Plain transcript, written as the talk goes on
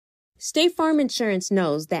State Farm Insurance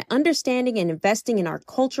knows that understanding and investing in our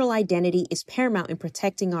cultural identity is paramount in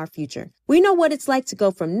protecting our future. We know what it's like to go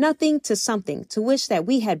from nothing to something, to wish that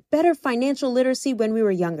we had better financial literacy when we were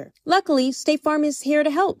younger. Luckily, State Farm is here to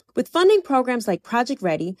help with funding programs like Project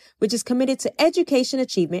Ready, which is committed to education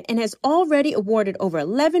achievement and has already awarded over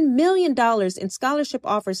 $11 million in scholarship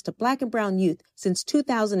offers to Black and brown youth since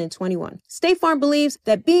 2021. State Farm believes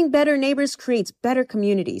that being better neighbors creates better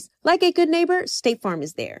communities. Like a good neighbor, State Farm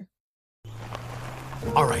is there.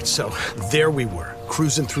 All right, so there we were,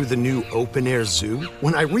 cruising through the new open-air zoo,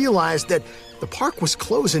 when I realized that the park was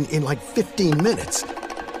closing in like 15 minutes.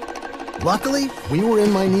 Luckily, we were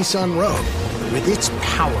in my Nissan Rogue. With its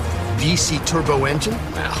powerful VC turbo engine,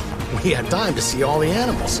 well, we had time to see all the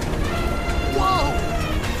animals. Whoa!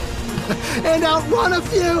 And outrun a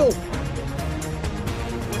few!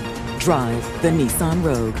 Drive the Nissan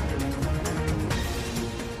Rogue.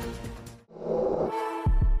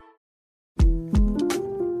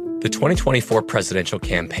 The 2024 presidential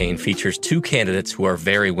campaign features two candidates who are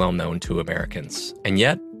very well known to Americans. And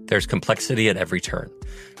yet, there's complexity at every turn.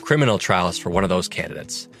 Criminal trials for one of those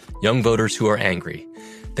candidates. Young voters who are angry.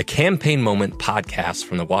 The Campaign Moment podcast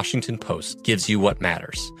from the Washington Post gives you what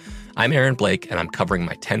matters. I'm Aaron Blake, and I'm covering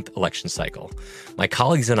my 10th election cycle. My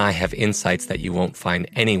colleagues and I have insights that you won't find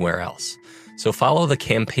anywhere else. So follow The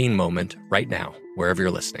Campaign Moment right now, wherever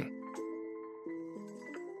you're listening.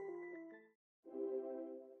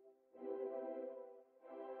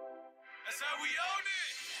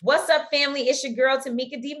 What's up, family? It's your girl,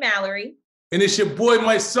 Tamika D. Mallory. And it's your boy,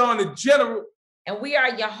 my son, the General. And we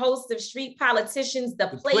are your hosts of Street Politicians, the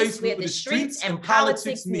place where the streets and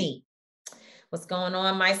politics meet. What's going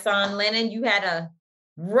on, my son, Lennon? You had a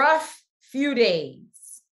rough few days.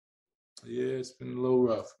 Yeah, it's been a little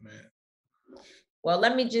rough, man. Well,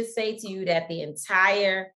 let me just say to you that the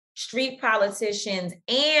entire Street Politicians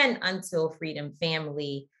and Until Freedom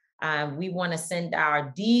family, we want to send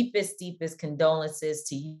our deepest condolences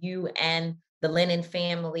to you and the Lennon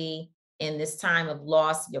family in this time of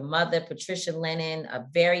loss. Your mother, Patricia Lennon, a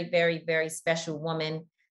very, very, very special woman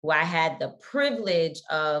who I had the privilege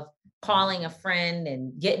of calling a friend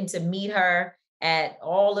and getting to meet her at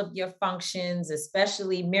all of your functions,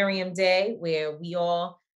 especially Miriam Day, where we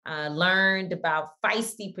all learned about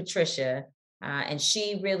feisty Patricia. And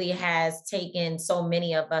she really has taken so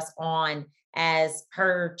many of us on as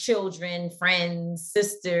her children, friends,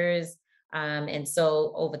 sisters. And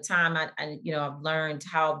so over time, I've learned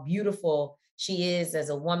how beautiful she is as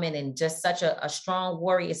a woman and just such a strong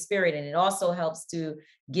warrior spirit. And it also helps to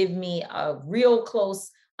give me a real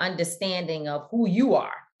close understanding of who you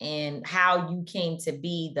are and how you came to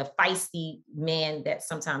be the feisty man that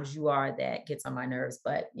sometimes you are that gets on my nerves,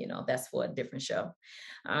 but that's for a different show.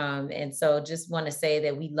 And so just want to say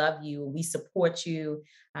that we love you, we support you.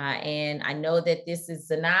 And I know that this is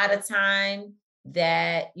not a time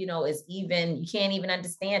that, is even, you can't even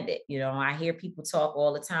understand it. I hear people talk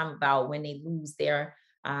all the time about when they lose their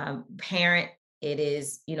parent, it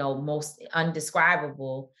is, most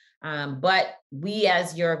undescribable. But we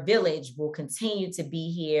as your village will continue to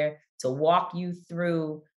be here to walk you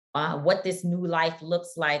through what this new life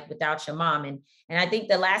looks like without your mom. And I think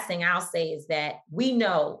the last thing I'll say is that we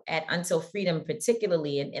know at Until Freedom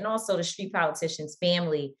particularly, and also the Street Politicians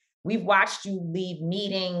family, we've watched you leave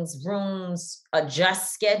meetings, rooms,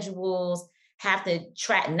 adjust schedules, have to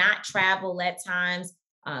not travel at times,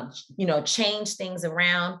 change things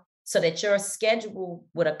around so that your schedule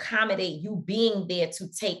would accommodate you being there to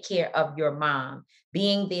take care of your mom,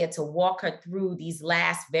 being there to walk her through these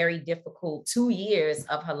last very difficult 2 years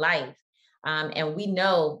of her life. And we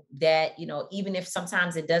know that, even if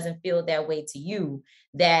sometimes it doesn't feel that way to you,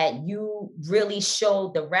 that you really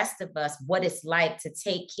showed the rest of us what it's like to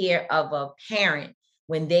take care of a parent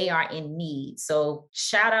when they are in need. So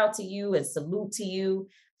shout out to you and salute to you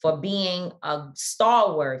for being a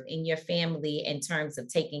stalwart in your family in terms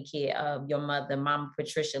of taking care of your mother, Mama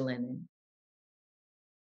Patricia Lennon.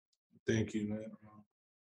 Thank you, man.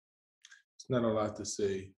 It's not a lot to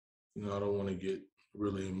say. I don't want to get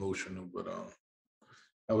really emotional, but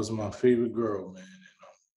that was my favorite girl, man.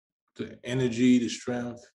 The energy, the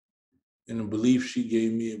strength, and the belief she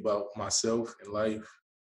gave me about myself and life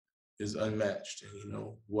is unmatched.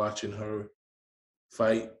 And, watching her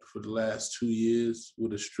fight for the last 2 years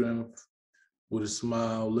with a strength, with a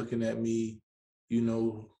smile, looking at me,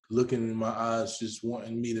 looking in my eyes, just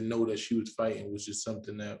wanting me to know that she was fighting was just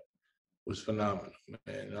something that was phenomenal,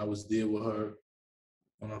 man. And I was there with her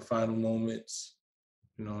on her final moments,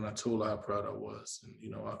 and I told her how proud I was.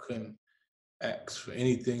 And, I couldn't ask for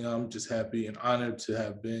anything. I'm just happy and honored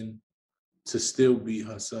to still be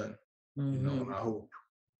her son. Mm-hmm. And I hope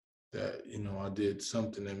that, you know, I did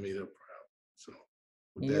something that made her proud. So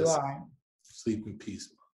with You that said, are. sleep in peace.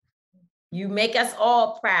 You make us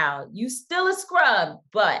all proud. You still a scrub,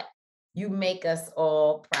 but you make us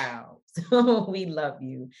all proud. So we love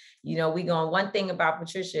you. You know, one thing about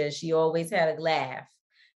Patricia is she always had a laugh.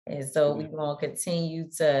 And so we're going to continue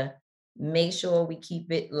to make sure we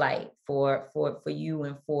keep it light for you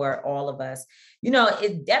and for all of us. You know,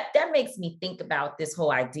 that makes me think about this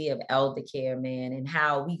whole idea of elder care, man, and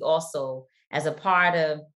how we also, as a part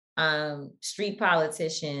of street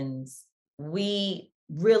politicians, we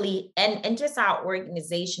really, and just our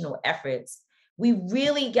organizational efforts, we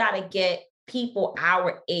really got to get people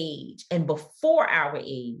our age and before our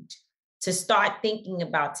age to start thinking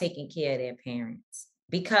about taking care of their parents.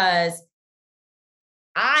 Because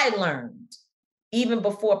I learned, even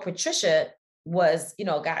before Patricia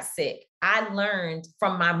got sick, I learned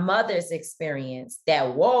from my mother's experience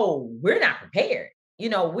that, whoa, we're not prepared. You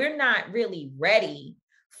know, we're not really ready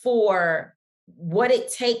for what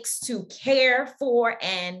it takes to care for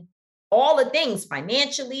and all the things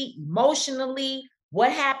financially, emotionally.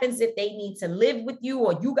 What happens if they need to live with you,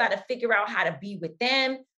 or you got to figure out how to be with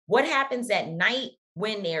them? What happens at night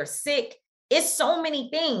when they're sick? It's so many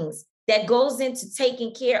things that goes into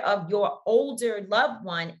taking care of your older loved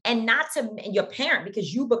one, and not to your parent,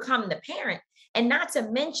 because you become the parent. And not to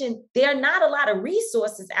mention, there are not a lot of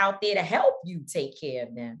resources out there to help you take care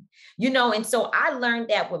of them, you know? And so I learned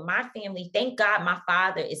that with my family. Thank God my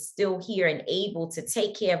father is still here and able to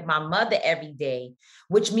take care of my mother every day,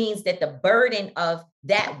 which means that the burden of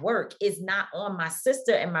that work is not on my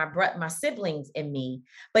sister and my siblings and me,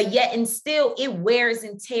 but yet and still it wears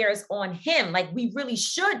and tears on him. Like, we really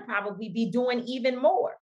should probably be doing even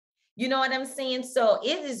more. You know what I'm saying? So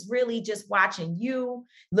it is really just watching you,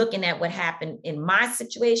 looking at what happened in my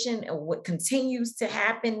situation and what continues to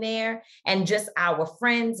happen there, and just our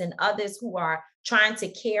friends and others who are trying to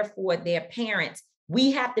care for their parents.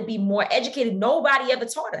 We have to be more educated. Nobody ever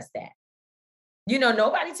taught us that. You know,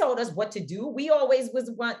 nobody told us what to do. We always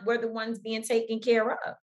were the ones being taken care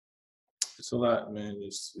of. It's a lot, man.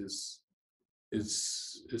 It's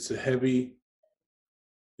a heavy,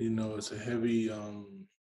 it's a heavy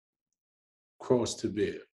cross to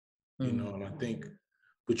bear, and I think,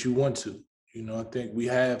 but you want to, I think we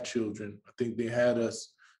have children. I think they had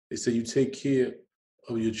us. They say you take care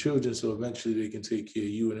of your children so eventually they can take care of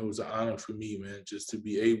you. And it was an honor for me, man, just to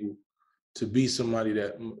be able to be somebody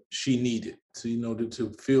that she needed,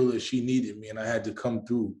 to feel that she needed me. And I had to come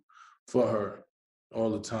through for her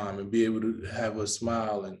all the time and be able to have her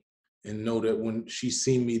smile and know that when she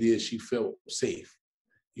seen me there, she felt safe.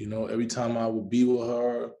 Every time I would be with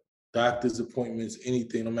her, doctor's appointments,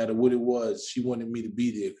 anything, no matter what it was, she wanted me to be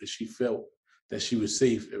there because she felt that she was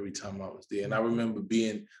safe every time I was there. And I remember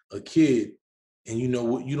being a kid, and you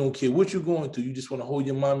don't care what you're going through, you just want to hold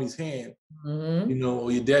your mommy's hand,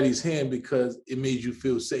 or your daddy's hand, because it made you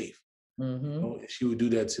feel safe. And she would do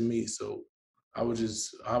that to me. So I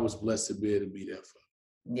was blessed to be able to be there for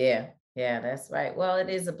her. Yeah, that's right. Well, it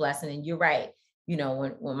is a blessing. And you're right.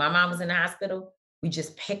 When my mom was in the hospital, we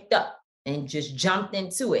just picked up and just jumped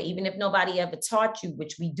into it. Even if nobody ever taught you,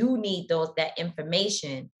 which we do need that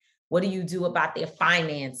information. What do you do about their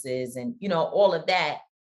finances and, all of that?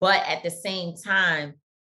 But at the same time,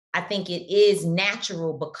 I think it is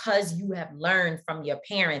natural because you have learned from your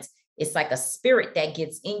parents. It's like a spirit that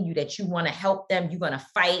gets in you that you want to help them. You're going to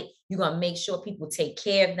fight. You're going to make sure people take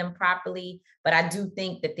care of them properly. But I do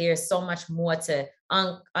think that there's so much more to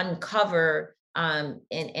uncover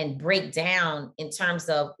and break down in terms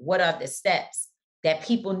of what are the steps that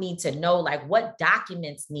people need to know, like what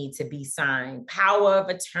documents need to be signed, power of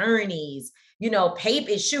attorneys,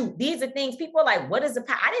 paper shoot. These are things people are like, what is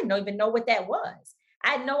I didn't even know what that was.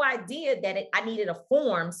 I had no idea that I needed a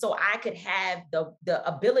form so I could have the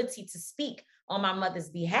ability to speak on my mother's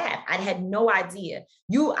behalf. I had no idea.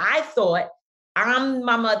 I thought I'm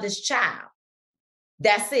my mother's child.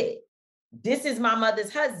 That's it. This is my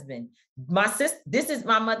mother's husband. This is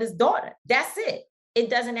my mother's daughter. That's it.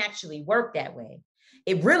 It doesn't actually work that way.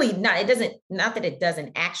 It doesn't, not that it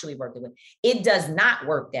doesn't actually work that way. It does not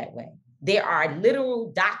work that way. There are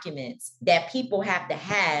literal documents that people have to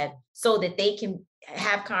have so that they can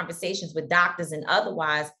have conversations with doctors and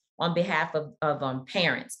otherwise on behalf of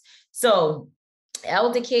parents. So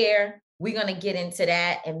elder care, we're going to get into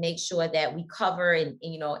that and make sure that we cover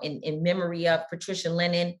in memory of Patricia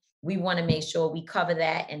Lennon. We want to make sure we cover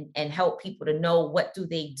that and help people to know what do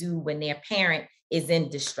they do when their parent is in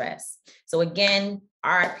distress. So again,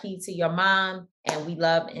 RIP to your mom, and we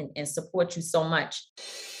love and support you so much.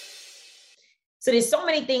 So there's so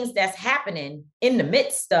many things that's happening in the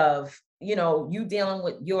midst of you dealing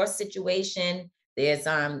with your situation. There's,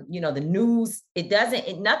 the news,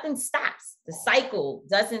 nothing stops. The cycle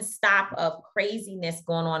doesn't stop of craziness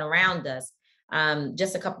going on around us.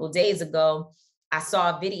 Just a couple of days ago, I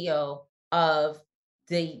saw a video of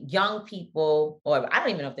the young people, or I don't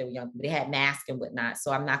even know if they were young people, they had masks and whatnot.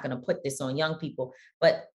 So I'm not going to put this on young people,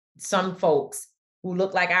 but some folks who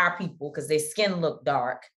look like our people, because their skin looked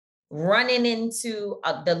dark, running into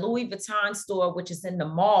the Louis Vuitton store, which is in the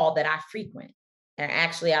mall that I frequent. And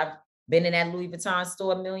actually, I've been in that Louis Vuitton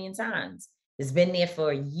store a million times. It's been there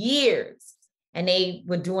for years. And they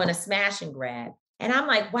were doing a smash and grab. And I'm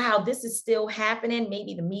like, wow, this is still happening.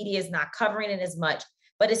 Maybe the media is not covering it as much,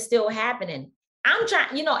 but it's still happening. I'm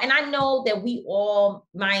trying, and I know that we all,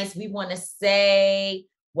 we want to say,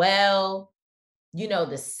 well,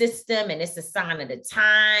 the system and it's a sign of the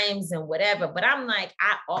times and whatever. But I'm like,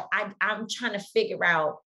 I'm trying to figure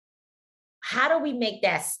out, how do we make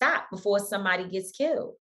that stop before somebody gets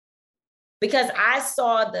killed? Because I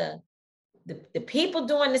saw the people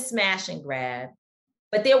doing the smash and grab,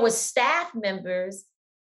 but there were staff members,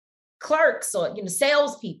 clerks, or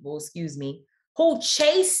salespeople, who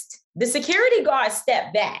chased the security guard.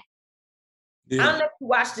 Step back. Yeah. I don't know if you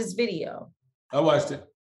watched this video. I watched it.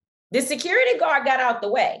 The security guard got out the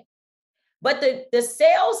way, but the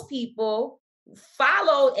salespeople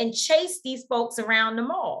followed and chased these folks around the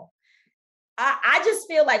mall. I just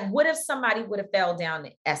feel like, what if somebody would have fell down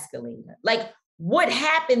the escalator? Like, what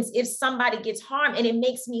happens if somebody gets harmed? And it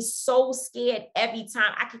makes me so scared every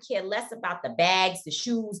time. I could care less about the bags, the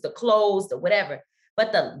shoes, the clothes, the whatever,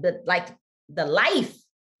 but the life,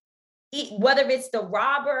 whether it's the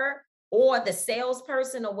robber or the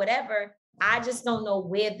salesperson or whatever, I just don't know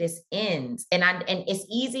where this ends. And it's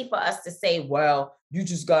easy for us to say, well, you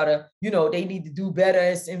just gotta, they need to do better.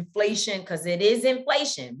 It's inflation, because it is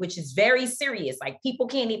inflation, which is very serious. Like, people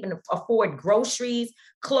can't even afford groceries,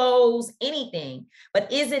 clothes, anything.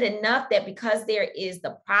 But is it enough that because there is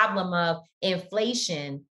the problem of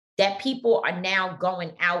inflation, that people are now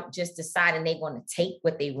going out just deciding they're going to take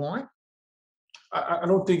what they want? I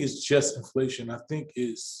don't think it's just inflation. I think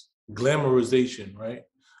it's glamorization, right?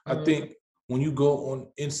 Mm-hmm. I think when you go on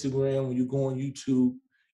Instagram, when you go on YouTube,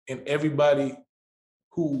 and everybody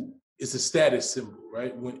who is a status symbol,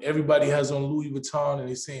 right? When everybody has on Louis Vuitton and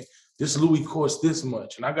they're saying, this Louis costs this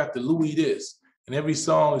much, and I got the Louis this, and every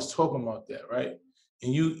song is talking about that, right?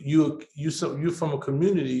 And you're from a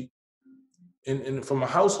community and from a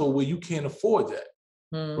household where you can't afford that,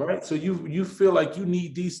 right? So you feel like you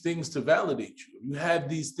need these things to validate you. You have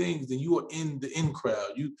these things, then you are in the in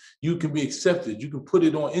crowd. You can be accepted. You can put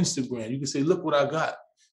it on Instagram. You can say, look what I got.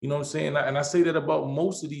 You know what I'm saying? And I say that about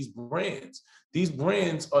most of these brands. These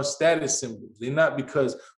brands are status symbols. They're not,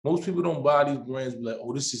 because most people don't buy these brands be like,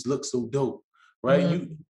 oh, this just looks so dope, right?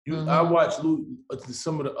 Mm-hmm. I watched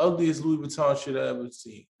some of the ugliest Louis Vuitton shit I ever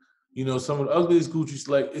seen. Some of the ugliest Gucci,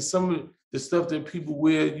 like, it's some of the stuff that people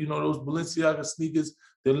wear, those Balenciaga sneakers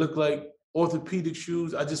that look like orthopedic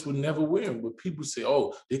shoes. I just would never wear them. But people say,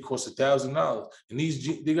 oh, they cost $1,000.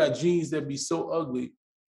 And they got jeans that be so ugly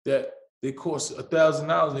that they cost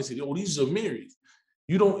 $1,000. And they say, oh, these are Miris.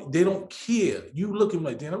 They don't care. You looking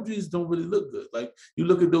like, damn, them jeans don't really look good. Like, you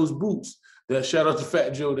look at those boots that, shout out to Fat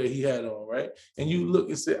Joe, that he had on, right? And you look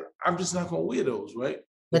and say, I'm just not gonna wear those, right?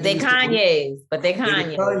 But they Kanye's. But they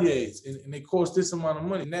Kanye's. And they cost this amount of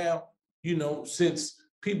money. Now, since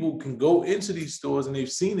people can go into these stores and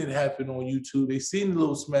they've seen it happen on YouTube, they've seen the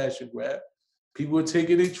little smash and grab, people are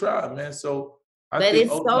taking a try, man. So but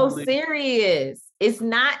it's so serious. It's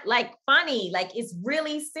not like funny. Like, it's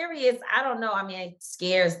really serious. I don't know. I mean, it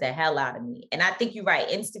scares the hell out of me. And I think you're right.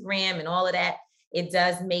 Instagram and all of that, it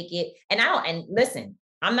does make it. And listen,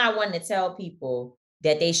 I'm not one to tell people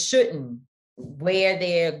that they shouldn't wear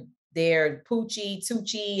their Pucci,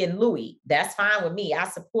 Tucci, and Louis. That's fine with me. I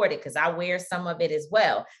support it because I wear some of it as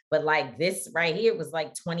well. But like, this right here was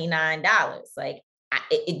like $29. Like,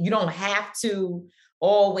 you don't have to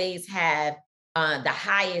always have the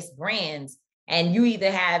highest brands. And you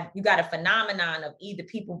got a phenomenon of either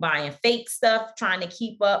people buying fake stuff, trying to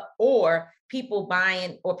keep up, or people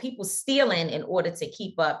buying or people stealing in order to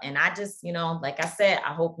keep up. And I just, like I said,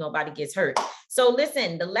 I hope nobody gets hurt. So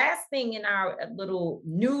listen, the last thing in our little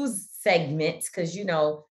news segment, because,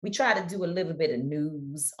 we try to do a little bit of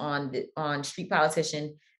news on Street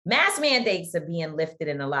Politician. Mask mandates are being lifted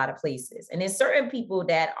in a lot of places. And there's certain people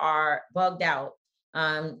that are bugged out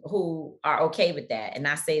who are okay with that. And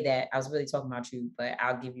I say that, I was really talking about you, but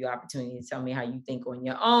I'll give you opportunity to tell me how you think on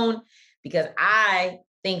your own, because I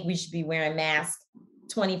think we should be wearing masks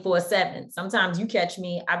 24/7. Sometimes you catch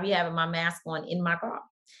me, I be having my mask on in my car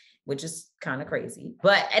which is kind of crazy.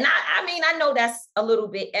 But, and I mean, I know that's a little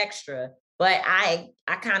bit extra, but I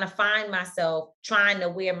kind of find myself trying to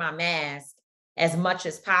wear my mask as much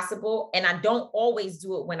as possible. And I don't always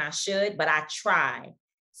do it when I should, but I try.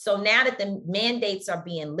 So now that the mandates are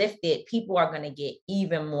being lifted, people are going to get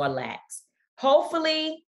even more lax.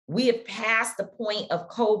 Hopefully, we have passed the point of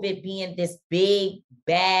COVID being this big,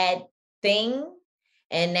 bad thing.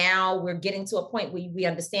 And now we're getting to a point where we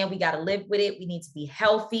understand we got to live with it. We need to be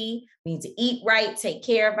healthy. We need to eat right, take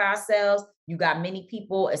care of ourselves. You got many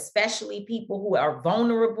people, especially people who are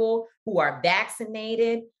vulnerable, who are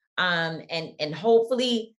vaccinated. And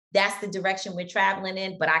hopefully that's the direction we're traveling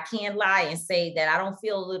in. But I can't lie and say that I don't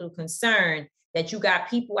feel a little concerned that you got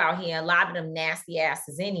people out here, a lot of them nasty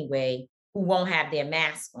asses anyway, who won't have their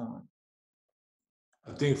mask on.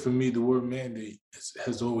 I think for me, the word mandate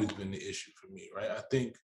has always been the issue for me, right? I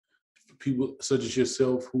think for people such as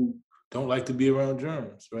yourself who don't like to be around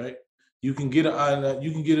germs, right? You can get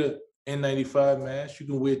a N95 mask, you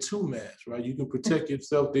can wear 2 masks, right? You can protect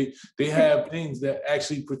yourself. They have things that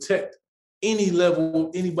actually protect any level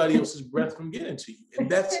of anybody else's breath from getting to you. And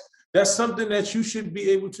that's something that you should be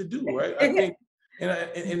able to do, right? I think,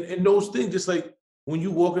 and those things, just like when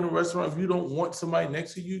you walk in a restaurant, if you don't want somebody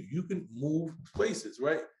next to you, you can move places,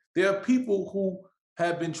 right? There are people who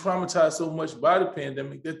have been traumatized so much by the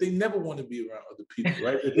pandemic that they never want to be around other people,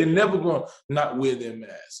 right? That they're never going to not wear their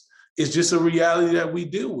mask. It's just a reality that we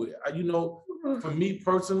deal with. For me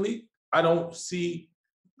personally, I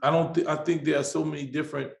think there are so many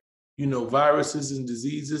different, viruses and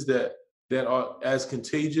diseases that are as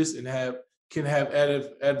contagious and can have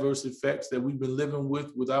adverse effects that we've been living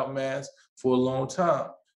with without masks for a long time.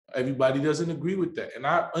 Everybody doesn't agree with that. And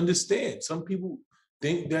I understand. Some people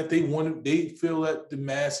think that they feel that the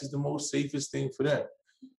mask is the most safest thing for them.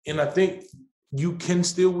 And I think you can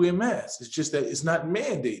still wear masks. It's just that it's not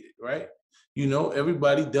mandated, right?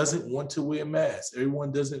 Everybody doesn't want to wear masks.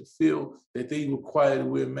 Everyone doesn't feel that they require to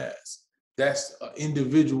wear masks. That's an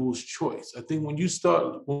individual's choice. I think when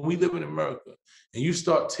we live in America and you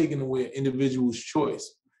start taking away an individual's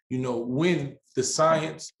choice, when the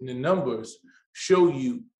science and the numbers show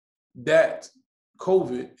you that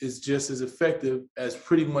COVID is just as effective as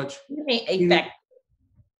pretty much. You mean effective?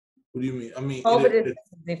 What do you mean? I mean, COVID is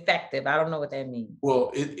effective. I don't know what that means.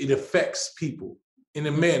 Well, it affects people in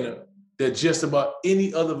a manner that just about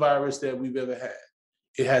any other virus that we've ever had.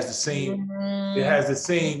 It has the same. It has the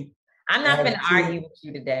same. I'm not going to argue with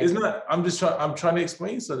you today. It's not. I'm trying to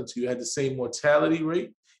explain something to you. It had the same mortality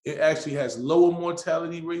rate. It actually has lower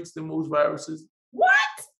mortality rates than most viruses. What?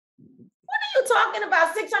 What are you talking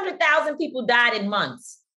about? 600,000 people died in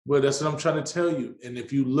months. Well, that's what I'm trying to tell you. And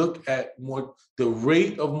if you look at the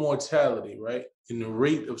rate of mortality, right, and the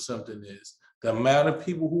rate of something is the amount of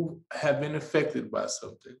people who have been affected by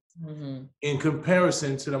something in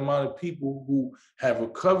comparison to the amount of people who have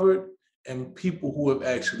recovered and people who have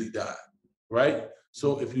actually died, right?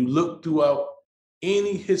 So if you look throughout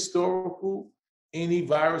any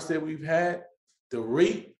virus that we've had, the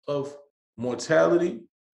rate of mortality,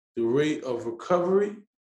 the rate of recovery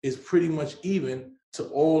is pretty much even to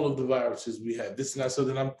all of the viruses we have. This is not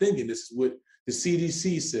something I'm thinking. This is what the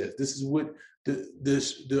CDC says. This is what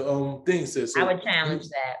the thing says. So, I would challenge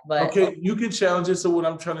that, but okay, you can challenge it. So what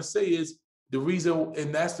I'm trying to say is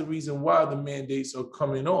that's the reason why the mandates are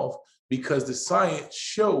coming off, because the science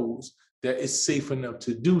shows that it's safe enough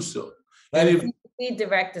to do so. And if the CDC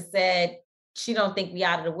director said she don't think we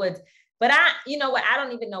out of the woods. But you know what? I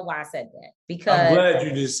don't even know why I said that, because I'm glad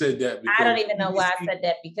you just said that. I don't even know why I said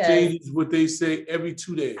that, because changes what they say every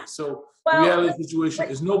 2 days. So the reality situation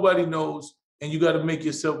is nobody knows, and you got to make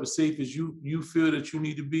yourself as safe as you feel that you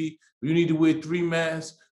need to be. You need to wear 3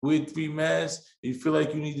 masks. Wear 3 masks. You feel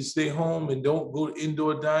like you need to stay home and don't go to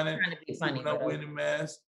indoor dining. I'm trying to be funny, not wearing a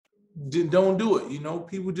mask. Don't do it.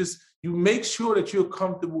 People you make sure that you're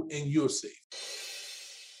comfortable and you're safe.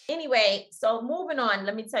 Anyway, so moving on,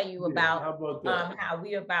 let me tell you about how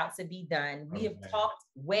we're about to be done. We have talked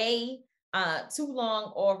way too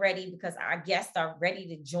long already because our guests are ready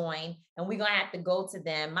to join, and we're going to have to go to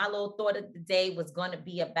them. My little thought of the day was going to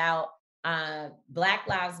be about Black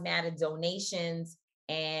Lives Matter donations,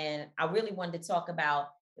 and I really wanted to talk about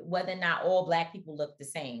whether or not all Black people look the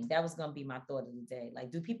same. That was going to be my thought of the day.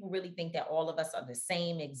 Like, do people really think that all of us are the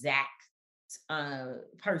same exact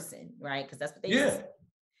person, right? Because that's what they say.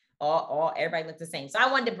 Everybody looks the same. So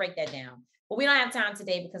I wanted to break that down. But we don't have time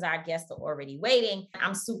today because our guests are already waiting.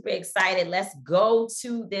 I'm super excited. Let's go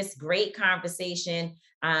to this great conversation.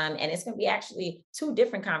 And it's going to be actually 2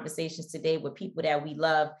 different conversations today with people that we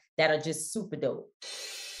love that are just super dope.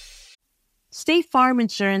 State Farm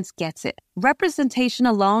Insurance gets it. Representation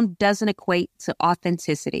alone doesn't equate to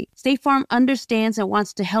authenticity. State Farm understands and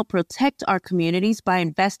wants to help protect our communities by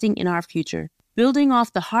investing in our future, building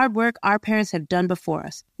off the hard work our parents have done before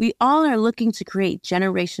us. We all are looking to create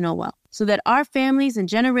generational wealth so that our families and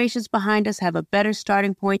generations behind us have a better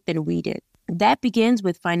starting point than we did. That begins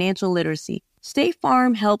with financial literacy. State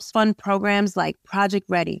Farm helps fund programs like Project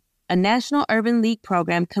Ready, a National Urban League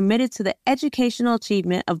program committed to the educational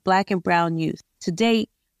achievement of Black and Brown youth. To date,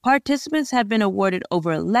 participants have been awarded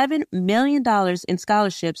over $11 million in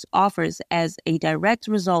scholarships offers as a direct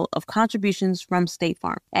result of contributions from State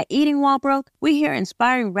Farm. At Eating While Broke, we hear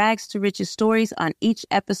inspiring rags to riches stories on each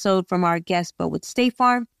episode from our guests, but with State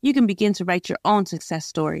Farm, you can begin to write your own success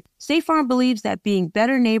story. State Farm believes that being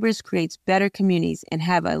better neighbors creates better communities and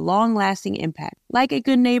have a long-lasting impact. Like a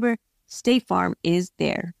good neighbor, State Farm is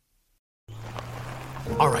there.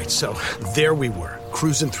 All right, so there we were,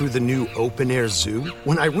 cruising through the new open-air zoo,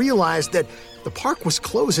 when I realized that the park was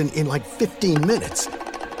closing in like 15 minutes.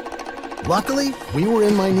 Luckily, we were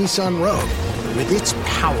in my Nissan Rogue. With its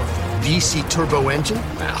powerful VC turbo engine,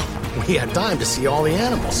 well, we had time to see all the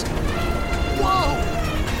animals. Whoa!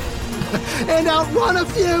 And outrun a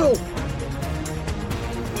few!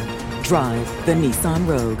 Drive the Nissan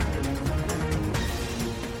Rogue.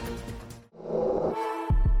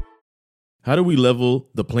 How do we level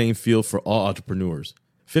the playing field for all entrepreneurs?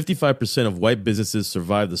 55% of white businesses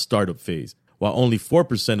survive the startup phase, while only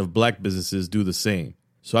 4% of black businesses do the same.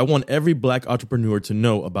 So I want every black entrepreneur to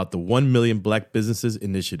know about the 1 Million Black Businesses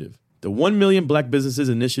Initiative. The 1 Million Black Businesses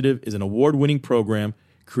Initiative is an award-winning program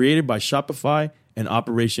created by Shopify and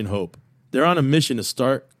Operation Hope. They're on a mission to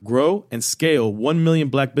start, grow, and scale 1 million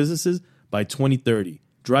black businesses by 2030,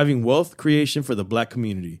 driving wealth creation for the black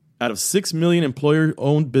community. Out of 6 million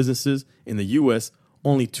employer-owned businesses in the U.S.,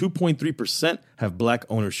 only 2.3% have black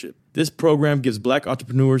ownership. This program gives black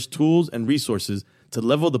entrepreneurs tools and resources to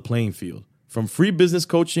level the playing field, from free business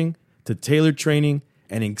coaching to tailored training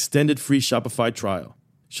and an extended free Shopify trial.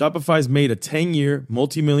 Shopify's made a 10-year,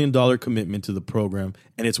 multi-million-dollar commitment to the program,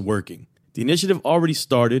 and it's working. The initiative already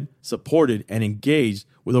started, supported, and engaged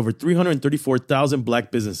with over 334,000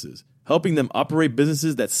 black businesses, helping them operate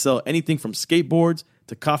businesses that sell anything from skateboards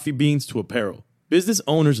to coffee beans to apparel. Business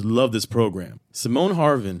owners love this program. Simone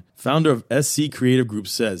Harvin, founder of SC Creative Group,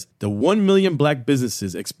 says, "The 1 Million Black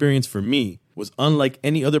Businesses experience for me was unlike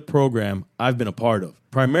any other program I've been a part of,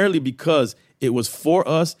 primarily because it was for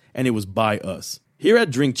us and it was by us." Here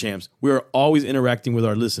at Drink Champs, we are always interacting with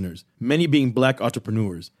our listeners, many being black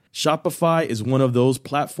entrepreneurs. Shopify is one of those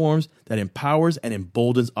platforms that empowers and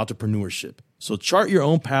emboldens entrepreneurship. So chart your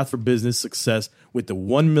own path for business success with the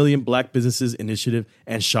 1 Million Black Businesses Initiative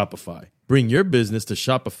and Shopify. Bring your business to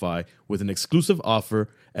Shopify with an exclusive offer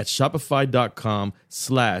at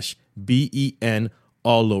shopify.com/BEN,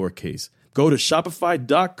 all lowercase. Go to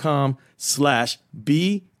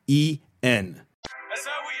shopify.com/BEN. That's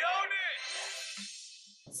how we own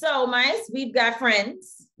it. So, Mice, we've got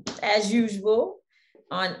friends, as usual.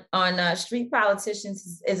 On Street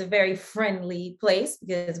Politicians is a very friendly place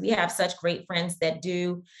because we have such great friends that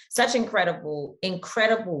do such incredible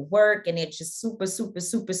work, and it's just super, super,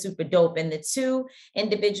 super, super dope. And the two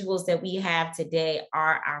individuals that we have today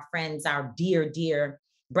are our friends, our dear, dear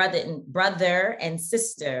brother and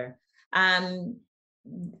sister. I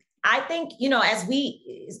think,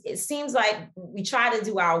 it seems like we try to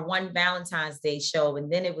do our one Valentine's Day show,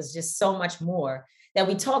 and then it was just so much more that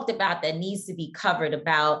we talked about that needs to be covered,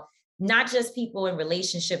 about not just people in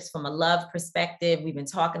relationships from a love perspective. We've been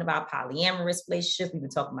talking about polyamorous relationships. We've been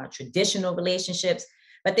talking about traditional relationships,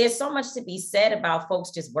 but there's so much to be said about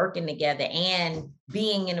folks just working together and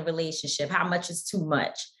being in a relationship. How much is too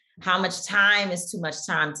much? How much time is too much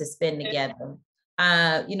time to spend together?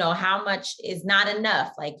 How much is not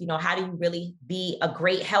enough? How do you really be a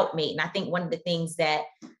great helpmate? And I think one of the things that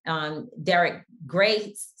Derek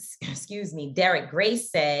Gray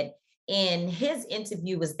said in his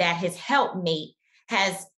interview was that his helpmate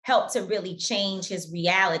has helped to really change his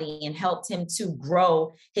reality and helped him to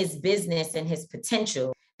grow his business and his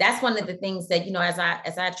potential. That's one of the things that,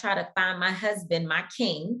 as I try to find my husband, my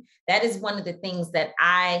king, that is one of the things that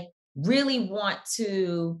I really want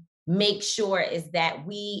to make sure is that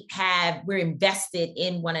we're invested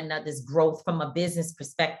in one another's growth from a business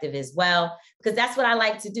perspective as well, because that's what I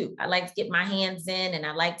like to do. I like to get my hands in, and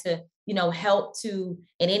I like to, help to,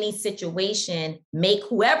 in any situation, make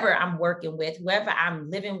whoever I'm working with, whoever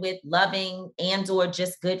I'm living with, loving, and or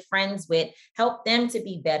just good friends with, help them to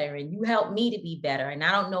be better. And you help me to be better. And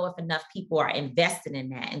I don't know if enough people are invested in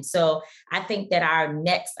that. And so I think that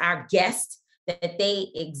our guest that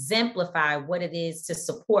they exemplify what it is to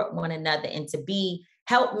support one another and to be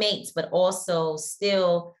helpmates, but also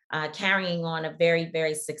still carrying on a very,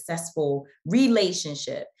 very successful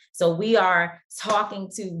relationship. So we are talking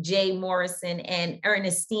to Jay Morrison and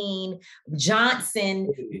Ernestine Johnson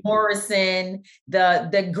Morrison,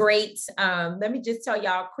 the great. Let me just tell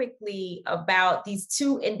y'all quickly about these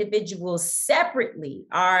two individuals separately,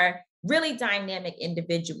 are really dynamic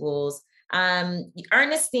individuals.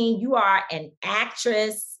 Ernestine, you are an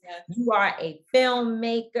actress. Yes. You are a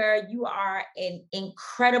filmmaker. You are an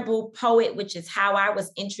incredible poet, which is how I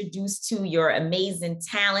was introduced to your amazing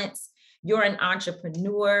talents. You're an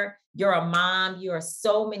entrepreneur. You're a mom. You are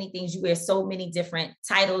so many things. You wear so many different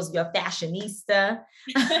titles. You're a fashionista.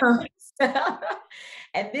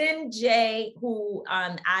 And then Jay, who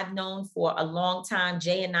I've known for a long time.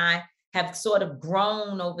 Jay and I have sort of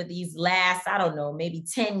grown over these last, I don't know, maybe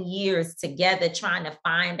 10 years together, trying to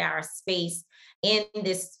find our space in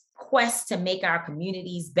this quest to make our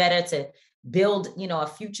communities better, to build, a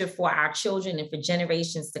future for our children and for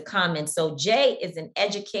generations to come. And so Jay is an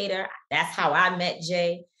educator. That's how I met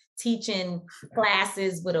Jay, teaching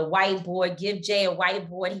classes with a whiteboard. Give Jay a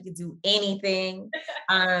whiteboard, he could do anything.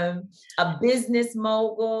 A business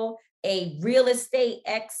mogul, a real estate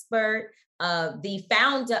expert, the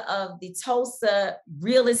founder of the Tulsa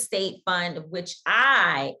Real Estate Fund, of which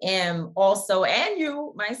I am also, and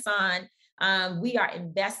you, my son, we are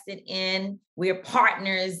invested in. We're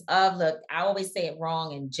partners of, look, I always say it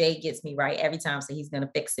wrong and Jay gets me right every time, so he's going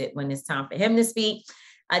to fix it when it's time for him to speak.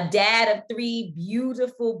 A dad of 3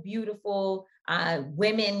 beautiful, beautiful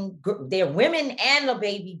women. They're women and a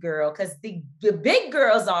baby girl, because the big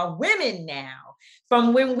girls are women now.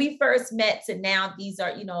 From when we first met to now, these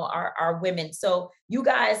are, our women. So you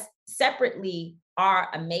guys separately are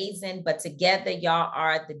amazing, but together y'all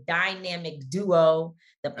are the dynamic duo,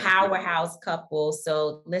 the powerhouse couple.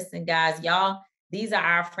 So listen, guys, y'all, these are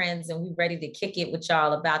our friends, and we're ready to kick it with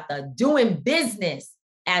y'all about the doing business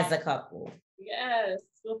as a couple. Yes.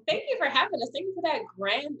 Well, thank you for having us. Thank you for that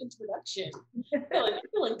grand introduction. I'm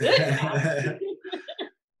feeling good now.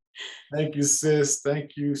 Thank you, sis.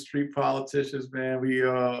 Thank you, Street Politicians, man.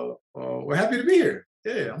 We're happy to be here.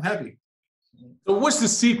 Yeah, I'm happy. So what's the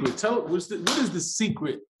secret? What is the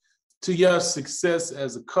secret to your success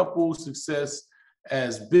as a couple, success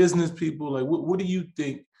as business people? Like, what do you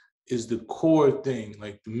think is the core thing,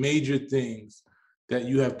 like the major things that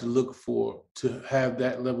you have to look for to have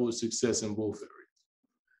that level of success in both areas?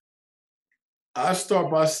 I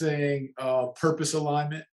start by saying purpose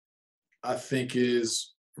alignment, I think,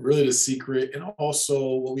 is really the secret. And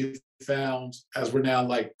also what we found as we're now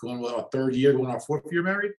like going with our 3rd year, going our 4th year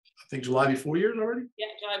married. I think July be 4 years already. Yeah,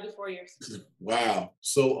 July be 4 years. Wow.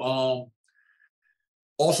 So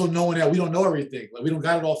also knowing that we don't know everything, like we don't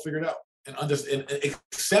got it all figured out, and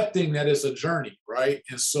accepting that it's a journey, right?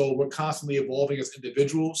 And so we're constantly evolving as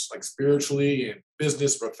individuals, like spiritually and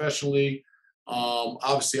business, professionally.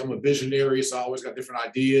 Obviously I'm a visionary, so I always got different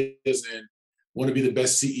ideas and want to be the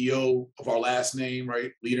best CEO of our last name,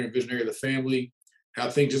 right? Leader and visionary of the family. And I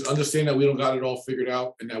think just understand that we don't got it all figured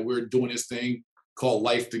out, and that we're doing this thing called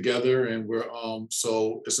life together. And we're,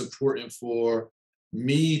 so it's important for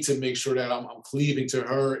me to make sure that I'm cleaving to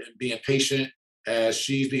her and being patient as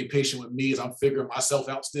she's being patient with me, as I'm figuring myself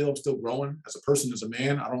out still. I'm still growing as a person, as a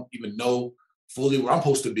man. I don't even know fully where I'm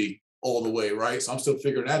supposed to be all the way, right? So I'm still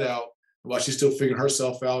figuring that out, while she's still figuring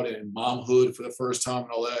herself out in momhood for the first time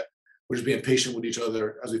and all that. We're just being patient with each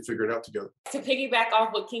other as we figure it out together. To piggyback off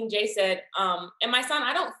what King Jay said, and my son,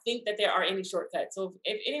 I don't think that there are any shortcuts. So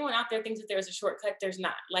if anyone out there thinks that there's a shortcut, there's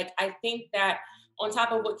not. Like, I think that on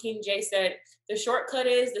top of what King Jay said, the shortcut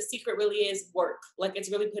is, the secret really is work. Like,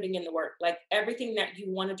 it's really putting in the work. Like, everything that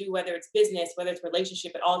you want to do, whether it's business, whether it's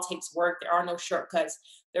relationship, it all takes work. There are no shortcuts.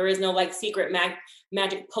 There is no like secret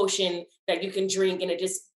magic potion that you can drink and it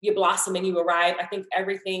just, you blossom and you arrive. I think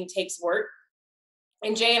everything takes work.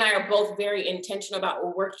 And Jay and I are both very intentional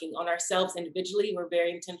about working on ourselves individually. We're very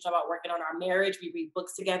intentional about working on our marriage. We read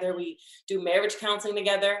books together. We do marriage counseling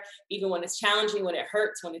together. Even when it's challenging, when it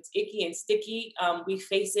hurts, when it's icky and sticky, we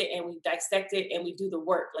face it and we dissect it and we do the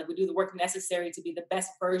work. Like, we do the work necessary to be the best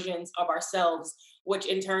versions of ourselves, which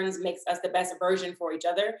in turn makes us the best version for each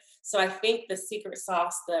other. So I think the secret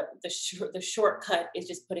sauce, the shortcut is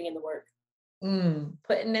just putting in the work.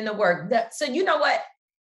 Putting in the work. So you know what?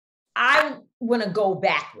 I want to go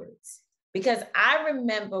backwards, because I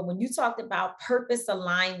remember when you talked about purpose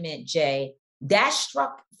alignment, Jay, that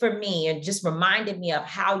struck for me and just reminded me of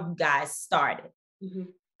how you guys started.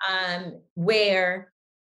 Where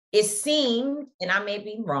it seemed, and I may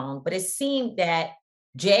be wrong, but it seemed that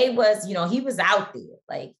Jay was, he was out there,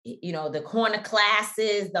 like, the corner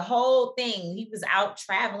classes, the whole thing. He was out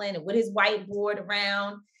traveling with his whiteboard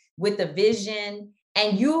around with the vision.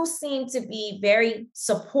 And you seem to be very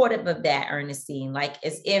supportive of that, Ernestine, like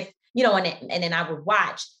as if, and then I would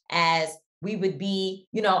watch as we would be,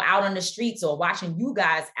 out on the streets or watching you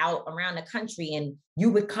guys out around the country, and you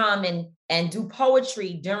would come and do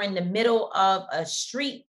poetry during the middle of a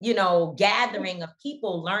street, gathering of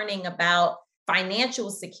people learning about financial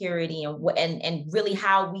security and really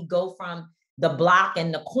how we go from the block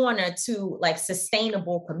and the corner to like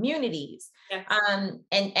sustainable communities. Yeah.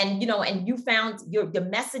 And you found the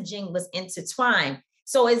messaging was intertwined.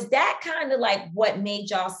 So is that kind of like what made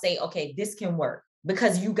y'all say, okay, this can work?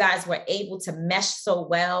 Because you guys were able to mesh so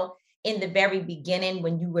well in the very beginning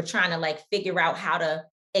when you were trying to like figure out how to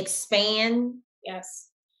expand? Yes.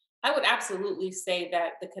 I would absolutely say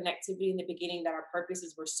that the connectivity in the beginning, that our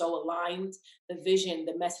purposes were so aligned, the vision,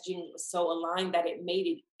 the messaging was so aligned that it made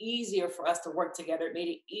it easier for us to work together. It made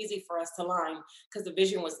it easy for us to align because the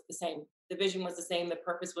vision was the same. The vision was the same. The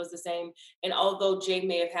purpose was the same. And although Jay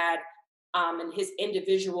may have had in his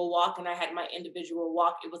individual walk and I had my individual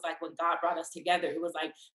walk, it was like when God brought us together, it was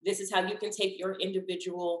like, this is how you can take your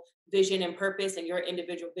individual vision and purpose and your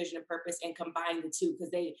individual vision and purpose and combine the two, because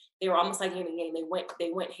they were almost like yin and yang.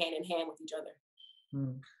 They went hand in hand with each other.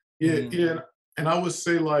 Yeah. And I would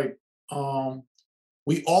say like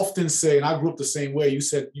we often say, and I grew up the same way, you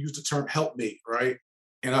used the term helpmate, right?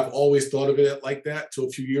 And I've always thought of it like that till a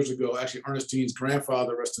few years ago. Actually, Ernestine's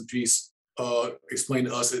grandfather, rest in peace, explained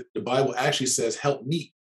to us that the Bible actually says help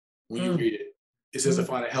meet when you read it. It says to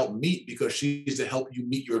find a help meet because she's to help you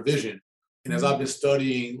meet your vision. And as I've been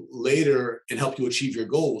studying later, and help you achieve your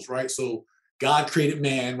goals, right? So God created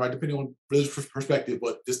man, right? Depending on religious perspective,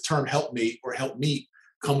 but this term helpmate or help meet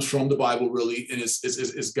comes from the Bible really. And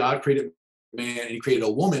it's God created man and he created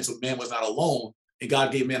a woman. So man was not alone, and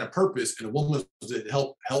God gave man a purpose, and the woman was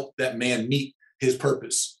to help that man meet his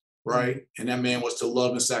purpose. Right. And that man was to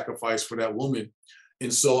love and sacrifice for that woman.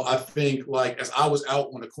 And so I think like, as I was out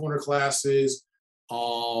on the corner classes,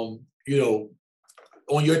 on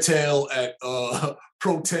your tail at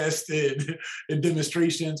protests and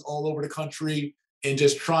demonstrations all over the country, and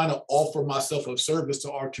just trying to offer myself of service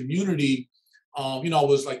to our community, I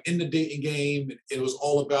was like in the dating game, and it was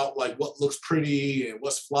all about like what looks pretty and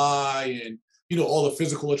what's fly and, all the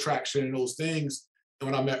physical attraction and those things. And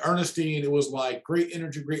when I met Ernestine, it was like great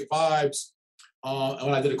energy, great vibes. And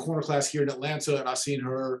when I did a corner class here in Atlanta, and I seen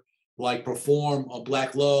her like perform a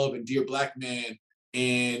Black Love and Dear Black Man,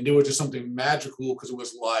 and there was just something magical because it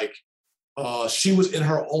was like she was in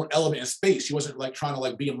her own element and space. She wasn't like trying to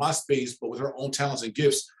like be in my space, but with her own talents and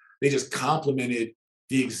gifts, they just complemented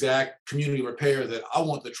the exact community repair that I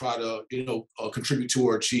want to try to contribute to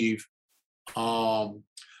or achieve.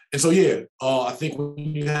 And so, I think when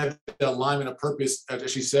you have that alignment of purpose,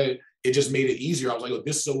 as she said, it just made it easier. I was like, oh,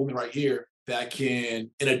 this is a woman right here that can,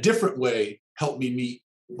 in a different way, help me meet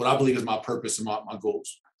what I believe is my purpose and my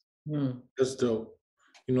goals. That's dope.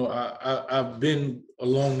 I've been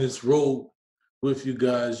along this road with you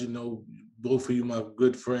guys, both of you, my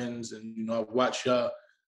good friends. And, I've watched y'all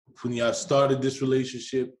when y'all started this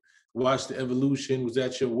relationship, watched the evolution, was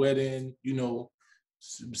at your wedding,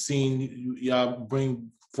 seeing y'all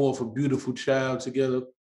bring forth a beautiful child together.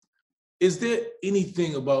 Is there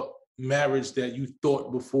anything about marriage that you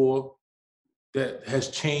thought before that has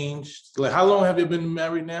changed? Like, how long have you been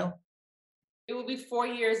married now? It will be 4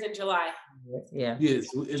 years in July. Yeah. Yes.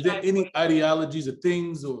 Is there any ideologies or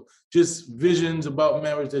things or just visions about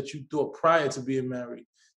marriage that you thought prior to being married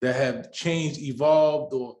that have changed,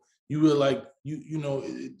 evolved, or you were like,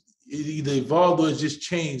 it either evolved or it's just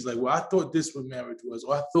changed? Like, well, I thought this what marriage was,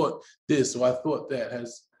 or I thought this, or I thought that.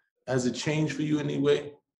 Has it changed for you in any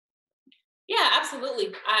way? Yeah,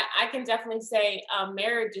 absolutely. I can definitely say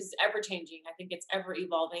marriage is ever changing. I think it's ever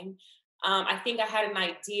evolving. I think I had an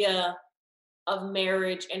idea of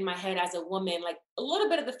marriage in my head as a woman, like a little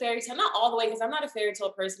bit of the fairy tale, not all the way, because I'm not a fairy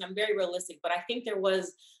tale person. I'm very realistic, but I think there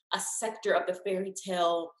was a sector of the fairy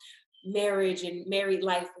tale marriage and married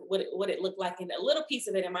life, what it looked like, and a little piece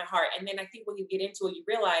of it in my heart. And then I think when you get into it, you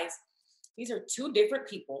realize these are two different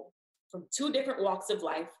people from two different walks of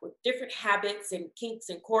life with different habits and kinks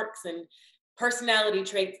and quirks and personality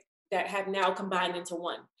traits that have now combined into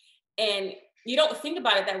one. And you don't think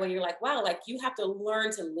about it that way. You're like, wow, like you have to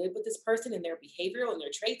learn to live with this person and their behavioral and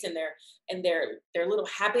their traits and their little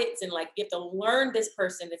habits. And like, you have to learn this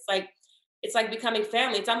person. It's like becoming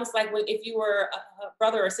family. It's almost like if you were a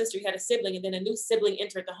brother or sister, you had a sibling and then a new sibling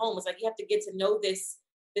entered the home. It's like, you have to get to know this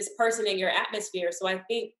person in your atmosphere. So I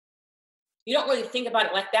think you don't really think about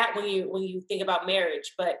it like that when you think about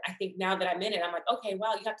marriage. But I think now that I'm in it, I'm like, okay,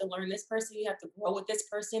 wow, you have to learn this person, you have to grow with this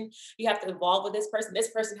person, you have to evolve with this person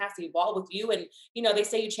has to evolve with you. And they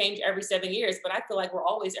say you change every 7 years, but I feel like we're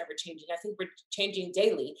always ever changing. I think we're changing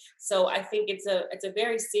daily. So I think it's a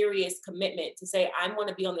very serious commitment to say, I want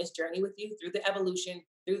to be on this journey with you through the evolution,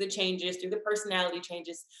 through the changes, through the personality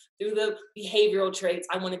changes, through the behavioral traits.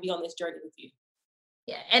 I want to be on this journey with you.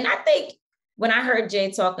 Yeah. And I think when I heard Jay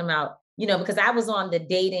talking about, because I was on the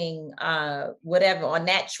dating, whatever, on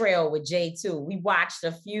that trail with Jay too. We watched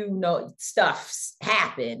a few stuffs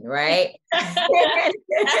happen, right?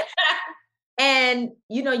 And,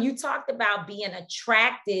 you talked about being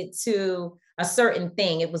attracted to a certain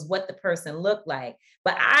thing. It was what the person looked like.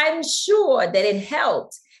 But I'm sure that it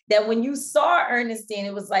helped that when you saw Ernestine,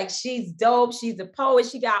 it was like, she's dope. She's a poet.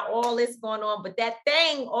 She got all this going on. But that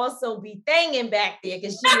thing also be thanging back there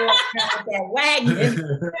because she walked around with that wagon.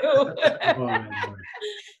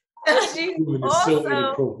 She's also so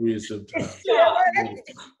inappropriate sometimes.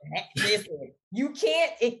 Listen, you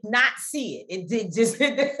can't not see it. It just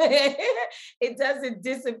it doesn't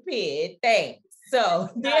disappear. Thanks. So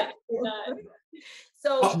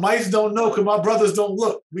mice don't know because my brothers don't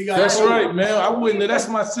look. That's right, man. I wouldn't. That's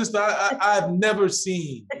my sister. I've never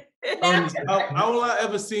seen. All I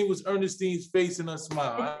ever seen was Ernestine's face and her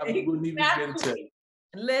smile. I wouldn't even get into it.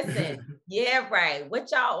 Listen, yeah, right.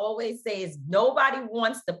 What y'all always say is nobody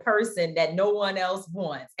wants the person that no one else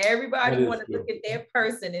wants. Everybody want to look at their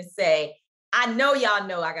person and say, I know y'all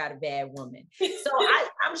know I got a bad woman. So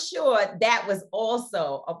I'm sure that was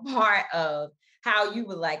also a part of how you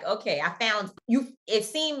were like, okay, I found you. It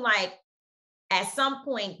seemed like at some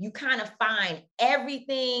point you kind of find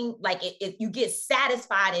everything, like if you get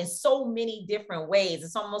satisfied in so many different ways.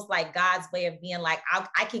 It's almost like God's way of being like,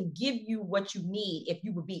 I can give you what you need if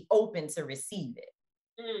you would be open to receive it.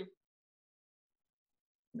 Mm.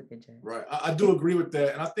 Look at you. Right. I do agree with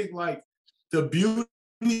that. And I think like the beauty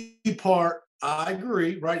part, I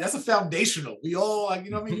agree, right? That's a foundational. We all like,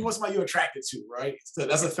 you want somebody you're attracted to, right? So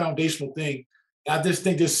that's a foundational thing. I just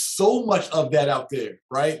think there's so much of that out there,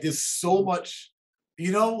 right? There's so much,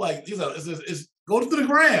 like, it's go to the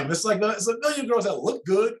gram. It's like, it's a million girls that look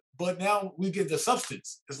good, but now we get the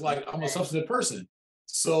substance. It's like, I'm a substantive person.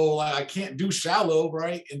 So like, I can't do shallow,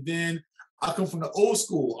 right? And then I come from the old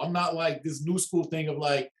school. I'm not like this new school thing of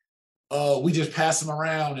like, we just pass them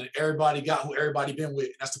around and everybody got who everybody been with.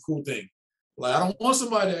 And that's the cool thing. Like, I don't want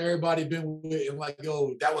somebody that everybody been with and like,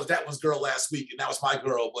 yo, that was that one's girl last week and that was my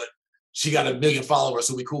girl, but she got 1 million followers,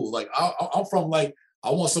 so we cool. Like, I'm from like,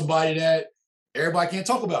 I want somebody that everybody can't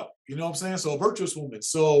talk about. You know what I'm saying? So a virtuous woman.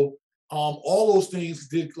 So all those things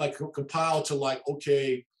did like compile to like,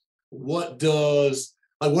 okay, what do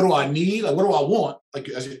I need? Like, what do I want? Like,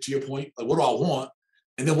 to your point, like, what do I want?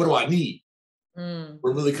 And then what do I need? We're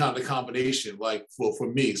really kind of the combination, like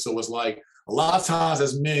for me. So it's like a lot of times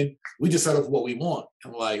as men, we just settle for what we want.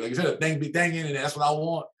 And like you said, a thing be thanging, and that's what I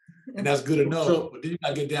want. And that's good enough. But then you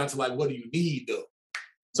gotta get down to like, what do you need though?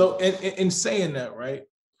 So in saying that, right?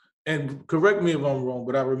 And correct me if I'm wrong,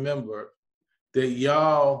 but I remember that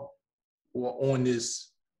y'all were on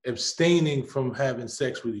this abstaining from having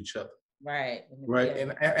sex with each other. Right. Right.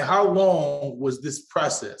 And how long was this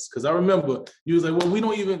process? Because I remember you was like, well, we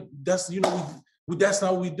don't even, that's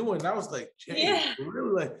not what we doing. And I was like, Jay,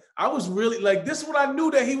 really? Like, I was really like, this is when I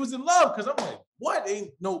knew that he was in love. Cause I'm like, what?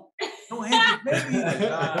 Ain't no hanky panky.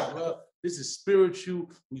 Like, bro, this is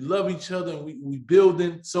spiritual. We love each other and we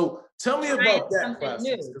building. So tell me about that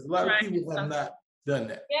process. Because a lot of people have not done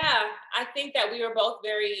that. Yeah, I think that we were both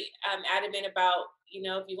very adamant about,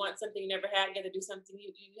 if you want something you never had, you got to do something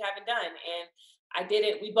you haven't done. And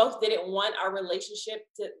we both didn't want our relationship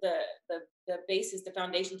to the basis, the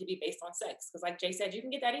foundation to be based on sex. Because like Jay said, you can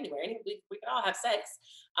get that anywhere. We could all have sex.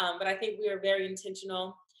 But I think we were very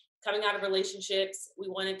intentional coming out of relationships. We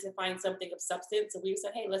wanted to find something of substance. So we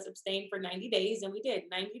said, hey, let's abstain for 90 days. And we did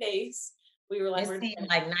 90 days. We were like, it seemed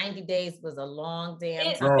like 90 days was a long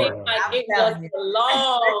damn time. It was a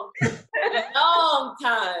long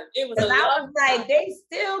time. It was I was like, they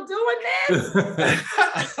still doing this?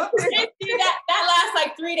 that lasts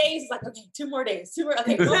like 3 days. It's like, okay, 2 more days.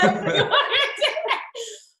 Okay.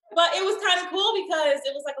 But it was kind of cool because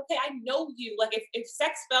it was like, okay, I know you. Like if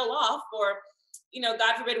sex fell off or,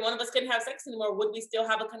 God forbid one of us couldn't have sex anymore, would we still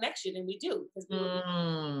have a connection? And we do, because we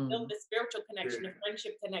built the spiritual connection, a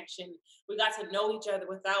friendship connection. We got to know each other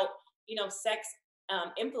without, sex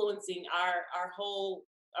influencing our whole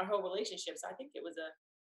relationship. So I think it was a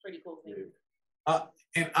pretty cool thing.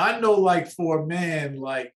 And I know, like, for a man,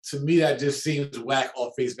 like, to me, that just seems whack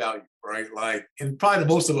off face value, right? Like, and probably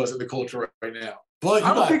most of us in the culture right now. But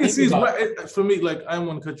I don't think it seems about whack. For me, like, I don't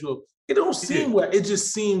want to cut you off. It don't seem whack. It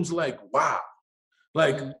just seems like wow.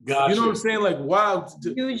 Like, you know what I'm saying? Like, wow.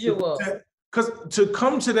 Usual. Because to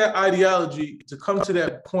come to that ideology, to come to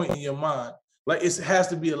that point in your mind, like, it has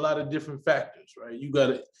to be a lot of different factors, right? You got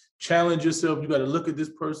to challenge yourself. You got to look at this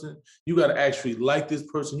person. You got to actually like this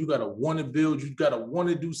person. You got to want to build. You got to want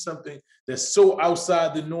to do something that's so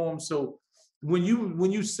outside the norm. So when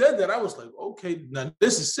you said that, I was like, okay, now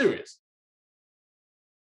this is serious.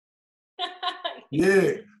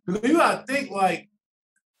 Yeah, because you gotta think, like,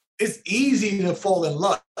 it's easy to fall in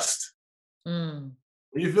lust.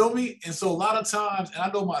 You feel me? And so a lot of times, and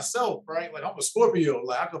I know myself, right? Like, I'm a Scorpio,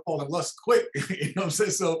 like I can fall in lust quick. You know what I'm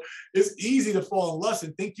saying? So it's easy to fall in lust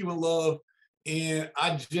and think you in love. And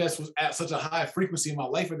I just was at such a high frequency in my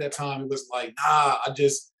life at that time. It was like, nah, I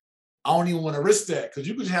don't even want to risk that. Because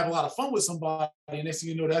you could just have a lot of fun with somebody, and next thing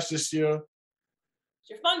you know, that's just your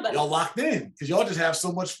fun buddy. Y'all locked in because y'all just have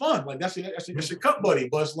so much fun. Like, that's your cup buddy.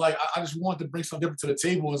 But it's like, I just wanted to bring something different to the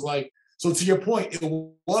table. It's like, so to your point, it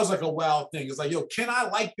was like a wild thing. It's like, yo, can I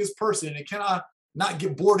like this person and can I not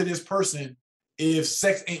get bored of this person if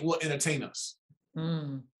sex ain't what entertain us?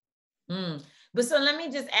 But so let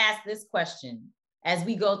me just ask this question as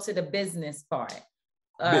we go to the business part.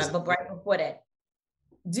 But right before that,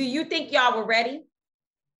 do you think y'all were ready?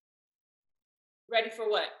 Ready for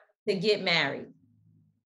what? To get married.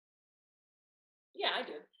 Yeah, I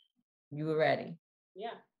do. You were ready?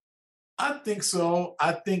 Yeah. I think so.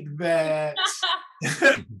 I think that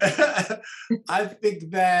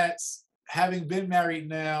having been married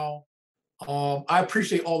now, I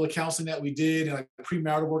appreciate all the counseling that we did and like the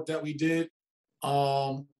premarital work that we did.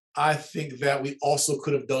 I think that we also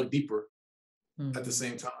could have dug deeper at the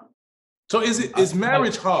same time. So is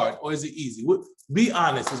marriage hard or is it easy? Be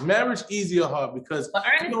honest. Is marriage easy or hard? Because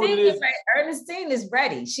Ernestine is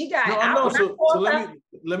ready. She got. No, I know. So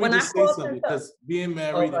let me just say something, because being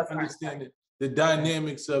married and understanding the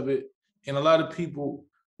dynamics of it, and a lot of people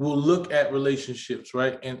will look at relationships,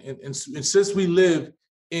 right? And since we live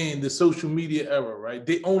in the social media era, right,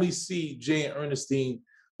 they only see Jay and Ernestine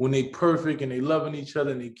when they perfect and they loving each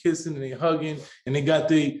other and they kissing and they hugging and they got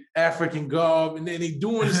the African garb and then they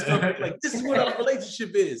doing stuff like this is what our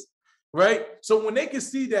relationship is, right? So when they can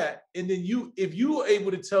see that, and then if you are able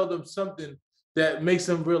to tell them something that makes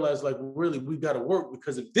them realize, like, really, we got to work,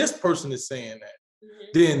 because if this person is saying that,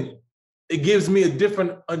 then it gives me a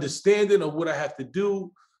different understanding of what I have to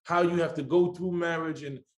do, how you have to go through marriage,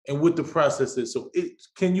 and what the process is. So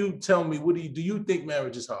can you tell me, do you think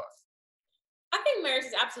marriage is hard? I think marriage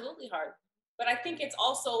is absolutely hard, but I think it's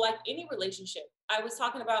also like any relationship. I was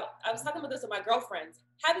talking about this with my girlfriends.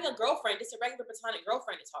 Having a girlfriend, just a regular platonic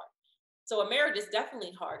girlfriend, is hard. So a marriage is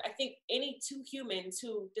definitely hard. I think any two humans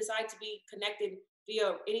who decide to be connected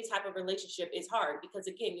via any type of relationship is hard, because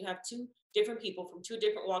again, you have two different people from two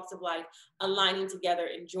different walks of life aligning together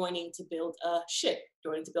and joining to build a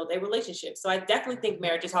relationship. So I definitely think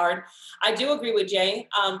marriage is hard. I do agree with Jay.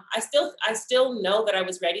 I still know that I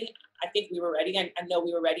was ready. I think we were ready. I know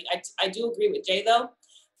we were ready. I do agree with Jay though.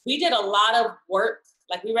 We did a lot of work.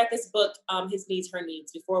 Like, we read this book, His Needs, Her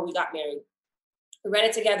Needs, before we got married. We read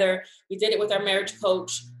it together. We did it with our marriage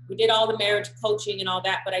coach. We did all the marriage coaching and all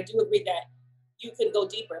that. But I do agree that you could go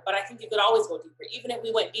deeper. But I think you could always go deeper. Even if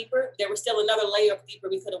we went deeper, there was still another layer of deeper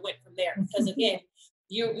we could have went from there. Because again,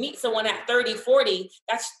 you meet someone at 30, 40,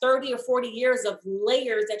 that's 30 or 40 years of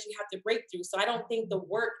layers that you have to break through. So I don't think the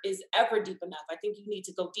work is ever deep enough. I think you need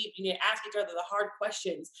to go deep. You need to ask each other the hard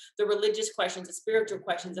questions, the religious questions, the spiritual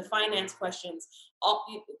questions, the finance questions, all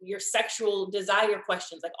your sexual desire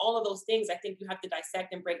questions, like all of those things. I think you have to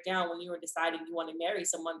dissect and break down when you are deciding you want to marry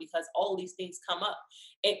someone, because all these things come up.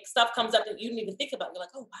 Stuff comes up that you didn't even think about. You're like,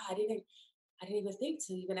 oh, wow, I didn't even think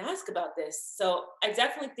to even ask about this. So I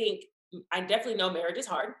definitely know marriage is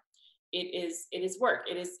hard. It is work.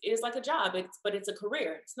 It is like a job. But it's a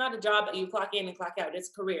career. It's not a job that you clock in and clock out. It's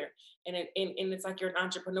a career. And it's like you're an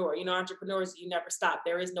entrepreneur. You know, entrepreneurs, you never stop.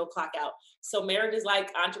 There is no clock out. So marriage is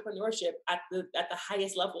like entrepreneurship at the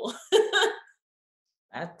highest level.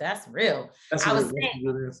 That's real.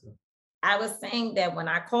 I was saying that when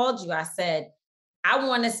I called you, I said, I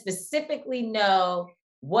want to specifically know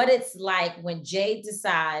what it's like when Jay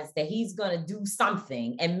decides that he's going to do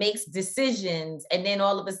something and makes decisions, and then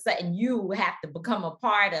all of a sudden you have to become a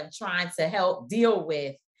part of trying to help deal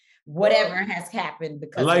with whatever has happened.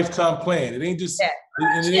 Because a lifetime plan. It ain't just, that.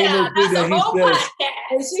 It ain't no thing that he says.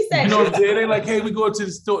 And she said, you know what I'm saying? It ain't like, hey, we go to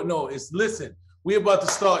the store. No, it's, listen, we're about to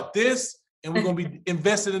start this, and we're going to be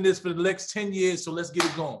invested in this for the next 10 years, so let's get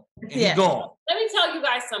it going. And he's gone. Let me tell you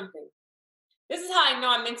guys something. This is how I know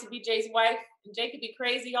I'm meant to be Jay's wife. Jay could be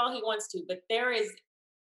crazy all he wants to, but there is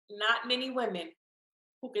not many women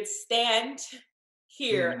who could stand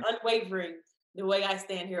here unwavering the way I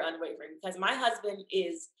stand here unwavering. Because my husband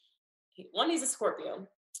is, one, he's a Scorpio.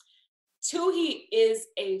 Two, he is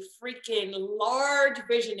a freaking large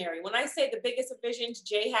visionary. When I say the biggest of visions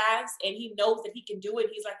Jay has, and he knows that he can do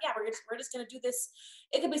it, he's like, yeah, we're just gonna do this.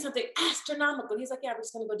 It could be something astronomical. He's like, yeah, we're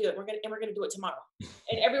just gonna go do it. We're gonna do it tomorrow.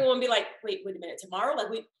 And everyone would be like, wait a minute, tomorrow?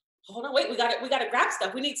 Like hold on, wait, we gotta grab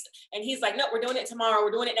stuff. And he's like, no, we're doing it tomorrow.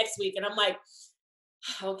 We're doing it next week. And I'm like,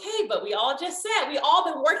 okay, but we all just said, we all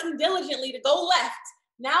been working diligently to go left.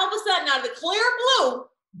 Now all of a sudden, out of the clear blue,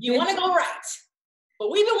 you wanna go right. But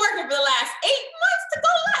we've been working for the last 8 months to go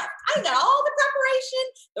left. I got all the preparation,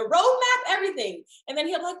 the roadmap, everything. And then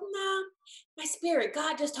he'll be like, nah, my spirit,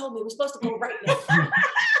 God just told me we're supposed to go right now. And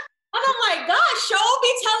I'm like, God, sure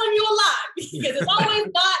be telling you a lie, because it's always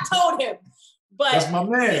God told him. But that's my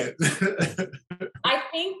man. I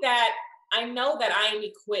think that I know that I am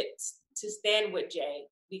equipped to stand with Jay,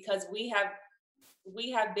 because we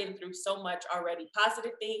have been through so much already,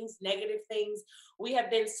 positive things, negative things. We have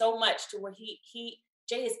been so much to where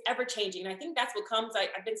Jay is ever changing. And I think that's what comes,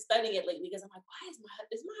 I've been studying it lately, because I'm like, why is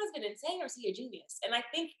my husband insane, or is he a genius? And I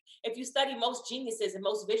think if you study most geniuses and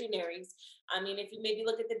most visionaries, I mean, if you maybe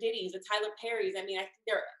look at the Diddy's, the Tyler Perry's, I mean, I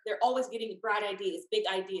think they're always getting bright ideas, big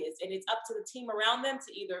ideas. And it's up to the team around them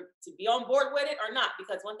to either to be on board with it or not.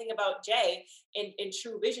 Because one thing about Jay and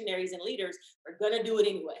true visionaries and leaders are gonna do it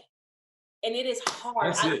anyway. And it is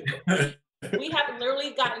hard. We have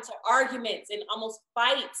literally gotten to arguments and almost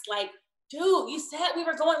fights. Like, dude, you said we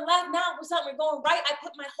were going left. Now we're going right. I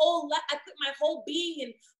put my whole being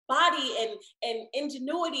and body and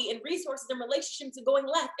ingenuity and resources and relationship to going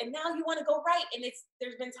left. And now you want to go right. And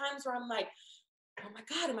there's been times where I'm like, oh my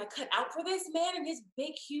God, am I cut out for this man and his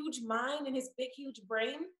big, huge mind and his big, huge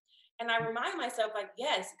brain? And I remind myself, like,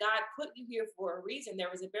 yes, God put you here for a reason. There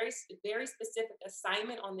was a very, very specific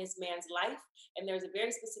assignment on this man's life. And there's a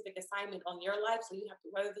very specific assignment on your life. So you have to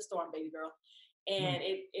weather the storm, baby girl. And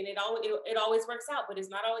it always works out, but it's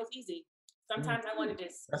not always easy. Sometimes I want to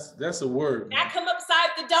just that's a word. Not come upside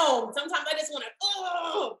the dome. Sometimes I just want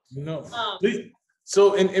to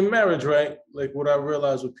So in marriage, right? Like what I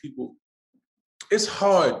realize with people, it's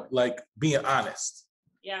hard, like being honest.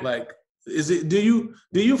 Yeah. Like, do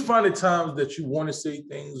you find at times that you want to say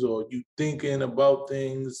things, or you thinking about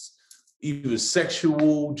things, either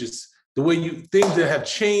sexual, just the way things that have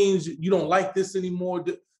changed, you don't like this anymore?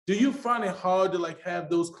 Do you find it hard to like have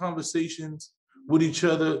those conversations with each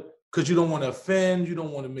other because you don't want to offend, you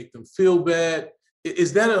don't want to make them feel bad?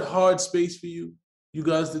 Is that a hard space for you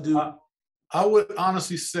guys to do? I would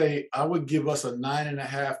honestly say I would give us a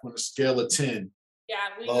 9.5 on a scale of 10. Yeah,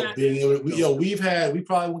 we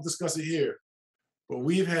probably won't discuss it here, but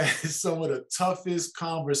we've had some of the toughest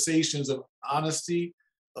conversations of honesty,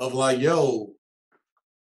 of like, yo,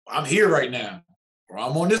 I'm here right now, or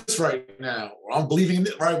I'm on this right now, or I'm believing in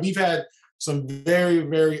it, right? We've had some very,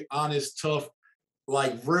 very honest, tough,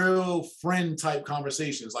 like real friend type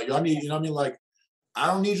conversations. Like, y'all need, you know what I mean? Like, I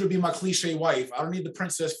don't need you to be my cliche wife. I don't need the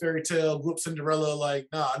princess fairy tale, grew up Cinderella. Like,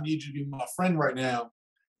 nah, I need you to be my friend right now.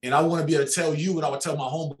 And I want to be able to tell you what I would tell my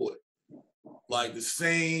homeboy. Like the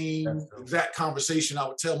same exact conversation I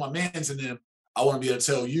would tell my mans and them, I want to be able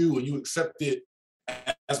to tell you, and you accept it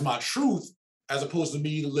as my truth, as opposed to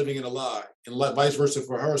me living in a lie, and vice versa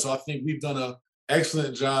for her. So I think we've done an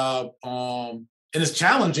excellent job. And it's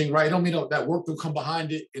challenging, right? I don't mean that work will come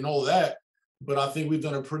behind it and all of that, but I think we've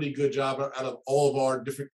done a pretty good job out of all of our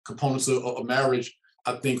different components of marriage.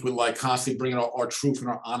 I think with like constantly bringing our truth and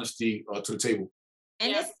our honesty to the table.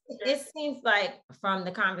 And this seems like from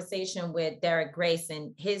the conversation with Derek Grace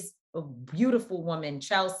and his beautiful woman,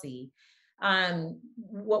 Chelsea,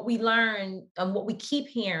 what we learn and what we keep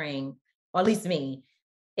hearing, or at least me,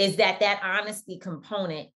 is that honesty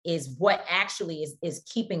component is what actually is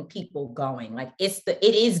keeping people going. Like it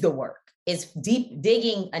is the work. It's deep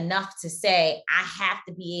digging enough to say, I have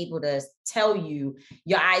to be able to tell you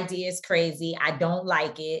your idea is crazy. I don't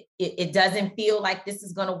like it. It doesn't feel like this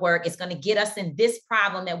is going to work. It's going to get us in this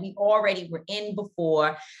problem that we already were in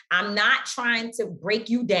before. I'm not trying to break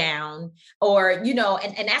you down, or,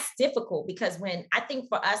 and that's difficult, because when I think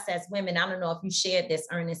for us as women, I don't know if you shared this,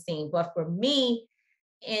 Ernestine, but for me,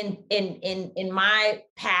 in my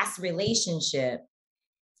past relationship,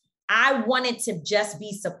 I wanted to just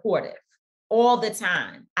be supportive all the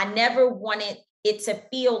time. I never wanted it to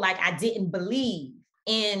feel like I didn't believe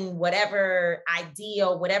in whatever idea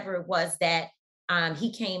or whatever it was that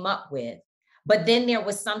he came up with. But then there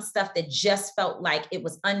was some stuff that just felt like it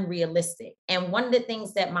was unrealistic. And one of the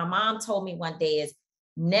things that my mom told me one day is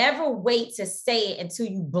never wait to say it until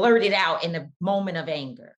you blurt it out in a moment of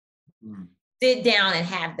anger. Sit down and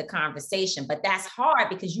have the conversation. But that's hard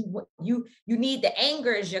because you need the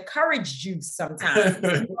anger as your courage juice sometimes. You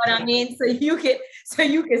know what I mean? So you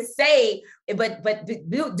can say, but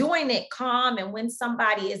doing it calm, and when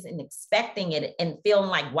somebody isn't expecting it and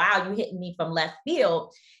feeling like, wow, you hitting me from left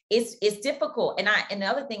field, it's difficult. And the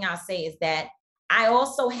other thing I'll say is that I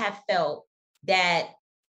also have felt that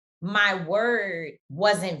my word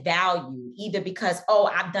wasn't valued, either because, oh,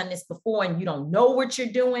 I've done this before and you don't know what you're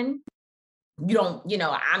doing.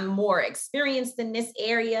 I'm more experienced in this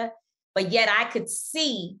area, but yet I could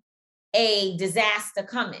see a disaster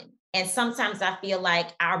coming. And sometimes I feel like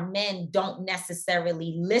our men don't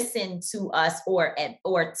necessarily listen to us or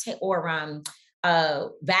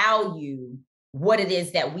value what it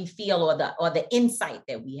is that we feel or the insight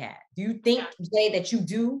that we have. Do you think, Jay, that you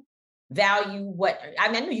do value I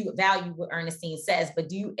know you value what Ernestine says,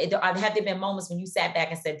 but have there been moments when you sat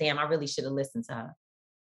back and said, damn, I really should have listened to her?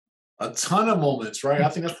 A ton of moments, right? I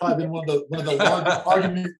think that's probably been one of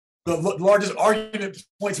the largest argument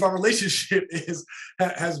points of our relationship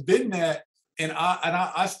has been that, and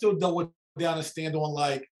I still double down and stand on,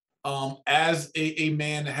 like, as a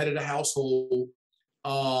man, the head of the household,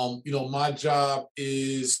 my job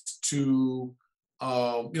is to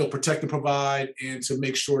protect and provide, and to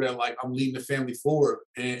make sure that, like, I'm leading the family forward,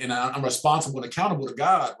 and I'm responsible and accountable to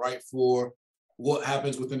God, right, for what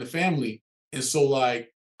happens within the family. And so,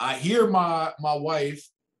 like, I hear my wife,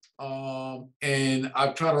 and I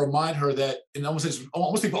try to remind her that, and I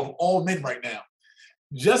almost think of all men right now,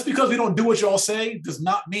 just because we don't do what y'all say does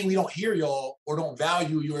not mean we don't hear y'all or don't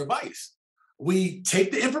value your advice. We take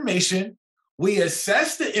the information, we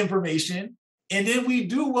assess the information, and then we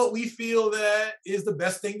do what we feel that is the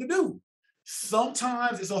best thing to do.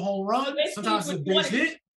 Sometimes it's a home run, sometimes it's a base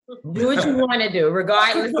hit. Do what you want to do,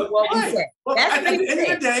 regardless of what we say. Well, at the end of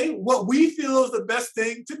the day, what we feel is the best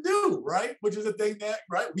thing to do, right? Which is the thing that,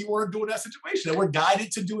 right, we weren't doing that situation, that we're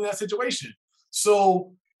guided to do in that situation.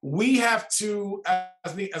 So we have to,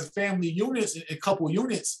 as family units and couple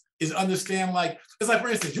units, is understand, like, it's like, for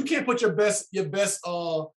instance, you can't put your best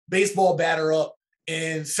baseball batter up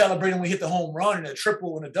and celebrate when we hit the home run and a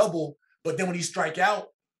triple and a double, but then when you strike out,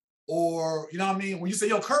 or, you know what I mean? When you say,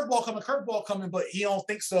 yo, curveball coming, but he don't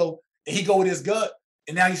think so, and he go with his gut,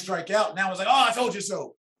 and now he strike out. Now it's like, oh, I told you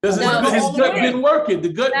so. His gut been working.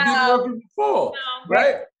 The gut been working before,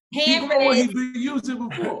 right? Hand raised. What raised. he been using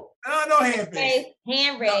before. No hand raised.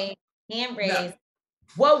 Hand raised. No.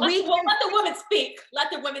 Well, let the women speak. Let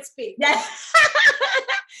the women speak. Yeah.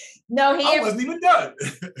 No, I wasn't even done.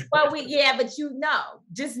 Well, but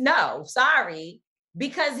just know, sorry,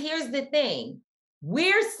 because here's the thing.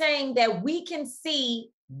 We're saying that we can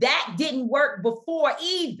see that didn't work before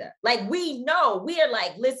either. Like, we know, we are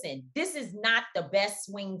like, listen, this is not the best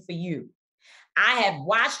swing for you. I have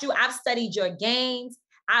watched you. I've studied your games.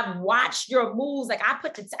 I've watched your moves. Like,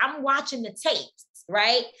 I'm watching the tapes,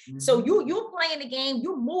 right? Mm-hmm. So you're playing the game,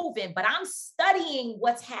 you're moving, but I'm studying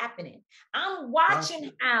what's happening. I'm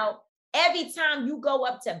watching how every time you go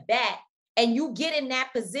up to bat and you get in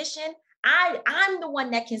that position, I'm the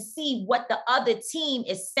one that can see what the other team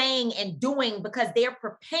is saying and doing, because they're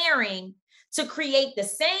preparing to create the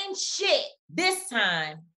same shit this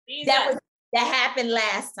time that happened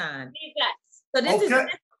last time. So this is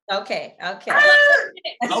okay.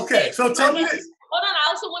 Okay. So tell me this. Hold on, I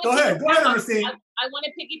also want to go ahead, Ernestine. I want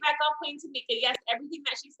to piggyback off Queen Tamika. Yes, everything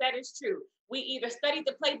that she said is true. We either studied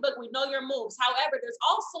the playbook, we know your moves. However, there's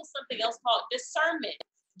also something else called discernment.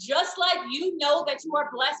 Just like you know that you are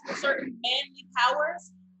blessed with certain manly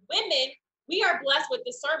powers, women, we are blessed with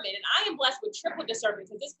discernment. And I am blessed with triple discernment,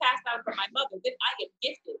 because this passed down from my mother. That I am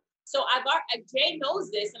gifted. So Jay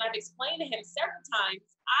knows this, and I've explained to him several times,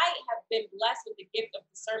 I have been blessed with the gift of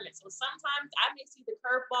discernment. So sometimes I may see the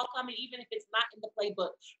curveball coming, even if it's not in the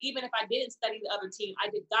playbook. Even if I didn't study the other team,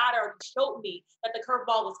 God already showed me that the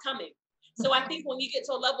curveball was coming. So I think when you get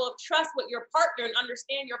to a level of trust with your partner and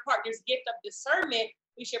understand your partner's gift of discernment,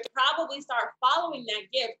 we should probably start following that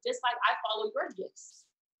gift, just like I follow your gifts.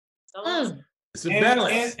 So it's a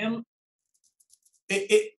balance. And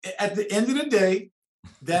at the end of the day,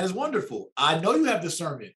 that is wonderful. I know you have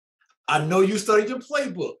discernment. I know you studied your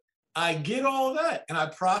playbook. I get all that, and I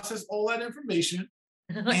process all that information.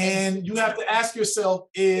 And you have to ask yourself,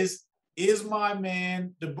 is my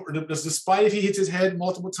man, despite if he hits his head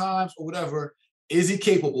multiple times or whatever, is he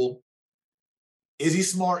capable? Is he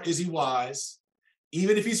smart? Is he wise?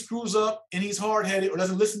 even if he screws up and he's hard-headed or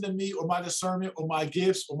doesn't listen to me or my discernment or my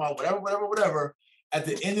gifts or my whatever, at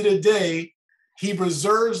the end of the day, he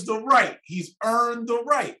reserves the right. He's earned the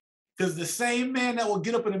right. Because the same man that will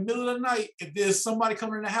get up in the middle of the night if there's somebody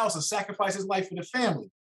coming in the house and sacrifice his life for the family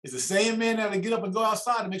is the same man that will get up and go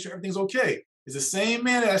outside and make sure everything's okay. It's the same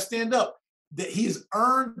man that stand up, that he's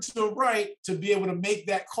earned the right to be able to make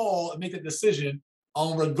that call and make that decision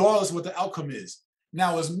regardless of what the outcome is.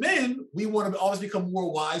 Now, as men, we want to always become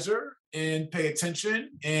more wiser and pay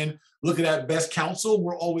attention and look at that best counsel.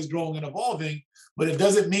 We're always growing and evolving, but it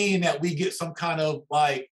doesn't mean that we get some kind of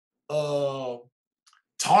like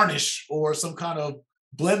tarnish or some kind of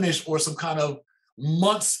blemish or some kind of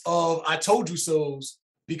months of I told you so's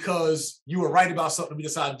because you were right about something, we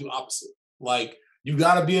decided to do opposite. Like, you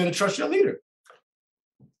got to be able to trust your leader.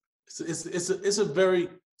 It's a very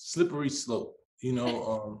slippery slope, you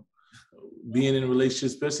know, being in a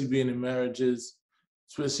relationship, especially being in marriages,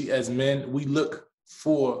 especially as men, we look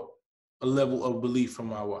for a level of belief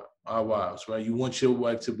from our wives, right? You want your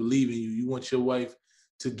wife to believe in you. You want your wife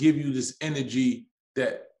to give you this energy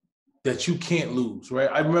that you can't lose, right?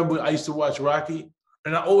 I remember I used to watch Rocky,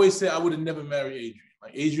 and I always said I would have never married Adrian.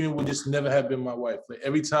 Like, Adrian would just never have been my wife. Like,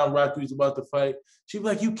 every time Rocky was about to fight, she'd be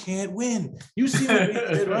like, "You can't win. You see what he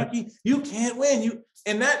said, Rocky? You can't win."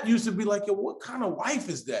 And that used to be like, yo, what kind of wife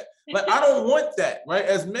is that? Like, I don't want that, right?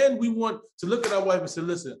 As men, we want to look at our wife and say,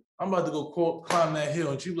 "Listen, I'm about to go climb that hill,"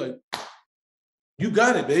 and she'd be like, "You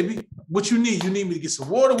got it, baby. What you need? You need me to get some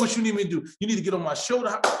water? What you need me to do? You need to get on my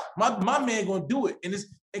shoulder." My man gonna do it. And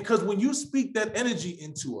because when you speak that energy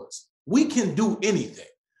into us, we can do anything.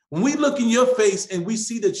 When we look in your face and we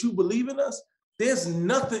see that you believe in us, there's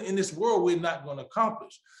nothing in this world we're not going to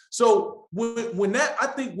accomplish. So when that, I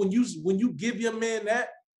think when you give your man that,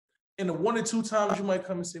 and the 1 or 2 times you might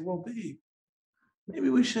come and say, "Well, babe, maybe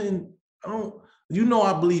we shouldn't, I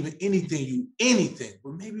believe in anything,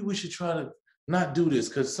 but maybe we should try to not do this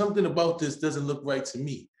because something about this doesn't look right to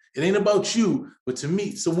me. It ain't about you, but to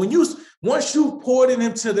me." So once you poured in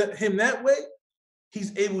him that way,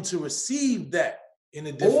 he's able to receive that in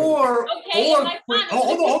a different hold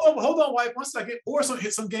on, wife, 1 second. Or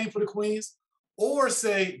hit some game for the queens. Or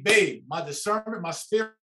say, "Babe, my discernment, my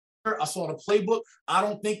spirit, I saw the playbook. I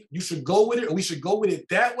don't think you should go with it, or we should go with it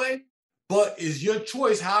that way. But it's your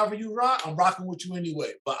choice. However you rock, I'm rocking with you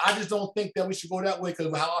anyway. But I just don't think that we should go that way because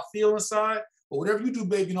of how I feel inside. But whatever you do,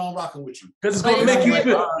 babe, I'm rocking with you." Because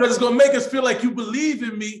it's gonna make us feel like you believe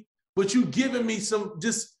in me, but you giving me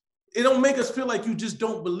it don't make us feel like you just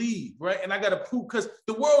don't believe, right? And I gotta prove, because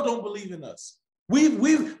the world don't believe in us. We've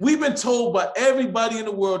been told by everybody in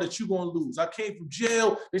the world that you're gonna lose. I came from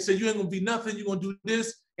jail. They said you ain't gonna be nothing. You're gonna do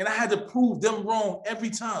this, and I had to prove them wrong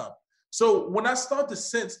every time. So when I start to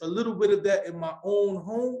sense a little bit of that in my own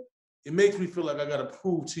home, it makes me feel like I gotta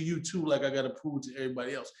prove to you too, like I gotta prove to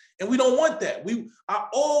everybody else. And we don't want that. I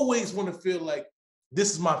always want to feel like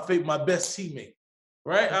this is my best teammate.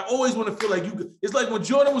 Right? I always want to feel like it's like when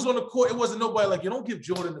Jordan was on the court, it wasn't nobody like, "You don't give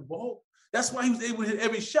Jordan the ball." That's why he was able to hit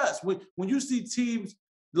every shot. When you see teams,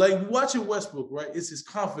 like watching Westbrook, right? It's his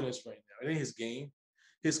confidence right now. It ain't his game.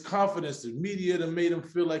 His confidence, the media that made him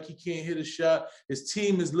feel like he can't hit a shot. His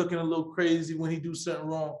team is looking a little crazy when he do something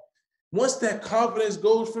wrong. Once that confidence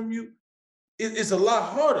goes from you, it's a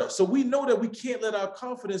lot harder. So we know that we can't let our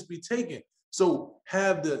confidence be taken. So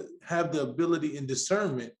have the ability and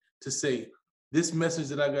discernment to say, this message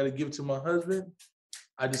that I got to give to my husband,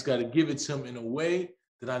 I just got to give it to him in a way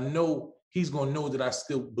that I know he's going to know that I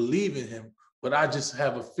still believe in him, but I just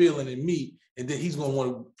have a feeling in me, and then he's going to want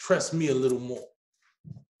to trust me a little more.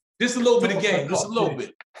 Just a little bit of game, just a little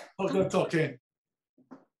bit. Talk, Ken.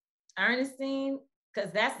 Ernestine,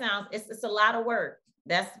 because it's a lot of work.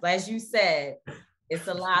 That's, as you said, it's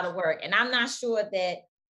a lot of work. And I'm not sure that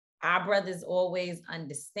our brothers always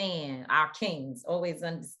understand, our kings always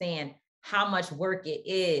understand how much work it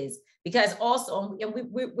is, because also, and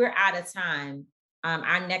we're out of time.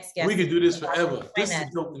 Our next guest. We could do this forever. This is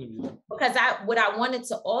joking to me. Because what I wanted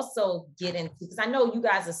to also get into, because I know you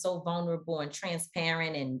guys are so vulnerable and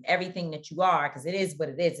transparent and everything that you are, because it is what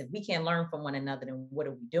it is. If we can't learn from one another, then what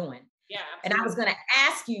are we doing? Yeah. Absolutely. And I was going to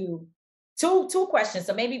ask you two questions.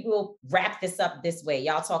 So maybe we'll wrap this up this way.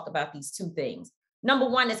 Y'all talk about these 2 things. Number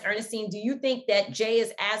 1 is, Ernestine, do you think that Jay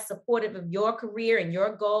is as supportive of your career and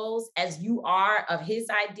your goals as you are of his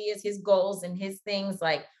ideas, his goals, and his things?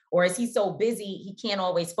 Like, or is he so busy he can't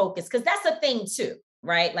always focus? Because that's a thing too,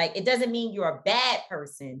 right? Like, it doesn't mean you're a bad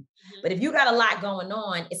person, but if you got a lot going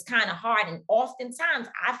on, it's kind of hard. And oftentimes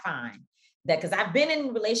I find that, because I've been in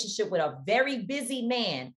a relationship with a very busy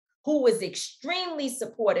man who was extremely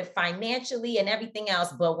supportive financially and everything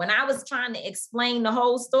else. But when I was trying to explain the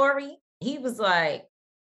whole story, he was like,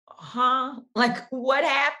 huh? Like, what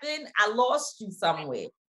happened? I lost you somewhere.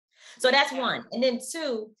 So that's one. And then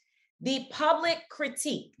two, the public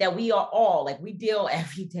critique that we are all, like we deal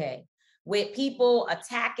every day with people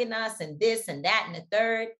attacking us and this and that and the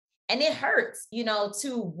third. And it hurts,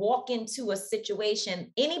 to walk into a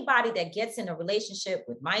situation, anybody that gets in a relationship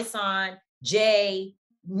with my son, Jay,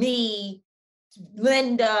 me,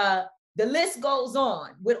 Linda, the list goes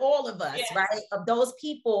on with all of us, yes. Right? Of those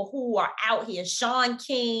people who are out here, Sean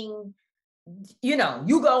King, you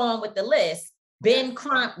go on with the list, Ben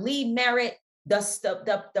Crump, Lee Merritt,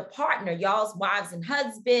 the partner, y'all's wives and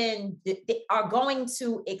husband, they are going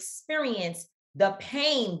to experience the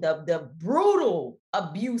pain, the brutal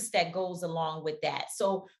abuse that goes along with that.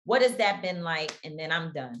 So what has that been like? And then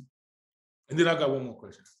I'm done. And then I got one more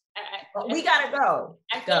question. We gotta go.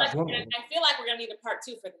 I feel like we're gonna need a part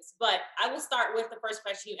 2 for this, but I will start with the first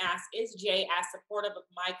question you asked. Is Jay as supportive of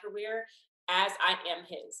my career as I am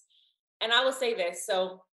his? And I will say this.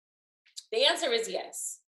 So the answer is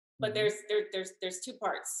yes, but there's 2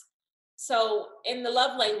 parts. So in the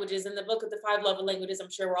love languages, in the book of the 5 love languages,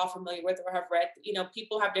 I'm sure we're all familiar with or have read,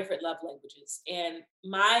 people have different love languages. And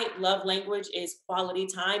my love language is quality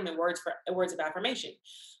time and words of affirmation.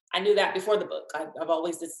 I knew that before the book. I've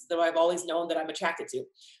always known that I'm attracted to.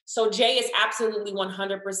 So Jay is absolutely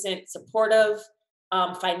 100% supportive,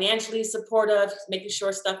 financially supportive, making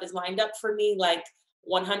sure stuff is lined up for me, like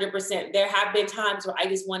 100%. There have been times where I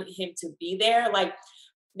just wanted him to be there. Like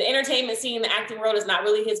the entertainment scene, the acting world is not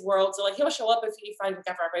really his world. So like he'll show up if I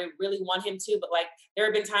really want him to, but like there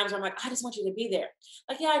have been times where I'm like, I just want you to be there.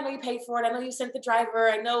 Like, yeah, I know you paid for it. I know you sent the driver.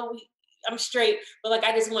 I know I'm straight, but like,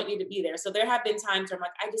 I just want you to be there. So there have been times where I'm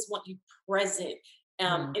like, I just want you present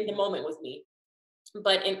in the moment with me.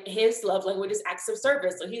 But in his love language is acts of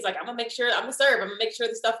service. So he's like, I'm gonna serve. I'm gonna make sure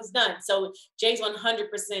the stuff is done. So Jay's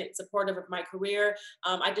 100% supportive of my career.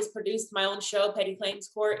 I just produced my own show, Petty Claims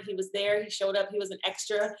Court. He was there. He showed up. He was an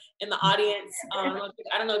extra in the audience. I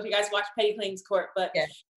don't know if you guys watched Petty Claims Court, but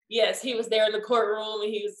yes, he was there in the courtroom,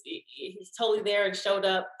 and he was totally there and showed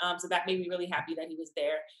up. So that made me really happy that he was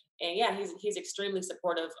there. And yeah, he's extremely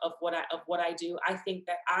supportive of what I do. I think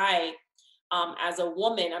that as a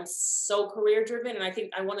woman, I'm so career driven. And I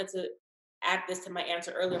think I wanted to add this to my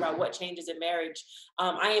answer earlier about what changes in marriage.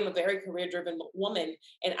 I am a very career driven woman,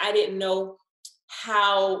 and I didn't know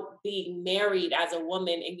how being married as a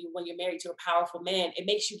woman, and when you're married to a powerful man, it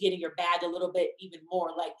makes you get in your bag a little bit even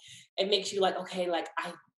more. Like it makes you like, okay, like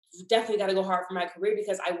I definitely got to go hard for my career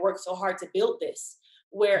because I worked so hard to build this.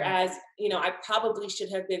 Whereas, I probably should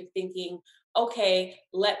have been thinking, okay,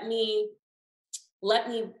 let me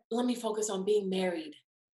focus on being married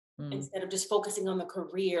instead of just focusing on the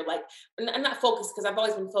career. Like, I'm not focused because I've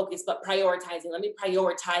always been focused, but prioritizing. Let me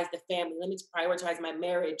prioritize the family. Let me prioritize my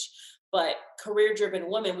marriage. But career-driven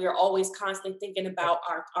women, we are always constantly thinking about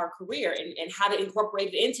our career and how to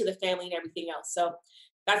incorporate it into the family and everything else. So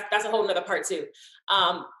that's a whole nother part too.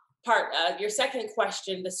 Your second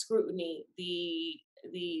question, the scrutiny, the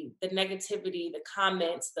negativity, the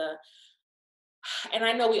comments, and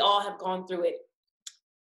I know we all have gone through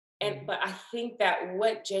it. But I think that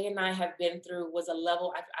what Jay and I have been through was a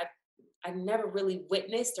level I've never really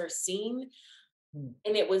witnessed or seen.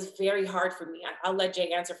 And it was very hard for me. I'll let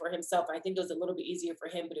Jay answer for himself. I think it was a little bit easier for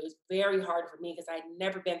him, but it was very hard for me because I'd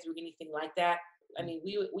never been through anything like that. I mean,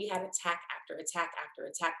 we had attack after attack after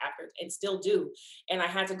attack after, and still do. And I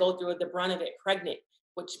had to go through the brunt of it pregnant,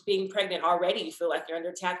 which being pregnant already, you feel like you're under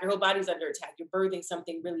attack. Your whole body's under attack. You're birthing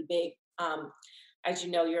something really big. As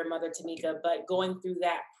you know, you're a mother, Tamika, but going through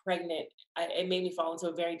that pregnant, it made me fall into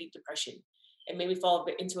a very deep depression. It made me fall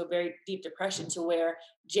into a very deep depression to where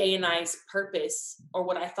Jay and I's purpose, or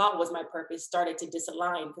what I thought was my purpose, started to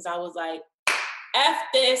disalign because I was like, F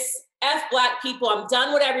this, F Black people. I'm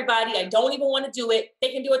done with everybody. I don't even want to do it.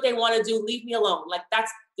 They can do what they want to do. Leave me alone. Like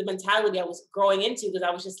that's the mentality I was growing into because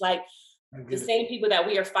I was just like, the same people that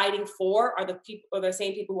we are fighting for are the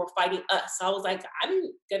same people who are fighting us. So I was like, I'm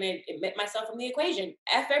going to admit myself from the equation.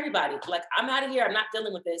 F everybody. Like, I'm out of here. I'm not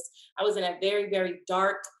dealing with this. I was in a very, very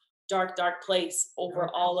dark place over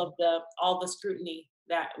all the scrutiny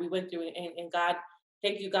that we went through. And God,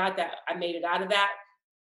 thank you, God, that I made it out of that.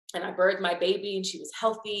 And I birthed my baby and she was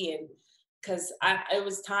healthy. And because it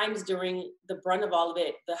was times during the brunt of all of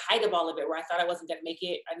it, the height of all of it, where I thought I wasn't going to make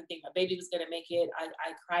it. I didn't think my baby was going to make it.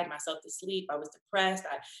 I cried myself to sleep. I was depressed.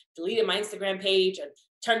 I deleted my Instagram page and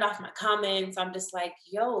turned off my comments. I'm just like,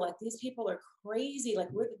 yo, like these people are crazy. Like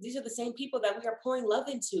these are the same people that we are pouring love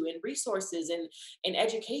into and resources and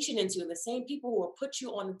education into, and the same people who will put you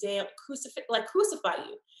on the damn crucify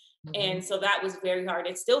you. And so that was very hard.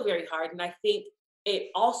 It's still very hard. And I think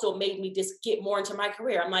it also made me just get more into my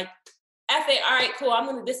career. I'm like, F it, all right, cool. I'm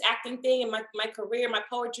gonna this acting thing and my career, my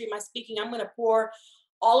poetry, my speaking. I'm gonna pour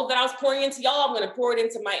all of that I was pouring into y'all. I'm gonna pour it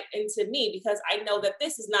into me, because I know that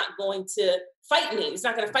this is not going to fight me. It's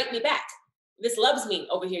not gonna fight me back. This loves me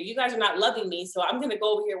over here. You guys are not loving me, so I'm gonna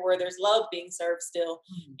go over here where there's love being served still.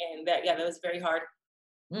 And that was very hard.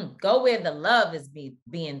 Go where the love is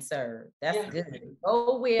being served. That's good.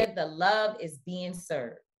 Go where the love is being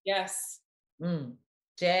served. Yes.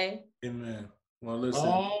 Jay? Amen. Well,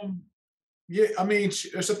 listen. Yeah, I mean,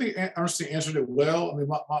 I think Ernestine answered it well. I mean,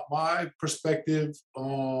 my perspective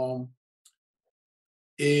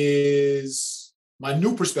is my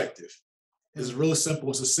new perspective is really simple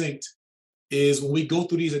and succinct. Is when we go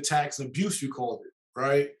through these attacks and abuse, you called it,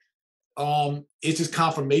 right? It's just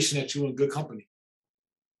confirmation that you're in good company.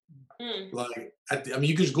 Like, I mean,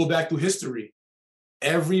 you could just go back through history.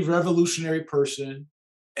 Every revolutionary person,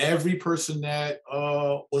 every person that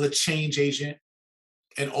was a change agent,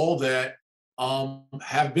 and all that.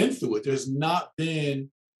 Have been through it. There's not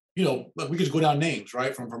been, like we could just go down names,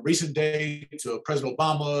 right? From recent day to President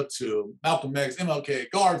Obama to Malcolm X,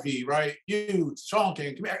 MLK, Garvey, right? You, Sean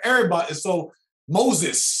King, everybody. And so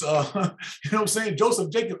Moses, you know what I'm saying?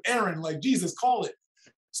 Joseph, Jacob, Aaron, like Jesus, call it.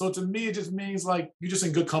 So to me, it just means like you're just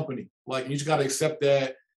in good company. Like you just got to accept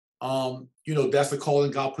that, that's the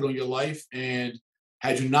calling God put on your life. And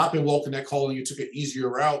had you not been walking that calling, you took an easier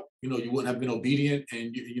route, you wouldn't have been obedient,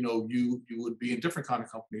 and you would be in different kind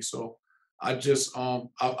of company. So I just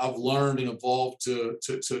I've learned and evolved to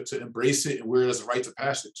embrace it and wear it as a rite of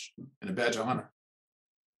passage and a badge of honor.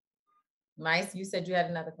 Mice, you said you had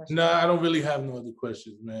another question. No, I don't really have no other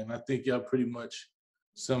questions, man. I think y'all pretty much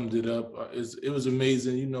summed it up. It was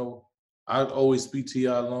amazing. I always speak to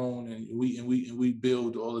y'all alone, and we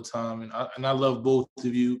build all the time, and I love both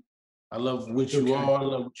of you. I love what you are. I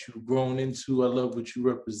love what you've grown into. I love what you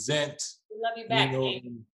represent. We love you back,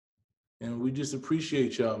 and we just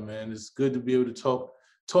appreciate y'all, man. It's good to be able to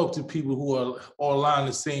talk to people who are all aligned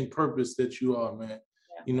the same purpose that you are, man.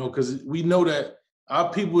 Yeah. Because we know that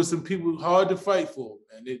our people are some people hard to fight for,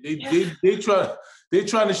 man. They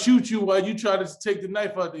trying to shoot you while you try to take the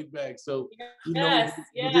knife out their back. So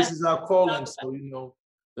this is our calling. So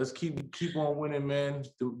let's keep on winning, man.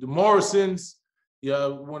 The Morrisons. Yeah,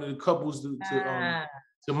 one of the couples to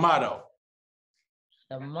motto.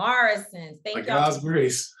 The Morrisons. Thank you. God's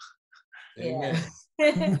grace. Amen.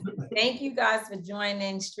 Thank you guys for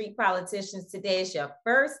joining Street Politicians today. It's your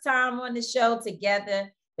first time on the show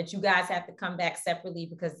together, but you guys have to come back separately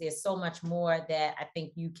because there's so much more that I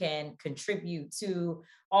think you can contribute to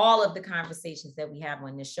all of the conversations that we have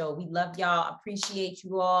on the show. We love y'all, appreciate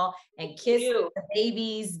you all, and kiss the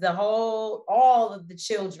babies, all of the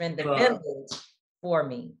children, the village. For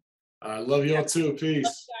me. I love y'all too. Peace.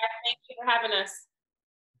 Thank you for having us.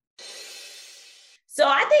 So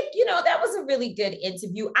I think, that was a really good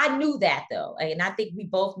interview. I knew that though. And I think we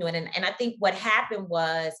both knew it. And I think what happened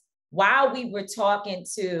was while we were talking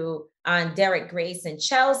to Derek Grace and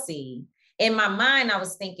Chelsea, in my mind, I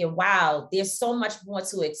was thinking, wow, there's so much more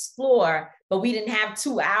to explore, but we didn't have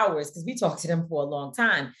 2 hours because we talked to them for a long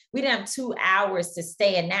time. We didn't have 2 hours to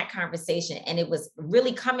stay in that conversation. And it was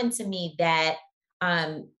really coming to me that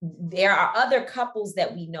there are other couples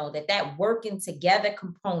that we know that working together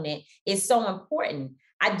component is so important.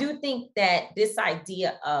 I do think that this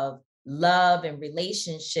idea of love and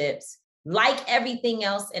relationships, like everything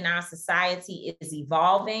else in our society, is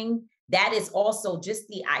evolving. That is also just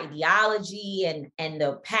the ideology and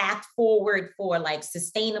the path forward for like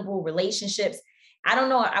sustainable relationships. I don't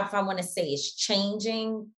know if I want to say it's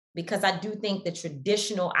changing, because I do think the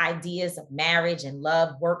traditional ideas of marriage and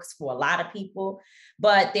love works for a lot of people,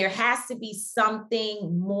 but there has to be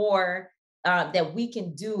something more that we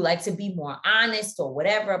can do, like to be more honest or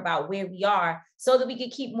whatever about where we are so that we can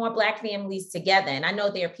keep more Black families together. And I know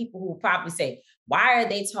there are people who will probably say, why are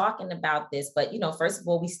they talking about this? But, first of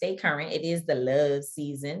all, we stay current. It is the love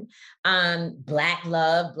season, Black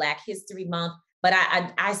love, Black History Month. But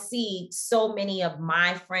I see so many of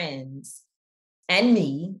my friends and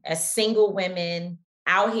me as single women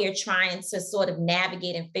out here trying to sort of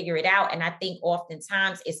navigate and figure it out. And I think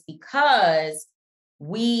oftentimes it's because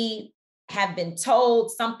we have been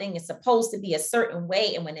told something is supposed to be a certain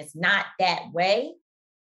way, and when it's not that way,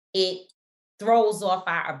 it throws off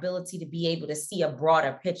our ability to be able to see a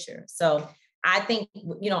broader picture. So I think,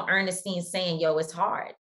 Ernestine saying, yo, it's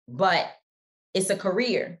hard, but it's a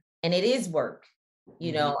career and it is work.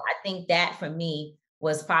 I think that for me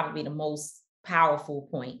was probably the most powerful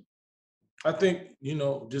point. I think,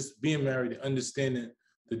 just being married and understanding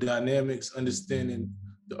the dynamics, understanding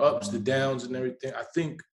the ups, the downs and everything. I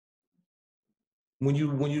think when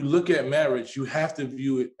you look at marriage, you have to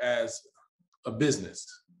view it as a business,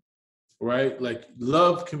 right? Like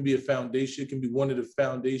love can be a foundation, it can be one of the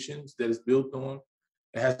foundations that is built on.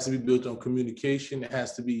 It has to be built on communication. It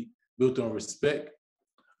has to be built on respect.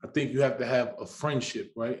 I think you have to have a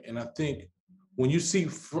friendship, right? And I think when you see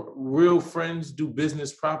real friends do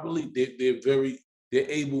business properly, they're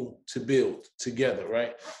able to build together,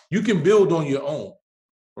 right? You can build on your own,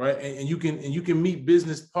 right? And you can meet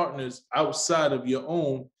business partners outside of your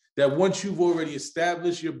own that once you've already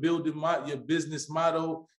established your business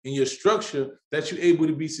model and your structure, that you're able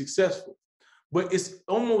to be successful. But it's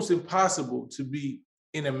almost impossible to be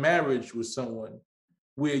in a marriage with someone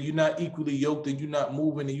where you're not equally yoked and you're not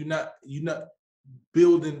moving and you're not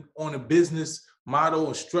building on a business model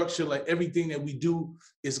or structure. Like everything that we do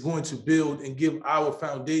is going to build and give our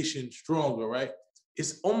foundation stronger, right?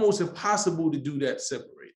 It's almost impossible to do that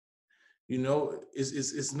separate.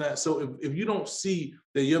 It's not. So if you don't see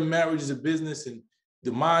that your marriage is a business and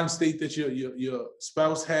the mind state that your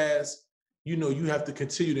spouse has, you have to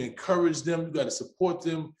continue to encourage them. You got to support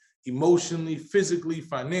them emotionally, physically,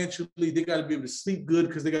 financially. They got to be able to sleep good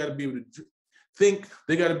because they got to be able to think.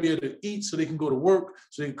 They got to be able to eat so they can go to work,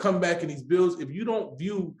 so they can come back in these bills. If you don't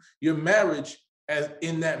view your marriage as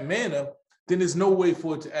in that manner, then there's no way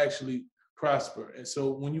for it to actually prosper. And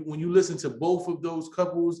so when you listen to both of those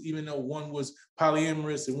couples, even though one was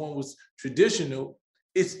polyamorous and one was traditional,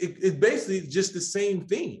 it's basically just the same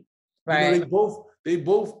thing. Right. They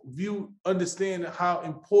both understand how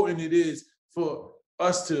important it is for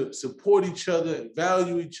us to support each other,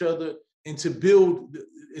 value each other, and to build.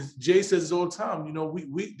 As Jay says all the time,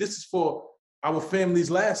 we this is for our family's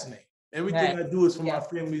last name. Everything I do is for my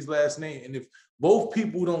family's last name. And if both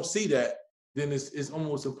people don't see that, then it's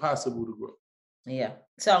almost impossible to grow. Yeah.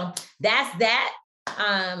 So that's that.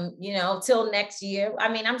 Till next year. I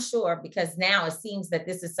mean, I'm sure, because now it seems that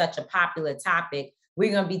this is such a popular topic.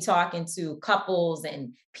 We're going to be talking to couples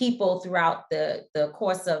and people throughout the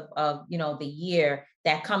course of the year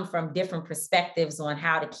that come from different perspectives on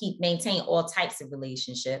how to maintain all types of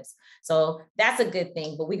relationships. So that's a good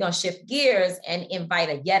thing. But we're going to shift gears and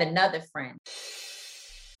invite yet another friend.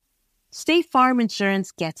 State Farm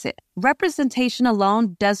Insurance gets it. Representation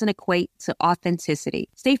alone doesn't equate to authenticity.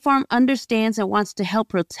 State Farm understands and wants to help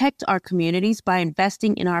protect our communities by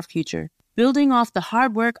investing in our future, building off the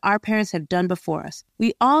hard work our parents have done before us.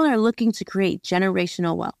 We all are looking to create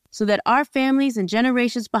generational wealth so that our families and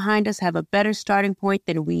generations behind us have a better starting point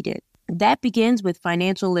than we did. That begins with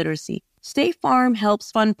financial literacy. State Farm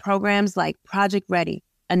helps fund programs like Project Ready,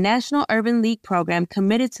 a National Urban League program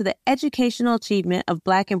committed to the educational achievement of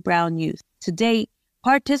Black and Brown youth. To date,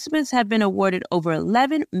 participants have been awarded over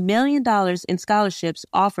 $11 million in scholarships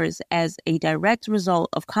offers as a direct result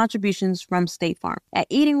of contributions from State Farm. At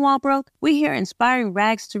Eating While Broke, we hear inspiring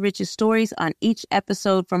rags to riches stories on each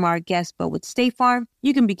episode from our guests, but with State Farm,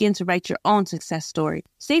 you can begin to write your own success story.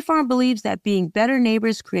 State Farm believes that being better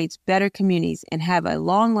neighbors creates better communities and have a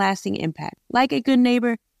long-lasting impact. Like a good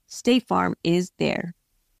neighbor, State Farm is there.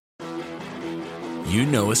 You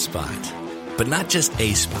know a spot, but not just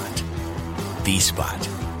a spot, the spot.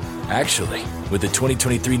 Actually, with the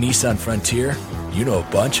 2023 Nissan Frontier, you know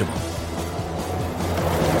a bunch of them.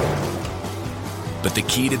 But the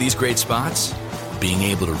key to these great spots? Being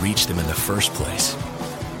able to reach them in the first place.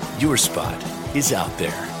 Your spot is out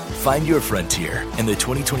there. Find your Frontier in the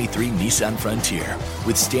 2023 Nissan Frontier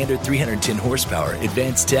with standard 310 horsepower,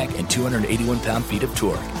 advanced tech, and 281 pound-feet of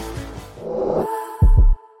torque.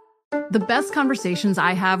 The best conversations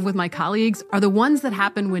I have with my colleagues are the ones that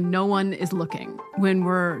happen when no one is looking, when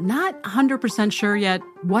we're not 100% sure yet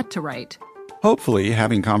what to write. Hopefully,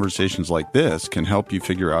 having conversations like this can help you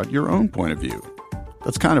figure out your own point of view.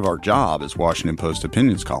 That's kind of our job as Washington Post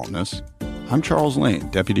opinions columnists. I'm Charles Lane,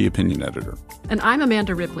 Deputy Opinion Editor. And I'm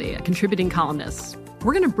Amanda Ripley, a contributing columnist.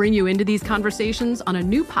 We're going to bring you into these conversations on a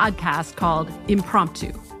new podcast called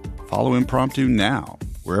Impromptu. Follow Impromptu now,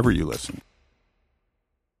 wherever you listen.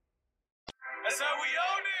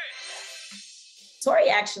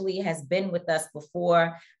 Tori actually has been with us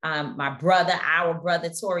before. Our brother,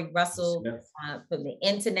 Tori Russell, from the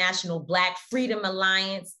International Black Freedom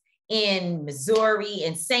Alliance. in Missouri,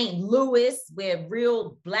 in St. Louis, where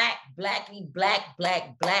real black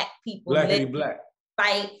people live,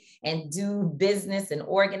 fight and do business and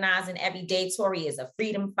organizing every day. Tory is a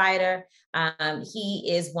freedom fighter. He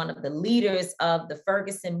is one of the leaders of the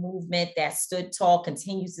Ferguson movement that stood tall,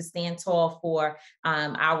 continues to stand tall for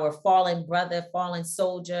our fallen brother, fallen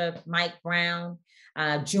soldier, Mike Brown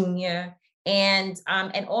Jr. And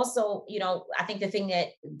also, you know, I think the thing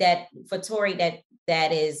that for Tory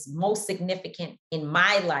that is most significant in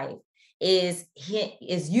my life is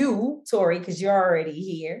you, Tory, because you're already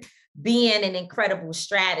here, being an incredible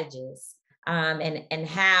strategist, and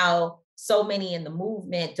how so many in the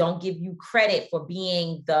movement don't give you credit for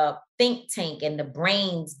being the think tank and the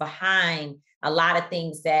brains behind a lot of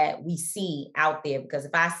things that we see out there. Because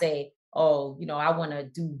if I say, oh, you know, I want to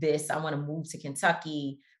do this, I want to move to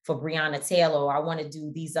Kentucky for Breonna Taylor, or I want to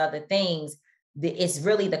do these other things, it's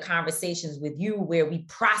really the conversations with you where we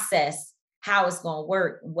process how it's going to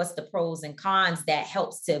work, what's the pros and cons that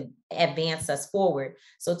helps to advance us forward.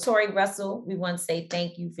 So Tory Russell, we want to say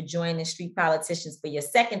thank you for joining Street Politicians for your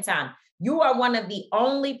second time. You are one of the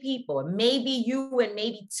only people, maybe you and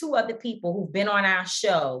maybe two other people who've been on our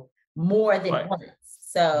show more than once.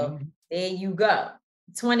 So there you go.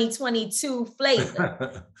 2022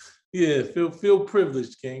 flavor. Yeah, feel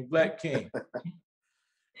privileged, King, Black King.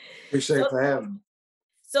 Appreciate for having me.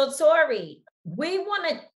 So Tory, we want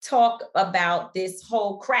to talk about this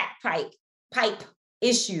whole crack pipe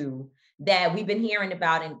issue that we've been hearing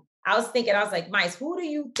about. And I was like, Mice, who do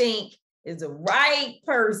you think is the right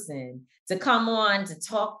person to come on to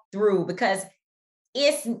talk through? Because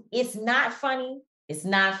it's not funny. It's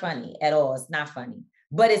not funny at all. It's not funny,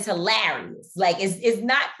 but it's hilarious. Like it's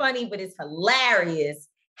not funny, but it's hilarious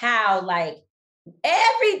how like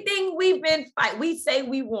everything we say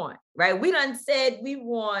we want, right? We done said we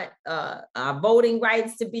want our voting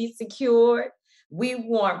rights to be secured. We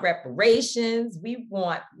want reparations. We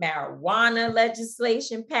want marijuana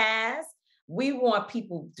legislation passed. We want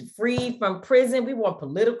people freed from prison. We want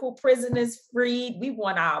political prisoners freed. We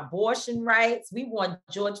want our abortion rights. We want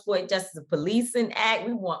George Floyd Justice Policing Act.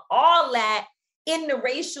 We want all that in the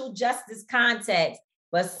racial justice context.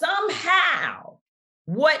 But somehow,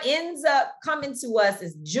 what ends up coming to us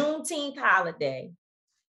is Juneteenth holiday.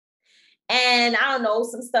 And I don't know,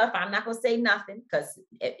 some stuff, I'm not going to say nothing because,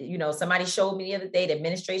 you know, somebody showed me the other day, the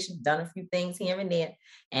administration done a few things here and there.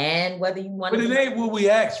 And whether you want to... But it ain't what we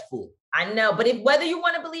asked for. I know, but whether you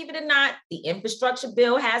want to believe it or not, the infrastructure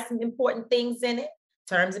bill has some important things in it,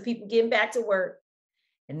 in terms of people getting back to work.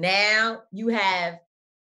 And now you have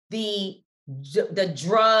the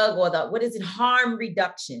drug or harm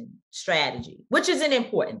reduction strategy, which is an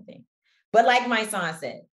important thing. But like my son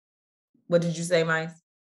said, what did you say, Mice?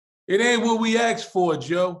 It ain't what we asked for,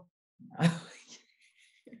 Joe.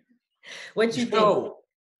 What you Joe,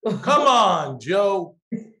 think? Come on, Joe.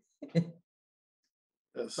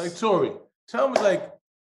 Like Tory, tell me, like,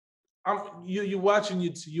 you're watching,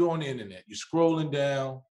 you're on the internet, you're scrolling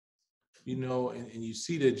down, you know, and you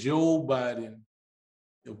see that Joe Biden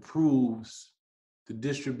approves the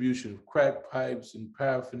distribution of crack pipes and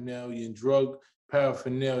paraphernalia and drug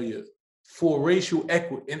paraphernalia for racial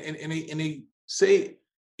equity, and they say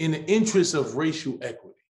in the interest of racial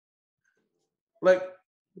equity. Like,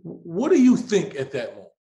 what do you think at that moment?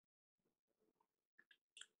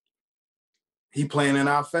 He playing in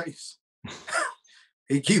our face.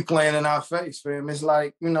 He keep playing in our face, fam. It's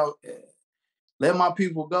like, you know, let my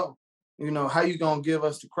people go. You know, how you gonna give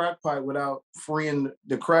us the crack pipe without freeing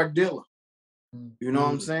the crack dealer? You know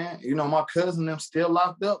what I'm saying? You know, my cousin them still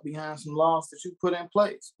locked up behind some laws that you put in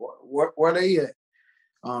place. Where they at?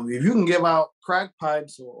 If you can give out crack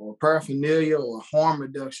pipes or paraphernalia or harm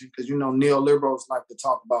reduction, because, you know, neoliberals like to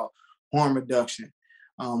talk about harm reduction.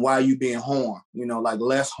 Why are you being harmed? You know, like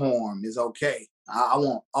less harm is okay. I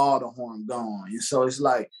want all the harm gone. And so it's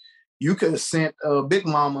like, you could have sent Big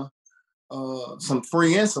Mama some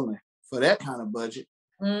free insulin for that kind of budget.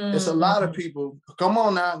 It's a lot of people. Come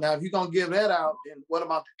on now. Now, if you're going to give that out, then what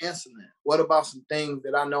about the insulin? What about some things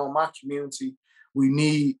that I know in my community we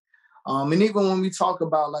need? And even when we talk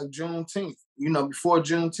about like Juneteenth, you know, before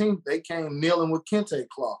Juneteenth, they came kneeling with kente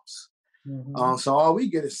cloths. So all we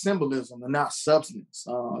get is symbolism and not substance,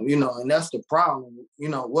 you know, and that's the problem. You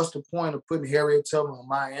know, what's the point of putting Harriet Tubman and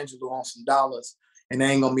Maya Angelou on some dollars and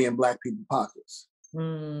they ain't gonna be in Black people's pockets?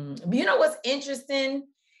 You know what's interesting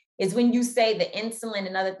is when you say the insulin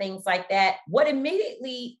and other things like that, what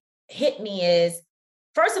immediately hit me is,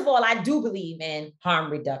 first of all, I do believe in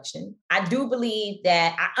harm reduction. I do believe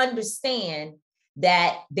that I understand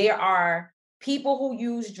that there are people who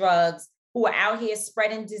use drugs who are out here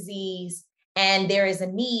spreading disease And there is a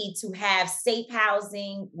need to have safe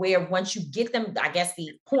housing where once you get them, I guess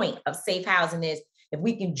the point of safe housing is if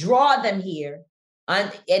we can draw them here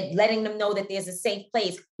and letting them know that there's a safe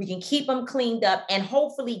place, we can keep them cleaned up and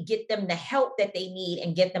hopefully get them the help that they need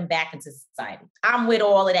and get them back into society. I'm with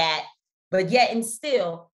all of that. But yet and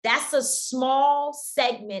still, that's a small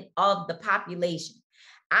segment of the population.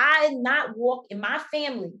 I not walk in my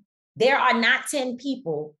family. There are not 10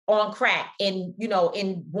 people on crack in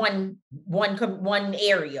one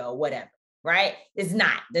area or whatever, right? It's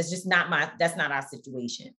not. That's not our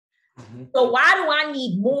situation. Mm-hmm. So why do I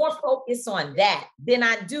need more focus on that than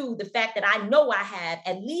I do the fact that I know I have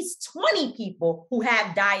at least 20 people who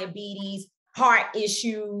have diabetes, heart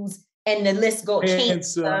issues, and the list goes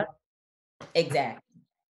cancer. Exactly.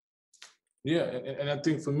 Yeah, and I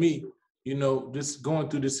think for me, just going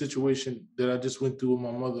through this situation that I just went through with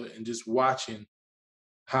my mother and just watching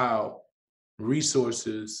how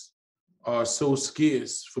resources are so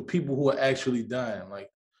scarce for people who are actually dying, like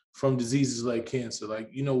from diseases like cancer.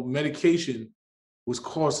 Like, medication was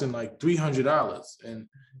costing like $300. And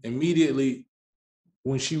immediately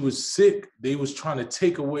when she was sick, they was trying to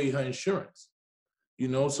take away her insurance,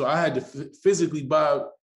 so I had to physically buy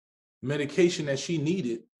medication that she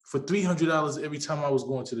needed for $300 every time I was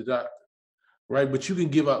going to the doctor, right? But you can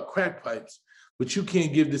give out crack pipes, but you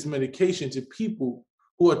can't give this medication to people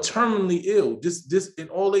who are terminally ill. And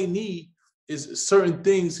all they need is certain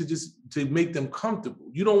things to make them comfortable.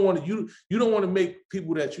 You don't want to make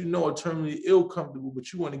people that are terminally ill comfortable,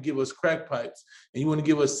 but you want to give us crack pipes and you want to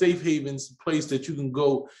give us safe havens, a place that you can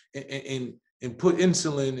go and put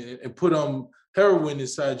insulin and put heroin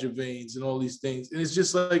inside your veins and all these things. And it's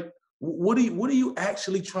just like, what are you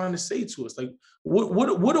actually trying to say to us? Like,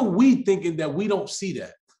 what are we thinking that we don't see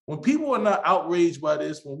that? When people are not outraged by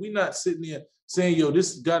this, when we're not sitting there saying, yo,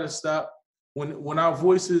 this has got to stop, when our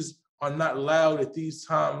voices are not loud at these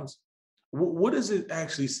times, what is it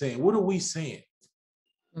actually saying? What are we saying?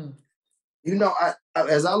 I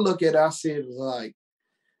as I look at it, I see it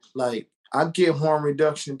like I get harm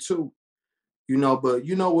reduction too, but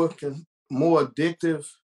what can more addictive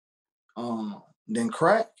than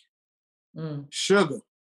crack? Sugar,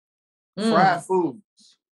 fried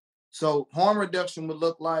foods. So harm reduction would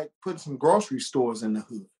look like putting some grocery stores in the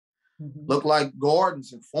hood, look like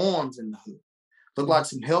gardens and farms in the hood, look like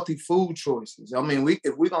some healthy food choices. I mean,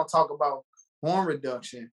 if we're gonna talk about harm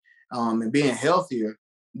reduction and being healthier,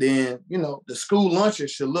 then the school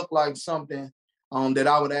lunches should look like something that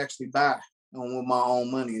I would actually buy with my own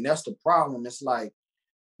money. And that's the problem. It's like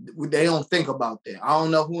they don't think about that. I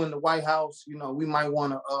don't know who in the White House. We might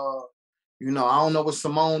want to. I don't know what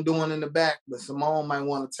Simone doing in the back, but Simone might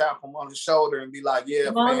want to tap him on the shoulder and be like, "Yeah,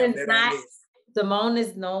 Simone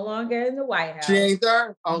is no longer in the White House. She ain't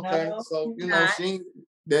there. Okay, no, so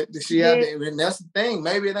she had, and that's the thing.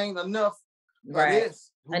 Maybe it ain't enough. Right. It is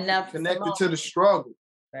enough connected to the struggle.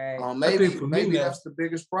 Right. Maybe that's the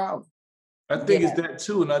biggest problem. I think it's that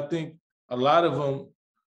too, and I think a lot of them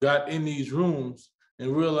got in these rooms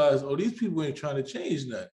and realized, oh, these people ain't trying to change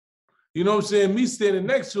nothing. You know what I'm saying? Me standing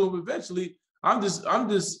next to him, eventually, I'm just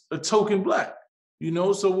a token black.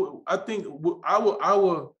 So I think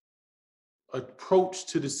our approach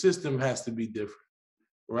to the system has to be different,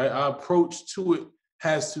 right? Our approach to it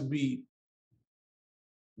has to be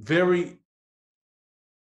very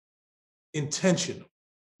intentional.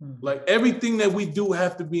 Like everything that we do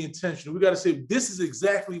have to be intentional. We got to say, this is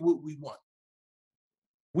exactly what we want.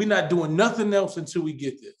 We're not doing nothing else until we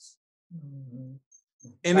get this.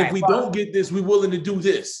 And if we don't get this, we're willing to do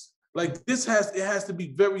this. Like it has to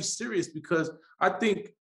be very serious, because I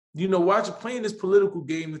think, watch playing this political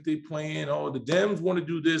game that they playing. Oh, the Dems want to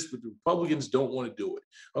do this, but the Republicans don't want to do it.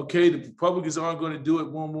 Okay, the Republicans aren't going to do it.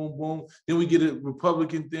 Boom, boom, boom. Then we get a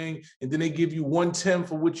Republican thing, and then they give you 1/10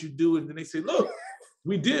 for what you do, and then they say, look,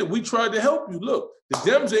 we tried to help you. Look, the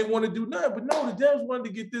Dems ain't want to do nothing, but no, the Dems wanted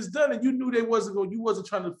to get this done, and you knew you wasn't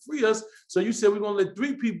trying to free us, so you said we're going to let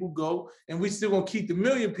 3 people go, and we still going to keep the 1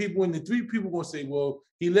 million people, and the 3 people going to say, well,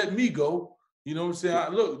 he let me go. You know what I'm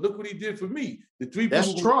saying? Look what he did for me. The 3 people.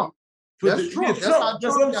 That's Trump. That's Trump.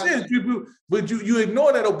 That's what I'm saying. People, but you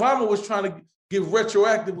ignore that Obama was trying to give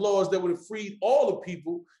retroactive laws that would have freed all the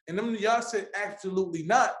people, and then y'all said absolutely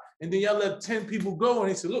not. And then y'all let 10 people go, and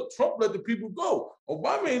they said, look, Trump let the people go.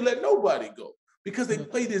 Obama ain't let nobody go, because they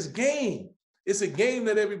play this game. It's a game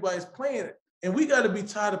that everybody's playing, and we got to be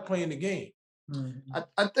tired of playing the game.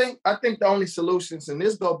 I think the only solutions, and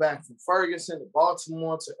this go back from Ferguson to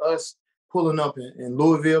Baltimore to us pulling up in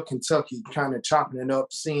Louisville, Kentucky, kind of chopping it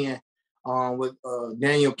up, seeing with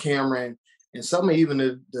Daniel Cameron and some of even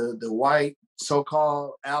the white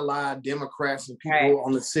so-called allied Democrats and people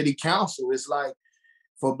on the city council. It's like,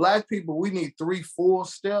 for Black people, we need 3 full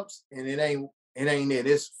steps, and it ain't it.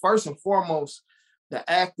 It's first and foremost the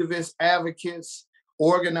activists, advocates,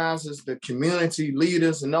 organizers, the community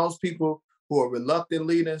leaders, and those people who are reluctant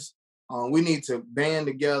leaders. We need to band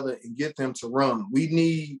together and get them to run. We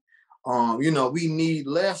need, we need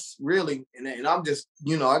less, really, and I'm just,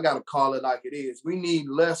 I got to call it like it is. We need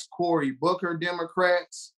less Cory Booker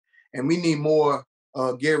Democrats, and we need more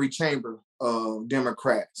Gary Chamber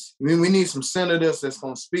Democrats. I mean, we need some senators that's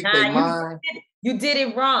going to speak their mind. You did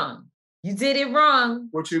it wrong. You did it wrong.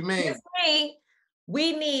 What you mean?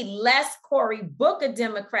 We need less Cory Booker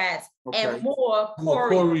Democrats and more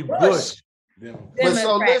Cory Bush Democrats. But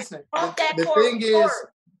so listen,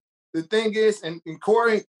 the thing is, and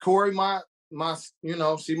Cory, my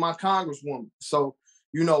she my congresswoman. So,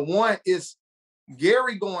 one is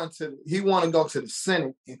Gary he want to go to the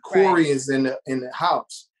Senate, and Cory is in the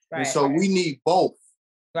House. And so we need both.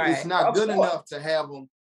 It's not good enough to have them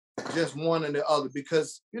just one or the other,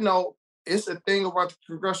 because, it's a thing about the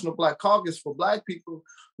Congressional Black Caucus for Black people.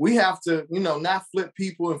 We have to, not flip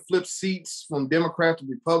people and flip seats from Democrat to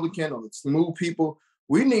Republican or move people.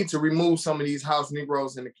 We need to remove some of these House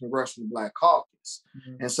Negroes in the Congressional Black Caucus.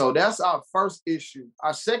 Mm-hmm. And so that's our first issue.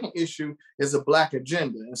 Our second issue is a Black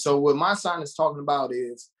agenda. And so what my sign is talking about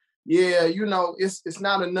is, it's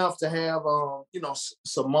not enough to have,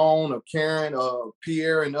 Simone or Karen or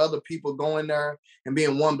Pierre and other people going there and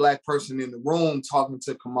being one Black person in the room talking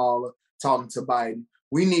to Kamala, talking to Biden.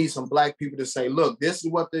 We need some Black people to say, look, this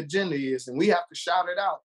is what the agenda is, and we have to shout it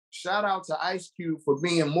out. Shout out to Ice Cube for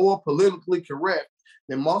being more politically correct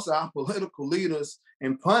than most of our political leaders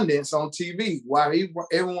and pundits on TV. While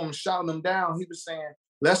everyone was shouting them down, he was saying,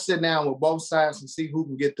 let's sit down with both sides and see who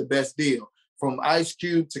can get the best deal, from Ice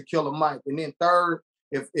Cube to Killer Mike. And then third,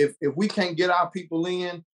 if we can't get our people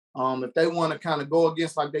in, if they want to kind of go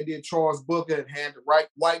against, like they did Charles Booker and had the right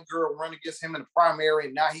white girl run against him in the primary,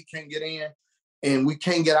 and now he can't get in, and we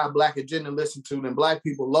can't get our Black agenda listened to, then Black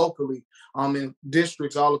people locally, in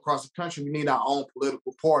districts all across the country, we need our own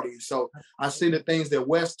political party. So I see the things that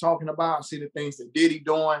West talking about, I see the things that Diddy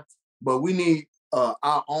doing, but we need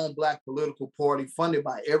our own Black political party funded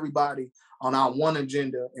by everybody on our one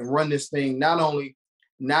agenda and run this thing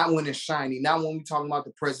not when it's shiny, not when we're talking about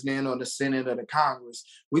the president or the Senate or the Congress.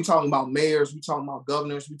 We're talking about mayors, we're talking about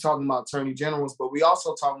governors, we're talking about attorney generals, but we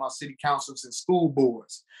also talking about city councils and school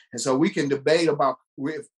boards. And so we can debate about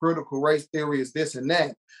if critical race theory is this and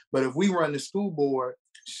that, but if we run the school board,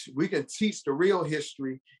 we can teach the real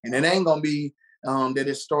history, and it ain't gonna be that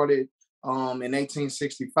it started in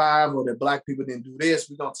 1865 or that Black people didn't do this.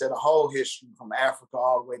 We're gonna tell the whole history from Africa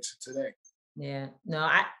all the way to today. Yeah, no,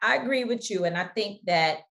 I agree with you. And I think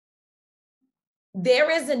that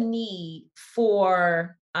there is a need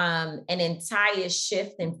for an entire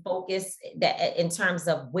shift in focus that in terms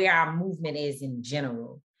of where our movement is in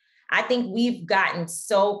general. I think we've gotten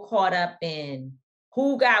so caught up in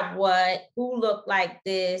who got what, who looked like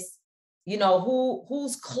this,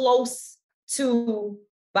 who's close to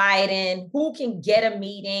Biden, who can get a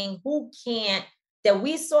meeting, who can't, that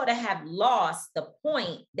we sort of have lost the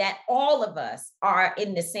point that all of us are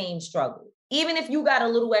in the same struggle. Even if you got a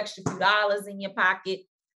little extra few dollars in your pocket,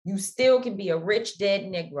 you still can be a rich dead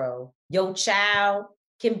Negro. Your child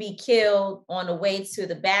can be killed on the way to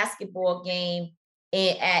the basketball game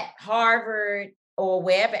at Harvard or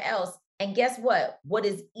wherever else. And guess what? What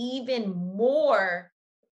is even more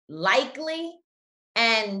likely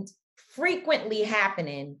and frequently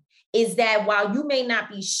happening is that while you may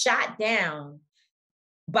not be shot down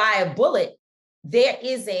by a bullet, there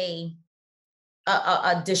is a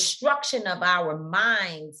destruction of our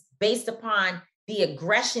minds based upon the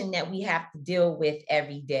aggression that we have to deal with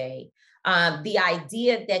every day. The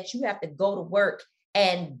idea that you have to go to work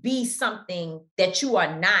and be something that you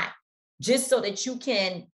are not, just so that you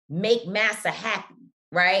can make Massa happy,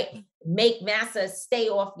 right? Make Massa stay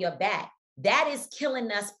off your back. That is killing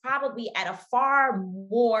us probably at a far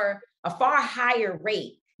higher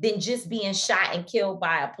rate than just being shot and killed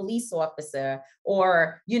by a police officer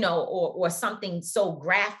or something so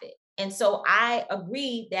graphic. And so I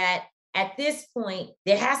agree that at this point,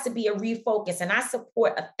 there has to be a refocus, and I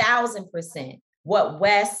support 1,000% what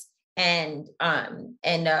Wes and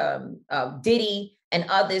Diddy and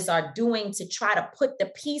others are doing to try to put the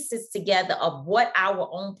pieces together of what our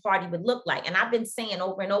own party would look like. And I've been saying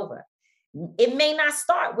over and over, it may not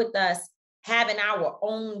start with us having our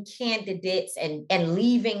own candidates and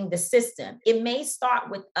leaving the system. It may start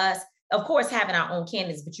with us of course, having our own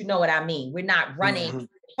candidates, but you know what I mean. We're not running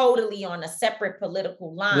totally on a separate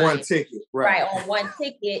political line. One ticket, right? On one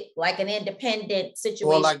ticket, like an independent situation.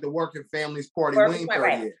 Or like the Working Families Party.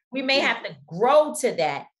 Right. We may have to grow to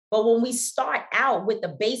that. But when we start out with the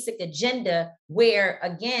basic agenda where,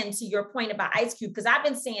 again, to your point about Ice Cube, because I've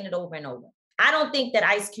been saying it over and over, I don't think that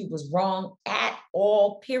Ice Cube was wrong at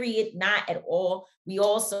all, period, not at all. We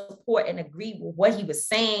all support and agree with what he was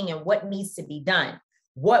saying and what needs to be done.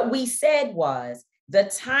 What we said was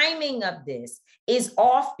the timing of this is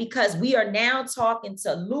off because we are now talking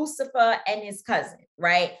to Lucifer and his cousin,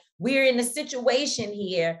 right? We're in a situation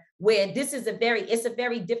here where this is it's a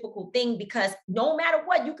very difficult thing, because no matter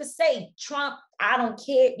what you could say, Trump, I don't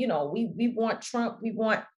care. You know, we want Trump.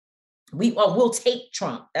 We'll take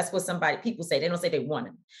Trump. That's what people say. They don't say they want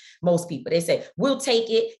him. Most people, they say, we'll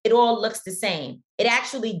take it. It all looks the same. It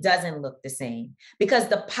actually doesn't look the same, because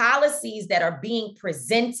the policies that are being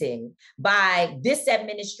presented by this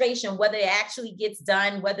administration, whether it actually gets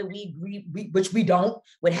done, whether we agree, which we don't,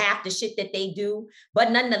 with half the shit that they do,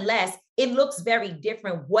 but nonetheless, it looks very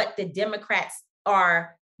different what the Democrats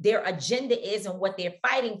their agenda is and what they're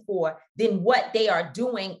fighting for than what they are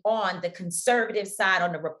doing on the conservative side,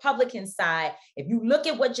 on the Republican side. If you look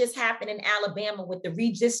at what just happened in Alabama with the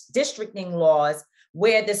redistricting laws,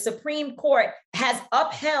 where the Supreme Court has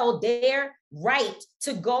upheld their right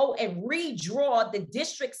to go and redraw the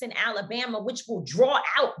districts in Alabama, which will draw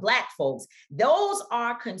out Black folks. Those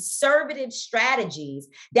are conservative strategies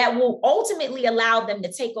that will ultimately allow them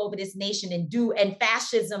to take over this nation and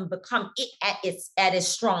fascism become at its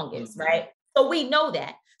strongest, right? So we know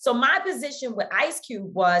that. So my position with Ice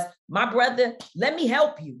Cube was, my brother, let me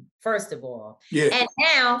help you, first of all. Yeah. And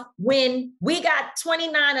now when we got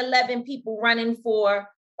 2911 people running for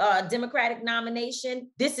a Democratic nomination,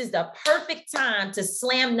 this is the perfect time to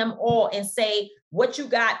slam them all and say, what you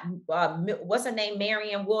got, what's her name,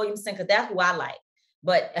 Marianne Williamson, because that's who I like.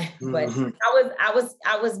 But I was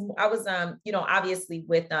obviously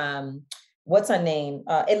with what's her name?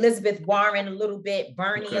 Elizabeth Warren a little bit,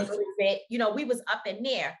 Bernie a little bit. You know, we was up in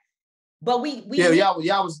there. But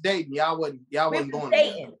y'all was dating. Y'all wasn't going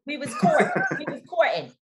dating. We was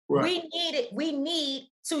courting. Right. We need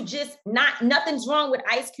to just nothing's wrong with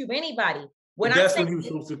Ice Cube, anybody. That's when you're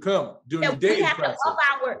supposed to come during the dating process.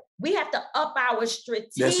 We have to up our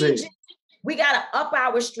strategic. We gotta up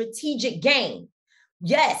our strategic game.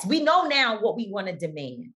 Yes, we know now what we want to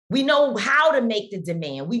demand. We know how to make the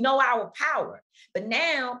demand. We know our power. But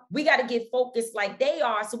now we got to get focused like they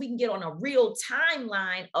are so we can get on a real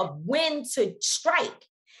timeline of when to strike.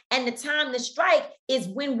 And the time to strike is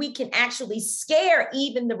when we can actually scare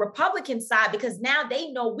even the Republican side, because now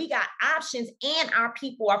they know we got options and our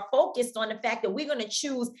people are focused on the fact that we're going to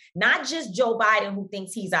choose not just Joe Biden, who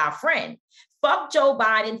thinks he's our friend. Fuck Joe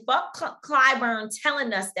Biden. Fuck Clyburn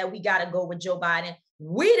telling us that we got to go with Joe Biden.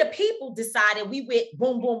 We, the people, decided we went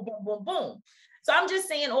boom, boom, boom, boom, boom. So I'm just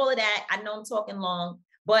saying all of that. I know I'm talking long,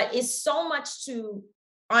 but it's so much to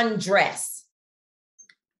undress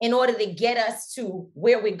in order to get us to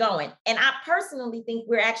where we're going. And I personally think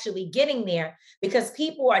we're actually getting there, because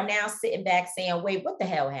people are now sitting back saying, wait, what the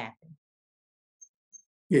hell happened?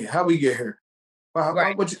 Yeah, how we get here?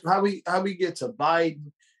 How we get to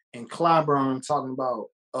Biden and Clyburn talking about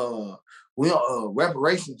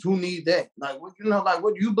reparations? Who need that? Like, what,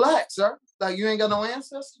 you Black, sir? Like, you ain't got no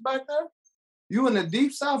ancestors back there? You in the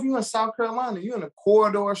deep South, you in South Carolina, you in the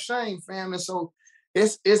corridor of shame, fam. And so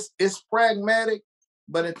it's pragmatic,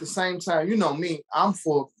 but at the same time, you know me, I'm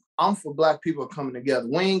for Black people coming together.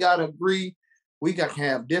 We ain't gotta agree. We got to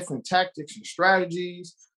have different tactics and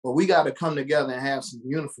strategies, but we got to come together and have some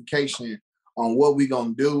unification on what we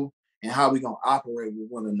gonna do and how we gonna operate with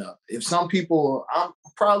one another. If some people, I'm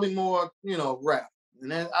probably more, rap,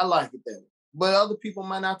 and I like it that way. But other people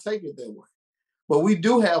might not take it that way. But we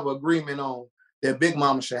do have agreement on that Big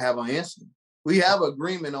Mama should have an insulin. We have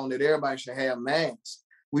agreement on that everybody should have masks.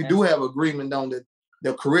 We do have agreement on that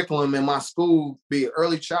the curriculum in my school, be it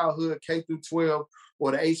early childhood, K through 12,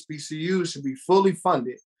 or the HBCUs, should be fully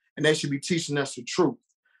funded, and they should be teaching us the truth,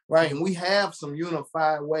 right? And we have some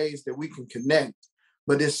unified ways that we can connect.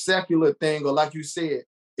 But this secular thing, or like you said,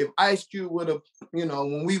 if Ice Cube would have,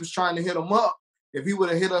 when we was trying to hit him up, if he would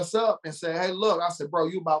have hit us up and said, hey, look, I said, bro,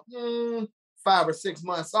 you about 5 or 6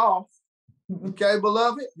 months off. Okay,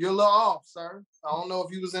 beloved, you're a little off, sir. I don't know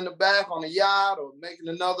if he was in the back on a yacht or making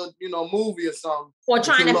another, movie or something. Or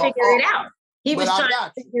trying to figure it out. He was trying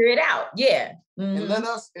to figure it out. Yeah. Mm-hmm.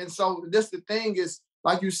 And so this the thing is,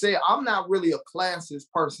 like you said, I'm not really a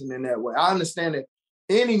classist person in that way. I understand that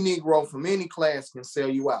any Negro from any class can sell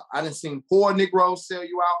you out. I done seen poor Negroes sell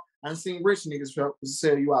you out. I done seen rich niggas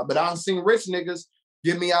sell you out. But I done seen rich niggas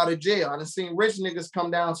get me out of jail. I done seen rich niggas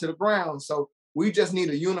come down to the ground. So we just need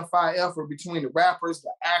a unified effort between the rappers,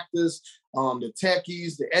 the actors, the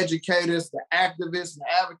techies, the educators, the activists, the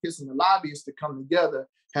advocates, and the lobbyists to come together,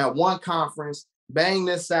 have one conference, bang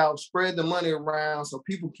this out, spread the money around so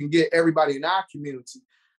people can get everybody in our community.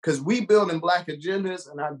 Because we building Black agendas,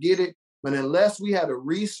 and I get it, but unless we have the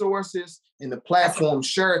resources and the platform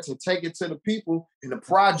shared to take it to the people in the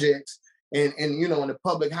projects and you know, in the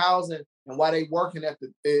public housing and while they working at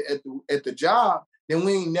the job, then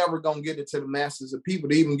we ain't never gonna get it to the masses of people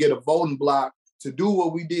to even get a voting block to do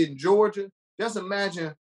what we did in Georgia. Just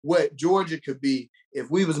imagine what Georgia could be if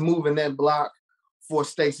we was moving that block for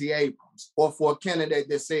Stacey Abrams or for a candidate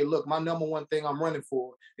that say, look, my number one thing I'm running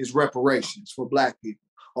for is reparations for Black people.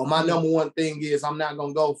 Or my number one thing is I'm not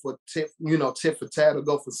gonna go for tit for tat or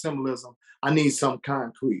go for symbolism. I need some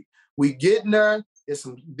concrete. We getting there. There's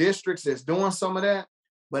some districts that's doing some of that,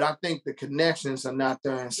 but I think the connections are not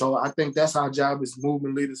there. And so I think that's our job as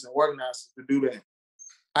movement leaders and organizers to do that.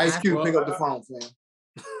 Ice Cube, pick up the phone, fam.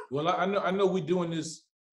 Well, I know we're doing this,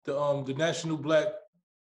 the National Black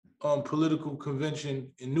Political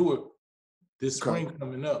Convention in Newark this spring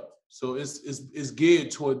coming up. So it's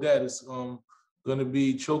geared toward that. It's gonna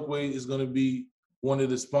be Chokwe is gonna be one of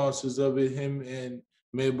the sponsors of it. Him and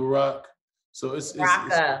Mayor Barack. So it's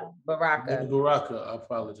Baraka. I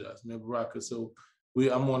apologize, Mayor Baraka. So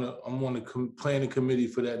I'm on a planning committee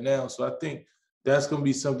for that now. So I think that's going to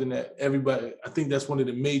be something that everybody, I think that's one of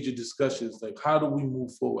the major discussions. Like, how do we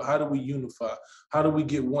move forward? How do we unify? How do we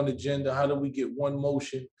get one agenda? How do we get one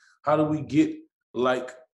motion? How do we get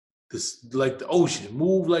like the ocean,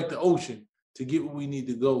 move like the ocean to get where we need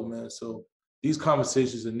to go, man? So these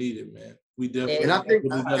conversations are needed, man. We definitely.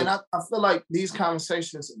 And I feel like these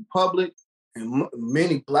conversations in public and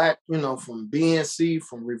many Black, from BNC,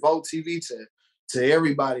 from Revolt TV to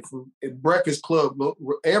everybody, from Breakfast Club,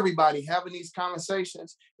 everybody having these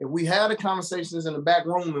conversations. If we had the conversations in the back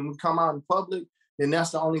room and we come out in public, then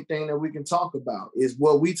that's the only thing that we can talk about is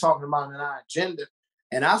what we talking about in our agenda.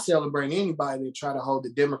 And I celebrate anybody that try to hold the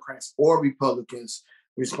Democrats or Republicans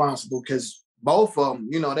responsible, because both of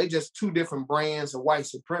them, they just two different brands of white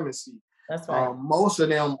supremacy. That's right. Most of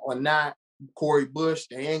them are not Cori Bush.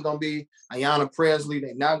 They ain't gonna be Ayanna Pressley.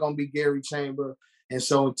 They're not gonna be Gary Chamber. And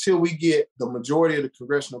so until we get the majority of the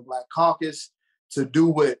Congressional Black Caucus to do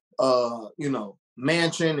what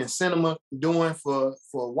Manchin and Sinema doing for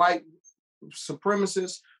white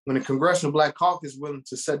supremacists, when the Congressional Black Caucus is willing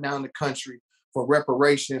to shut down the country for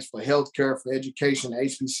reparations, for healthcare, for education,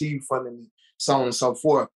 HBC funding, so on and so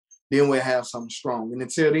forth, then we'll have something strong. And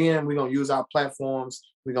until then, we're gonna use our platforms,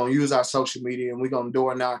 we're gonna use our social media, and we're gonna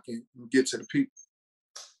door knock and get to the people.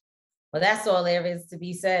 Well, that's all there is to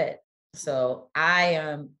be said. So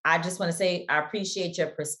I just want to say I appreciate your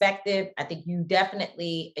perspective. I think you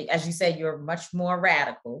definitely, as you said, you're much more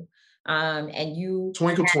radical, and you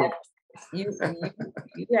twinkle. You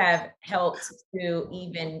have helped to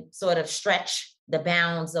even sort of stretch the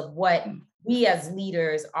bounds of what we as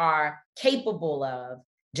leaders are capable of,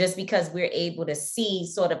 just because we're able to see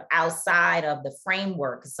sort of outside of the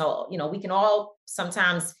framework. So, we can all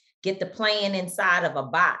sometimes get the plane inside of a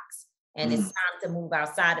box, and it's time to move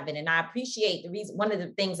outside of it. And I appreciate the reason, one of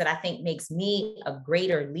the things that I think makes me a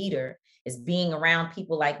greater leader is being around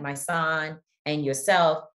people like my son and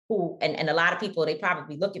yourself, who, and a lot of people, they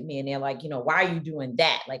probably look at me and they're like, why are you doing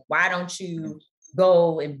that? Like, why don't you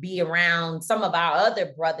go and be around some of our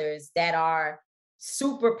other brothers that are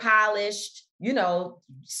super polished,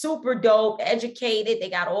 super dope, educated, they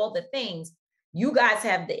got all the things. You guys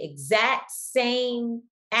have the exact same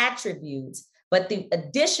attributes, but the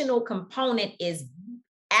additional component is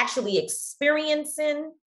actually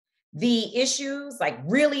experiencing the issues, like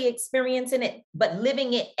really experiencing it, but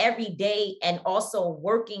living it every day, and also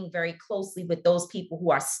working very closely with those people who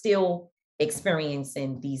are still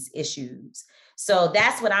experiencing these issues. So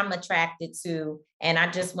that's what I'm attracted to. And I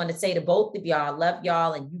just want to say to both of y'all, I love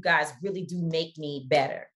y'all, and you guys really do make me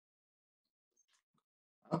better.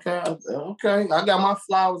 Okay. I got my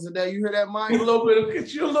flowers today. You hear that, Mike?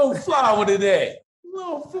 Get you a little flower today. A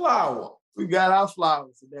little flower. We got our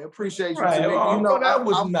flowers today. Appreciate you, right. Tamika. That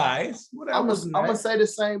was nice. I'm gonna say the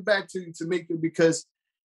same back to you, Tamika, because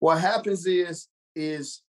what happens is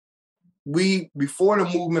we, before the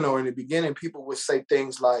movement or in the beginning, people would say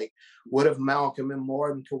things like, what if Malcolm and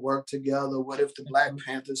Martin could work together? What if the Black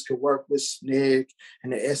Panthers could work with SNCC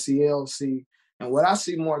and the SCLC? And what I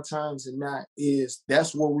see more times than not is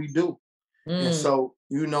that's what we do. And so,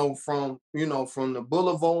 from the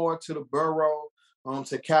boulevard to the borough,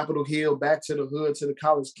 to Capitol Hill, back to the hood, to the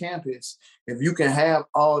college campus. If you can have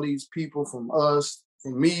all these people from us,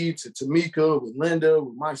 from me to Tamika, with Linda,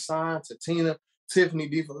 with my son, to Tina, Tiffany,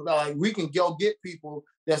 like we can go get people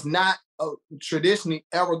that's not traditionally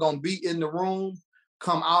ever gonna be in the room,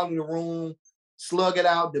 come out of the room, slug it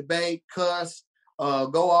out, debate, cuss,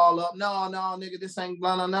 go all up. No, nigga, this ain't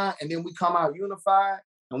blah, blah, blah. And then we come out unified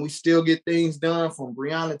and we still get things done from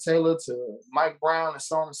Breonna Taylor to Mike Brown and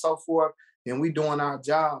so on and so forth. And we doing our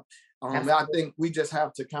job. I think we just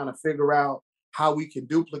have to kind of figure out how we can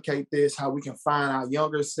duplicate this, how we can find our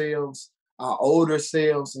younger selves, our older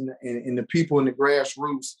selves, and the people in the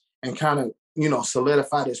grassroots, and kind of,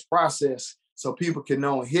 solidify this process so people can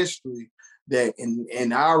know in history that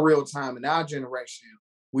in our real time, in our generation,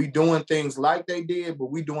 we doing things like they did, but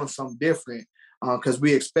we doing something different because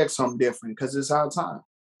we expect something different because it's our time.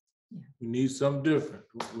 We need something different.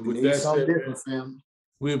 We need something different, fam.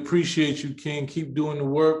 We appreciate you, King. Keep doing the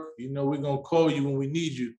work. We're going to call you when we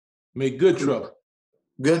need you. Make good trouble.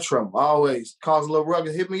 Good trouble, always. Cause a little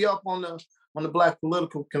rugged. Hit me up on the Black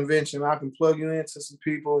Political Convention. I can plug you into some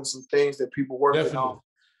people and some things that people working on.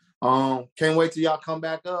 Can't wait till y'all come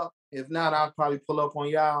back up. If not, I'll probably pull up on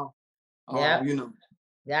y'all.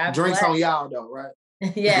 Drinks on y'all though, right?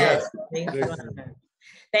 Yes.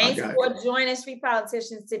 Thanks for joining Street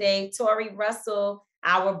Politicians today. Tory Russell,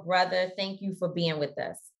 our brother, thank you for being with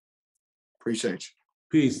us. Appreciate you.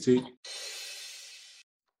 Peace, T.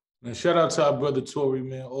 And shout out to our brother Tory,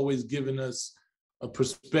 man, always giving us a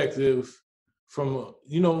perspective from,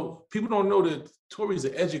 people don't know that Tory's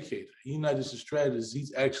an educator. He's not just a strategist,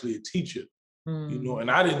 he's actually a teacher, and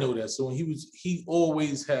I didn't know that. So when he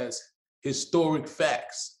always has historic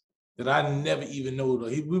facts that I never even know.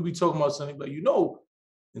 We'll be talking about something like, in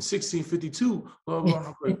 1652, blah,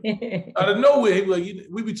 blah, blah. Out of nowhere, he'd be like,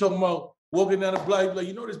 we be talking about walking down the block, he'd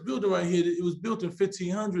be like, this building right here, it was built in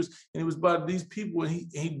 1500s, and it was by these people, and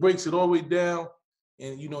he breaks it all the way down,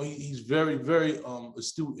 and he's very, very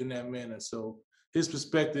astute in that manner. So his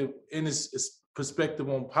perspective and his perspective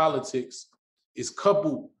on politics is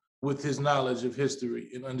coupled with his knowledge of history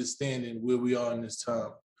and understanding where we are in this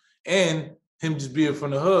time. And him just being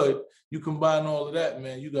from the hood, you combine all of that,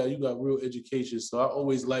 man, you got real education. So I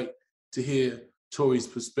always like to hear Tory's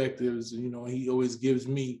perspectives, and he always gives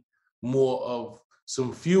me more of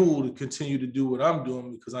some fuel to continue to do what I'm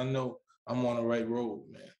doing, because I know I'm on the right road,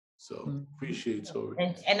 man. So appreciate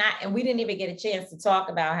Tory. And we didn't even get a chance to talk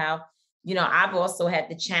about how, I've also had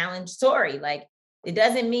to challenge Tory. Like, it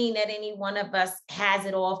doesn't mean that any one of us has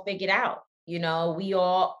it all figured out. We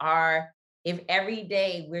all are. If every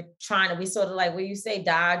day we sort of like where you say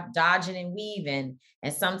dodging and weaving,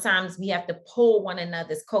 and sometimes we have to pull one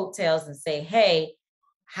another's coattails and say, hey,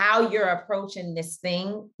 how you're approaching this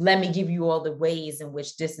thing, let me give you all the ways in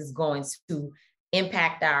which this is going to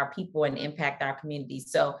impact our people and impact our community.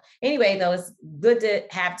 So anyway, though, it's good to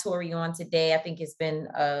have Tory on today. I think it's been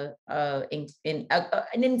an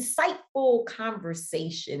insightful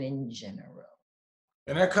conversation in general.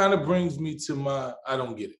 And that kind of brings me to my, I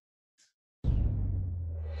don't get it.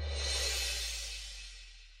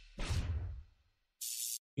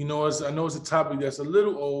 I know it's a topic that's a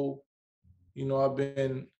little old. I've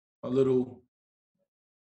been a little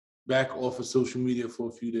back off of social media for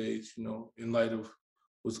a few days, in light of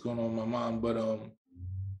what's going on in my mind. But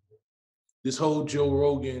this whole Joe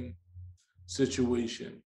Rogan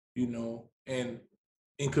situation, and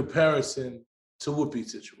in comparison to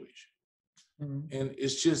Whoopi's situation. And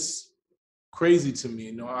it's just crazy to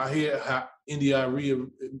me. I hear how India.Arie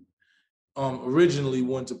originally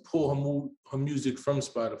wanted to pull her music from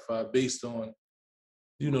Spotify based on,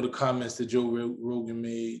 the comments that Joe Rogan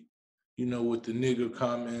made, with the nigger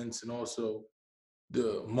comments, and also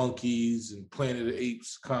the monkeys and Planet of the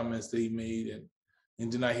Apes comments that he made.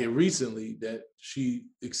 And then I hear recently that she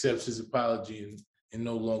accepts his apology and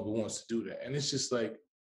no longer wants to do that. And it's just like,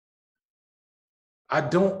 I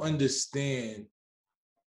don't understand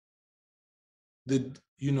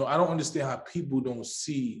I don't understand how people don't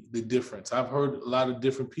see the difference. I've heard a lot of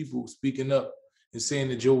different people speaking up and saying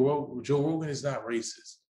that Joe Rogan is not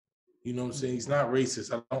racist. You know what I'm saying? He's not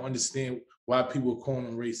racist. I don't understand why people are calling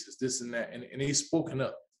him racist, this and that. And they've spoken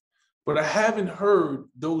up. But I haven't heard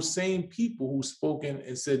those same people who've spoken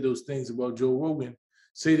and said those things about Joe Rogan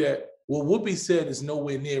say that what Whoopi said is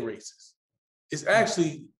nowhere near racist. It's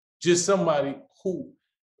actually just somebody who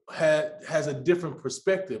has a different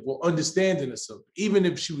perspective or understanding of something, even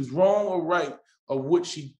if she was wrong or right of what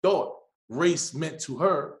she thought race meant to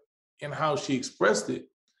her and how she expressed it.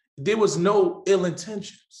 There was no ill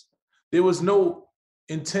intentions. There was no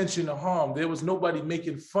intention of harm. There was nobody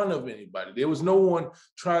making fun of anybody. There was no one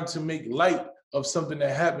trying to make light of something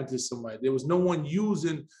that happened to somebody. There was no one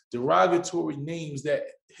using derogatory names that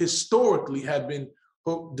historically have been,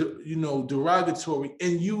 derogatory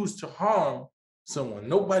and used to harm someone.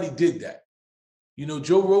 Nobody did that.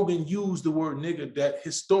 Joe Rogan used the word nigger that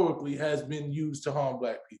historically has been used to harm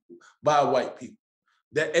Black people by white people.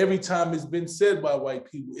 That every time it's been said by white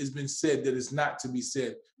people, it's been said that it's not to be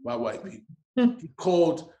said by white people. He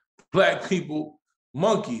called Black people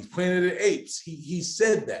monkeys, Planet of the Apes. He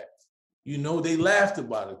said that. They laughed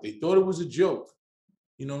about it. They thought it was a joke.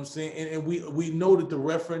 You know what I'm saying? And we know that the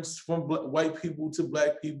reference from white people to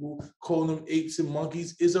Black people, calling them apes and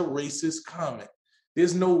monkeys, is a racist comment.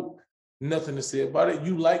 There's nothing to say about it.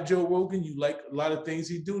 You like Joe Rogan, you like a lot of things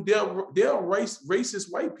he do. There are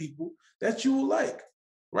racist white people that you will like,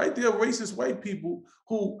 right? There are racist white people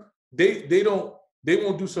who they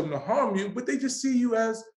won't do something to harm you, but they just see you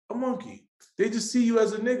as a monkey. They just see you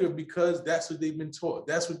as a nigger because that's what they've been taught.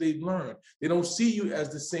 That's what they've learned. They don't see you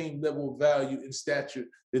as the same level of value and stature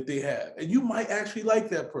that they have. And you might actually like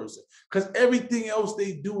that person because everything else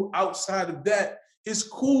they do outside of that is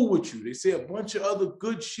cool with you. They say a bunch of other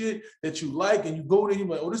good shit that you like, and you go there and you're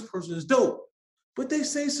like, oh, this person is dope. But they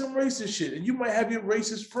say some racist shit, and you might have your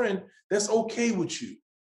racist friend that's okay with you.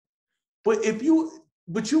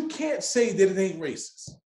 But you can't say that it ain't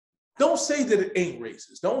racist. Don't say that it ain't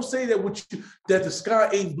racist. Don't say that the sky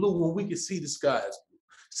ain't blue when we can see the sky is blue.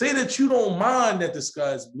 Say that you don't mind that the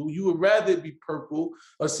sky is blue. You would rather it be purple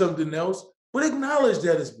or something else, but acknowledge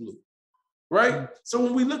that it's blue, right? Mm-hmm. So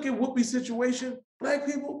when we look at Whoopi's situation, Black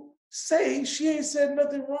people say she ain't said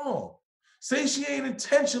nothing wrong. Say she ain't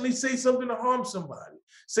intentionally say something to harm somebody.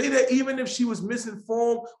 Say that even if she was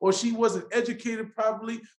misinformed or she wasn't educated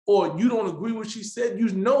properly or you don't agree with what she said, you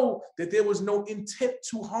know that there was no intent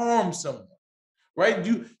to harm someone, right?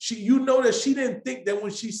 You know that she didn't think that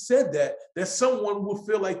when she said that someone would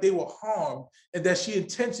feel like they were harmed and that she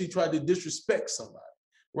intentionally tried to disrespect somebody,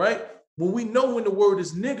 right? When the word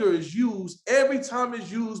is nigger is used, every time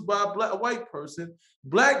it's used by a white person,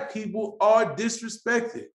 Black people are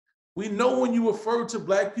disrespected. We know when you refer to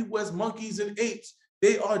Black people as monkeys and apes,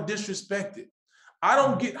 they are disrespected. I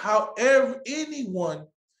don't get how anyone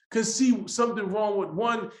can see something wrong with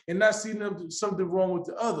one and not see something wrong with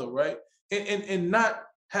the other, right? And not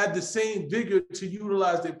have the same vigor to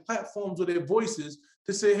utilize their platforms or their voices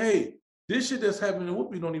to say, hey, this shit that's happening to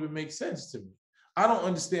Whoopi don't even make sense to me. I don't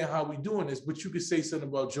understand how we're doing this, but you could say something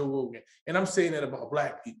about Joe Rogan. And I'm saying that about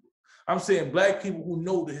Black people. I'm saying Black people who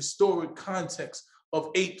know the historic context of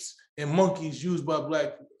apes and monkeys used by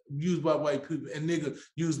white people, and nigger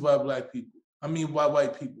used by by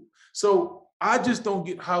white people. So I just don't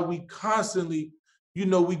get how we constantly,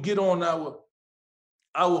 we get on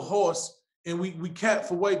our horse and we cat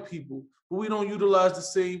for white people, but we don't utilize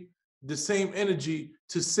the same energy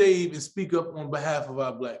to save and speak up on behalf of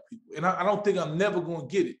our Black people. And I don't think I'm never going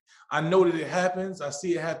to get it. I know that it happens. I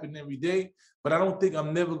see it happen every day, but I don't think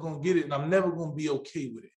I'm never going to get it, and I'm never going to be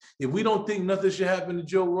okay with it. If we don't think nothing should happen to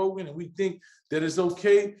Joe Rogan and we think that it's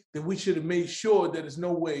okay, then we should have made sure that there's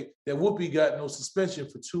no way that Whoopi got no suspension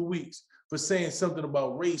for 2 weeks for saying something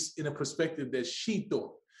about race in a perspective that she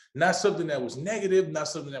thought. Not something that was negative, not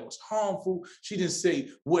something that was harmful. She didn't say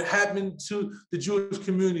what happened to the Jewish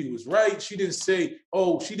community was right. She didn't say,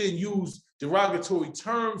 she didn't use derogatory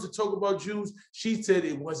terms to talk about Jews. She said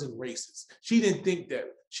it wasn't racist. She didn't think that.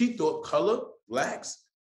 She thought color, Blacks,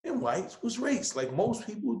 and whites was race, like most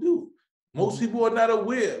people do. Most people are not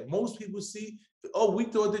aware. Most people see, we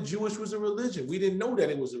thought that Jewish was a religion. We didn't know that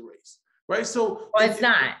it was a race, right? So it's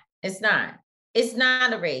not. It's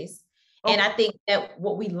not a race. And I think that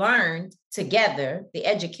what we learned together, the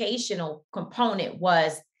educational component,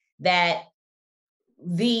 was that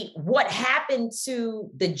what happened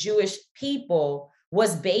to the Jewish people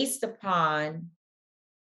was based upon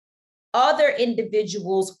other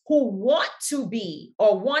individuals who wanted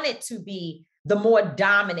to be the more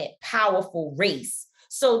dominant, powerful race.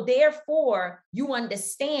 So therefore, you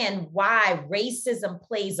understand why racism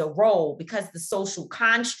plays a role, because the social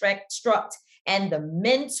construct and the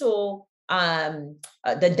mental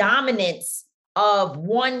the dominance of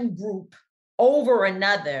one group over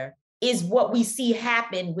another is what we see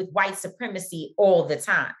happen with white supremacy all the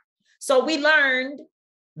time. So we learned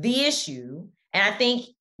the issue, and I think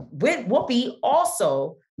Whoopi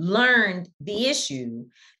also learned the issue.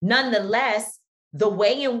 Nonetheless, the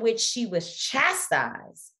way in which she was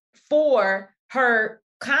chastised for her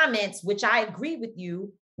comments, which I agree with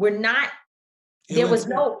you, there was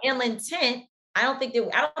no ill intent. I don't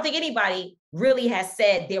think anybody really has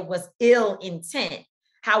said there was ill intent.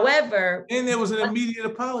 However, and there was an immediate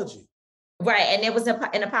apology. Right, and there was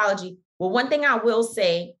an apology. Well, one thing I will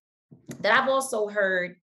say, that I've also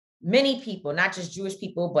heard many people, not just Jewish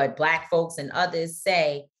people, but Black folks and others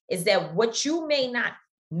say is that what you may not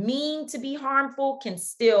mean to be harmful can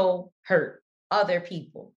still hurt other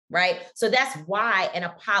people, right? So that's why an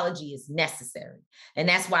apology is necessary. And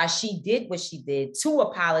that's why she did what she did, to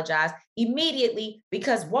apologize immediately,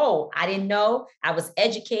 because, whoa, I didn't know, I was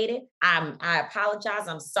educated. I apologize.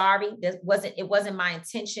 I'm sorry. It wasn't my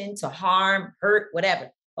intention to harm, hurt,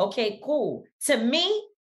 whatever. Okay, cool. To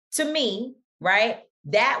me, right?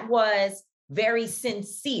 That was very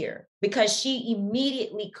sincere, because she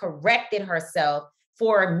immediately corrected herself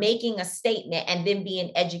for making a statement and then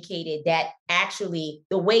being educated that actually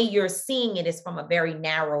the way you're seeing it is from a very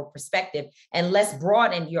narrow perspective, and let's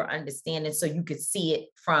broaden your understanding so you could see it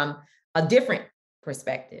from a different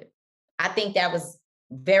perspective. I think that was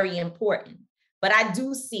very important. But I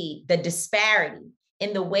do see the disparity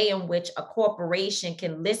in the way in which a corporation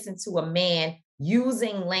can listen to a man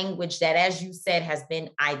using language that, as you said, has been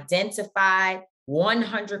identified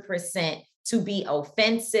 100% to be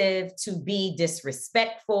offensive, to be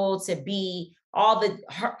disrespectful, to be all the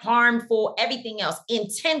harmful, everything else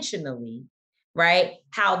intentionally, right?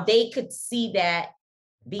 How they could see that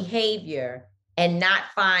behavior and not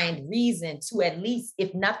find reason to, at least,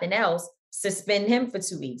 if nothing else, suspend him for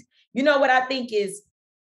 2 weeks. You know what I think is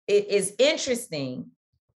interesting,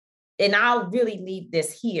 and I'll really leave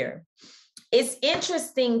this here. It's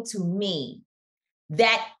interesting to me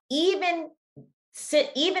that even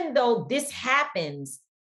though this happens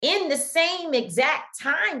in the same exact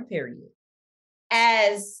time period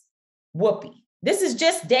as Whoopi, this is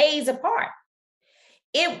just days apart.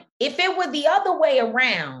 If it were the other way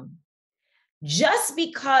around, just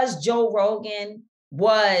because Joe Rogan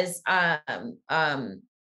was,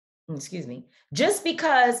 just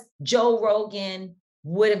because Joe Rogan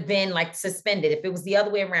would have been like suspended, if it was the other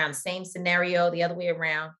way around, same scenario, the other way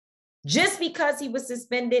around, just because he was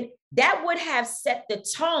suspended, that would have set the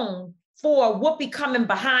tone for Whoopi coming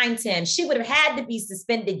behind him. She would have had to be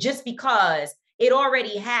suspended just because it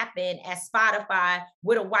already happened at Spotify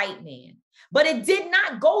with a white man. But it did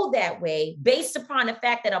not go that way, based upon the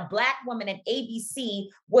fact that a Black woman at ABC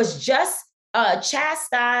was just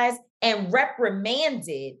chastised and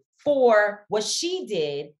reprimanded for what she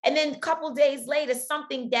did. And then a couple of days later,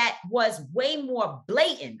 something that was way more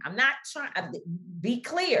blatant. I'm not trying to be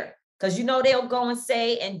clear, because they'll go and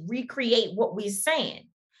say and recreate what we're saying.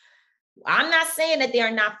 I'm not saying that there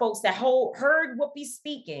are not folks that heard Whoopi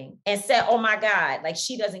speaking and said, oh my God, like,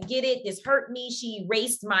 she doesn't get it. This hurt me. She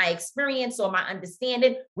erased my experience or my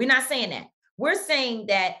understanding. We're not saying that. We're saying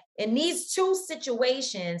that in these two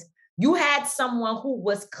situations, you had someone who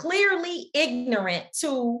was clearly ignorant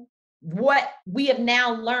to what we have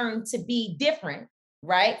now learned to be different,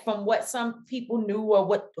 right? From what some people knew or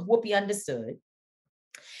what Whoopi understood.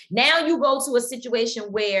 Now you go to a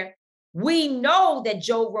situation where we know that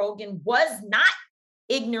Joe Rogan was not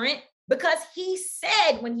ignorant, because he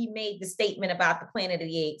said, when he made the statement about the Planet of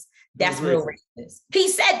the Apes, that's real racist. He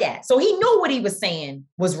said that. So he knew what he was saying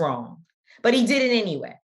was wrong, but he did it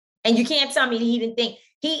anyway. And you can't tell me he didn't think.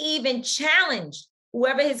 He even challenged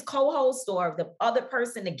whoever his co-host or the other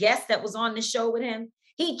person, the guest that was on the show with him.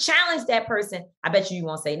 He challenged that person. I bet you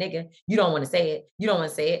won't say nigga. You don't want to say it. You don't want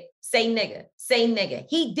to say it. Say nigga. Say nigga.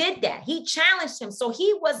 He did that. He challenged him. So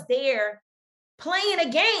he was there playing a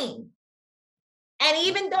game. And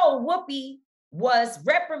even though Whoopi was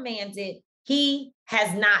reprimanded, he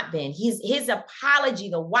has not been. His apology,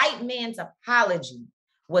 the white man's apology,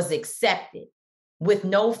 was accepted with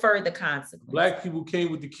no further consequence. Black people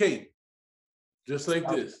came with the cape, just like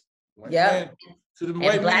this. Yeah. To the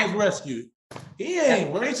white man's rescue. He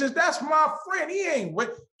ain't racist. That's my friend. He ain't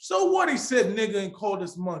So what? He said nigga and called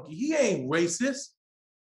us monkey. He ain't racist.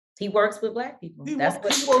 He works with Black people. He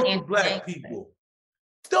works with Black people.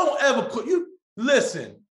 Don't ever put you.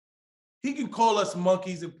 Listen, he can call us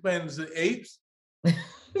monkeys and Planet of the Apes.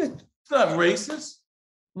 It's not racist.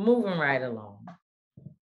 Moving right along.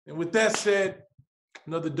 And with that said,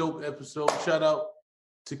 another dope episode. Shout out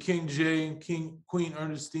to King J and Queen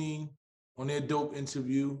Ernestine on their dope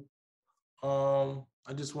interview.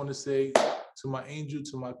 I just want to say to my angel,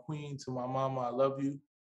 to my queen, to my mama, I love you.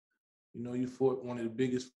 You know, you fought one of the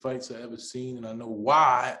biggest fights I've ever seen, and I know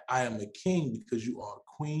why I am a king, because you are a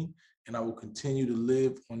queen, and I will continue to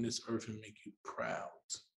live on this earth and make you proud.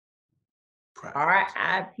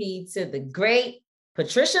 R.I.P. to the great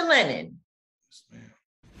Patricia Lennon. Yes, ma'am.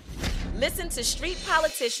 Listen to Street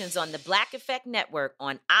Politicians on the Black Effect Network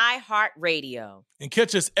on iHeartRadio. And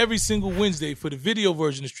catch us every single Wednesday for the video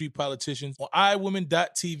version of Street Politicians on iWomen.tv.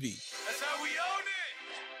 That's how we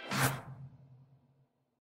own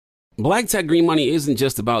it! Black Tech Green Money isn't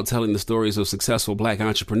just about telling the stories of successful Black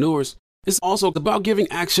entrepreneurs. It's also about giving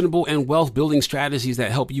actionable and wealth-building strategies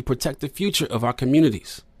that help you protect the future of our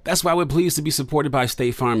communities. That's why we're pleased to be supported by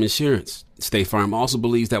State Farm Insurance. State Farm also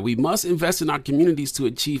believes that we must invest in our communities to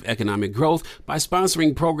achieve economic growth by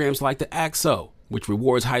sponsoring programs like the ACT-SO, which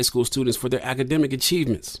rewards high school students for their academic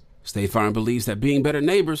achievements. State Farm believes that being better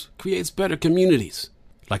neighbors creates better communities.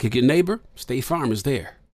 Like a good neighbor, State Farm is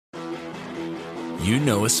there. You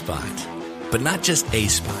know a spot, but not just a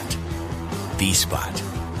spot, the spot.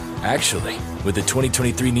 Actually, with the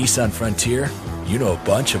 2023 Nissan Frontier, you know a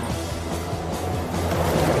bunch of them.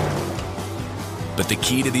 But the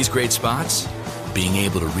key to these great spots? Being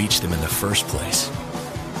able to reach them in the first place.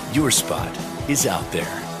 Your spot is out there.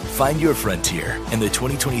 Find your Frontier in the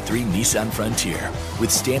 2023 Nissan Frontier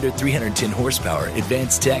with standard 310 horsepower,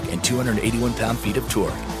 advanced tech, and 281 pound-feet of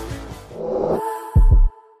torque.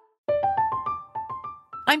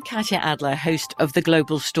 I'm Katya Adler, host of The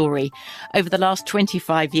Global Story. Over the last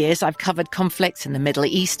 25 years, I've covered conflicts in the Middle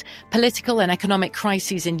East, political and economic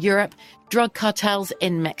crises in Europe, drug cartels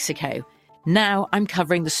in Mexico. Now I'm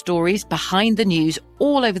covering the stories behind the news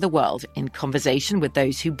all over the world in conversation with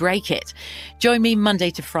those who break it. Join me Monday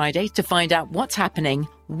to Friday to find out what's happening,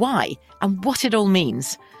 why, and what it all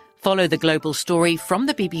means. Follow The Global Story from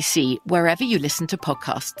the BBC wherever you listen to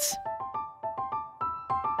podcasts.